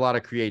don't have a lot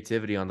of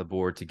creativity on the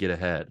board to get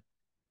ahead.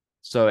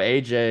 So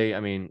AJ, I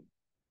mean,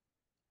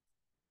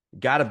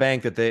 got to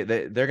bank that they're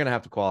going to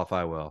have to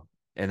qualify well.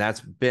 And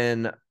that's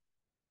been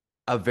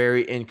a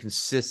very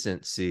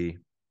inconsistency,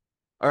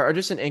 or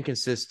just an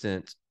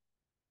inconsistent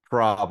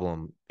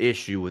problem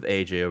issue with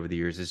AJ over the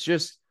years. It's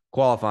just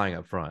qualifying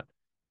up front.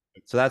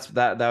 So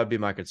that would be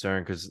my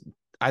concern, because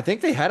I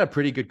think they had a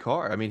pretty good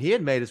car. I mean, he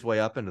had made his way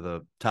up into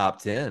the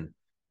top 10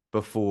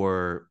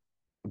 before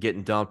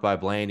getting dumped by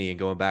Blaney and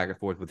going back and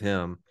forth with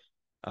him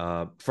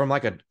from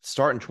like a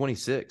start in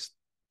 26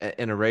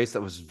 in a race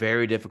that was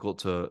very difficult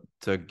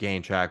to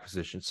gain track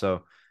position.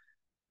 So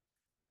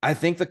I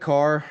think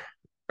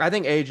I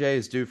think AJ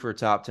is due for a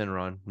top 10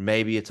 run,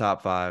 maybe a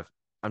top 5.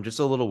 I'm just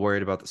a little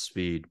worried about the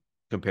speed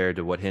compared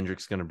to what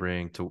Hendrick's going to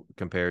bring,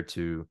 compared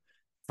to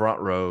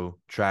Front Row,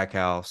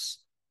 Trackhouse,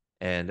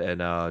 and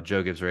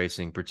Joe Gibbs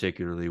Racing,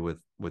 particularly with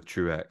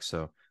Truex.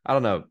 So I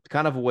don't know,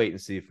 kind of a wait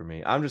and see for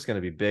me. I'm just going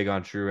to be big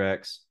on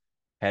Truex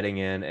heading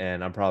in,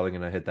 and I'm probably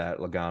going to hit that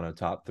Logano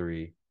top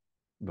 3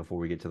 before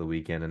we get to the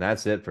weekend, and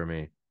that's it for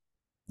me.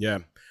 Yeah.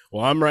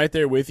 Well, I'm right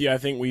there with you. I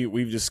think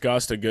we've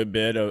discussed a good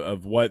bit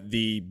of what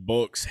the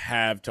books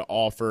have to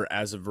offer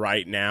as of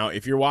right now.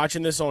 If you're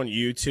watching this on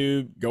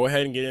YouTube, go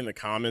ahead and get in the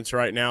comments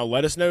right now.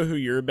 Let us know who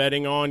you're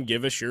betting on.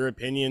 Give us your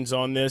opinions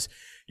on this.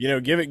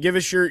 Give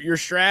us your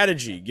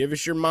strategy. Give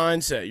us your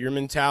mindset, your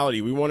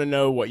mentality. We want to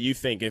know what you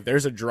think. If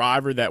there's a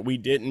driver that we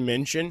didn't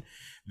mention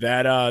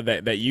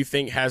that you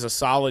think has a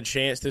solid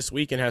chance this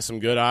week and has some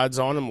good odds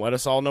on them, let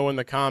us all know in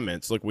the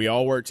comments. Look, we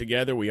all work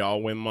together. We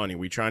all win money.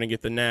 We trying to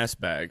get the NAS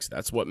bags.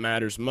 That's what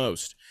matters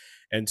most.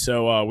 And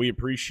so we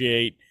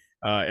appreciate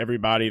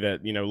everybody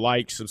that,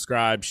 likes,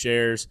 subscribes,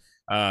 shares.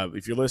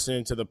 If you're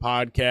listening to the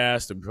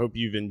podcast, I hope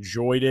you've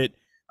enjoyed it.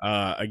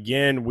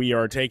 Again, we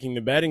are taking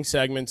the betting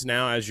segments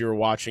now as you're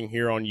watching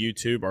here on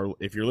YouTube, or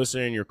if you're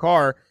listening in your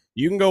car,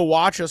 you can go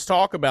watch us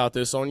talk about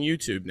this on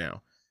YouTube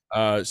now.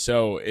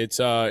 So it's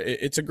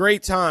a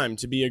great time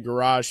to be a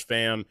Garage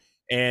fam.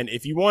 And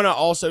if you want to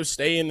also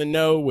stay in the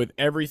know with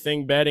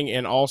everything betting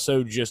and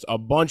also just a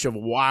bunch of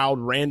wild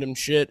random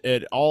shit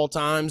at all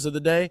times of the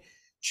day,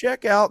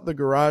 check out the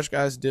Garage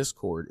Guys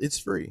Discord. It's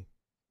free.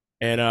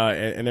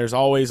 And there's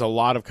always a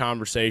lot of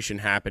conversation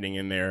happening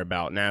in there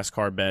about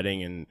NASCAR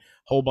betting and a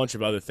whole bunch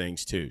of other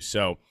things too.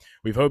 So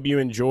we hope you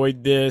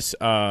enjoyed this.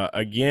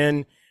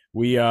 Again,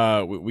 we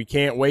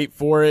can't wait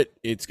for it.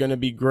 It's going to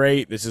be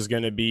great. This is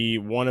going to be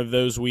one of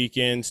those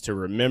weekends to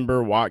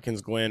remember.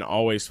 Watkins Glen,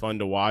 always fun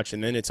to watch.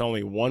 And then it's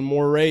only one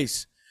more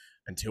race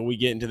until we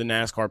get into the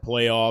NASCAR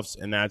playoffs,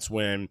 and that's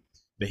when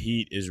the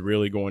heat is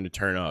really going to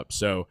turn up.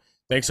 So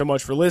thanks so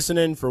much for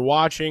listening, for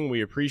watching.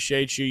 We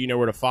appreciate you. You know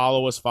where to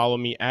follow us. Follow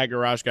me at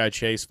Garage Guy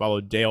Chase.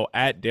 Follow Dale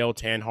at Dale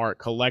Tanhart,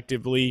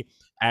 collectively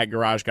at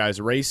Garage Guys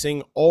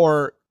Racing,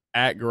 or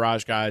at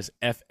Garage Guys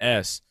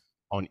FS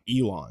on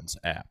Elon's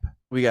app.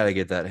 We got to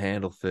get that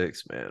handle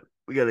fixed, man.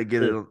 We got to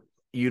get it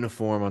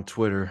uniform on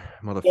Twitter,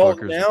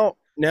 motherfuckers. Well,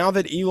 now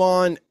that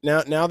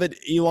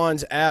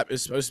Elon's app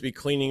is supposed to be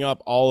cleaning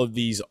up all of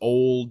these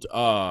old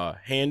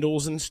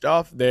handles and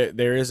stuff,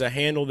 there is a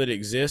handle that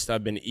exists.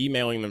 I've been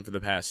emailing them for the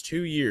past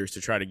 2 years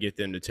to try to get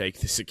them to take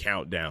this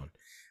account down,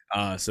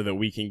 so that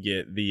we can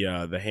get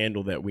the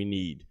handle that we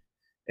need.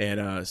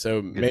 And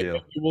so Good maybe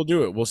deal. we'll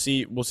do it. We'll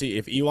see. We'll see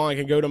if Elon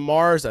can go to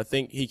Mars. I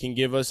think he can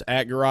give us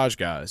at Garage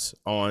Guys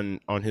on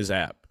his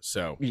app.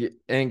 So Yeah,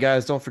 and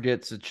guys, don't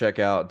forget to check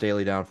out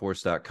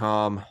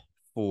dailydownforce.com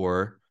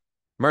for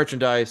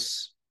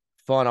merchandise,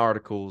 fun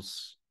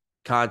articles,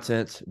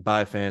 content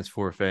by fans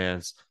for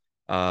fans.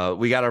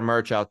 We got our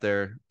merch out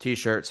there,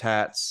 t-shirts,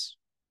 hats.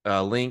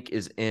 Link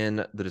is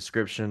in the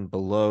description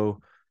below.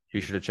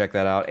 Be sure to check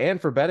that out. And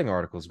for betting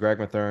articles, Greg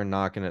Mathern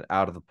knocking it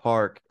out of the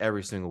park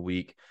every single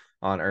week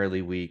on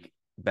early week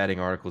betting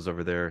articles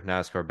over there.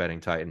 NASCAR betting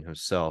titan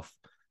himself,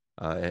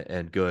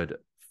 and good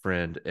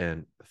friend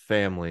and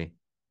family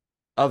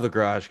of the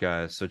Garage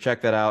Guys. So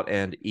check that out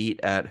and eat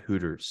at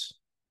Hooters.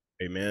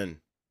 amen.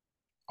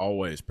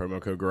 Always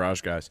promo code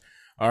Garage Guys.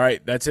 All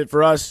right, that's it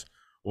for us.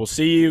 We'll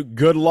see you.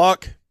 Good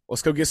luck.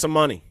 Let's go get some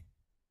money.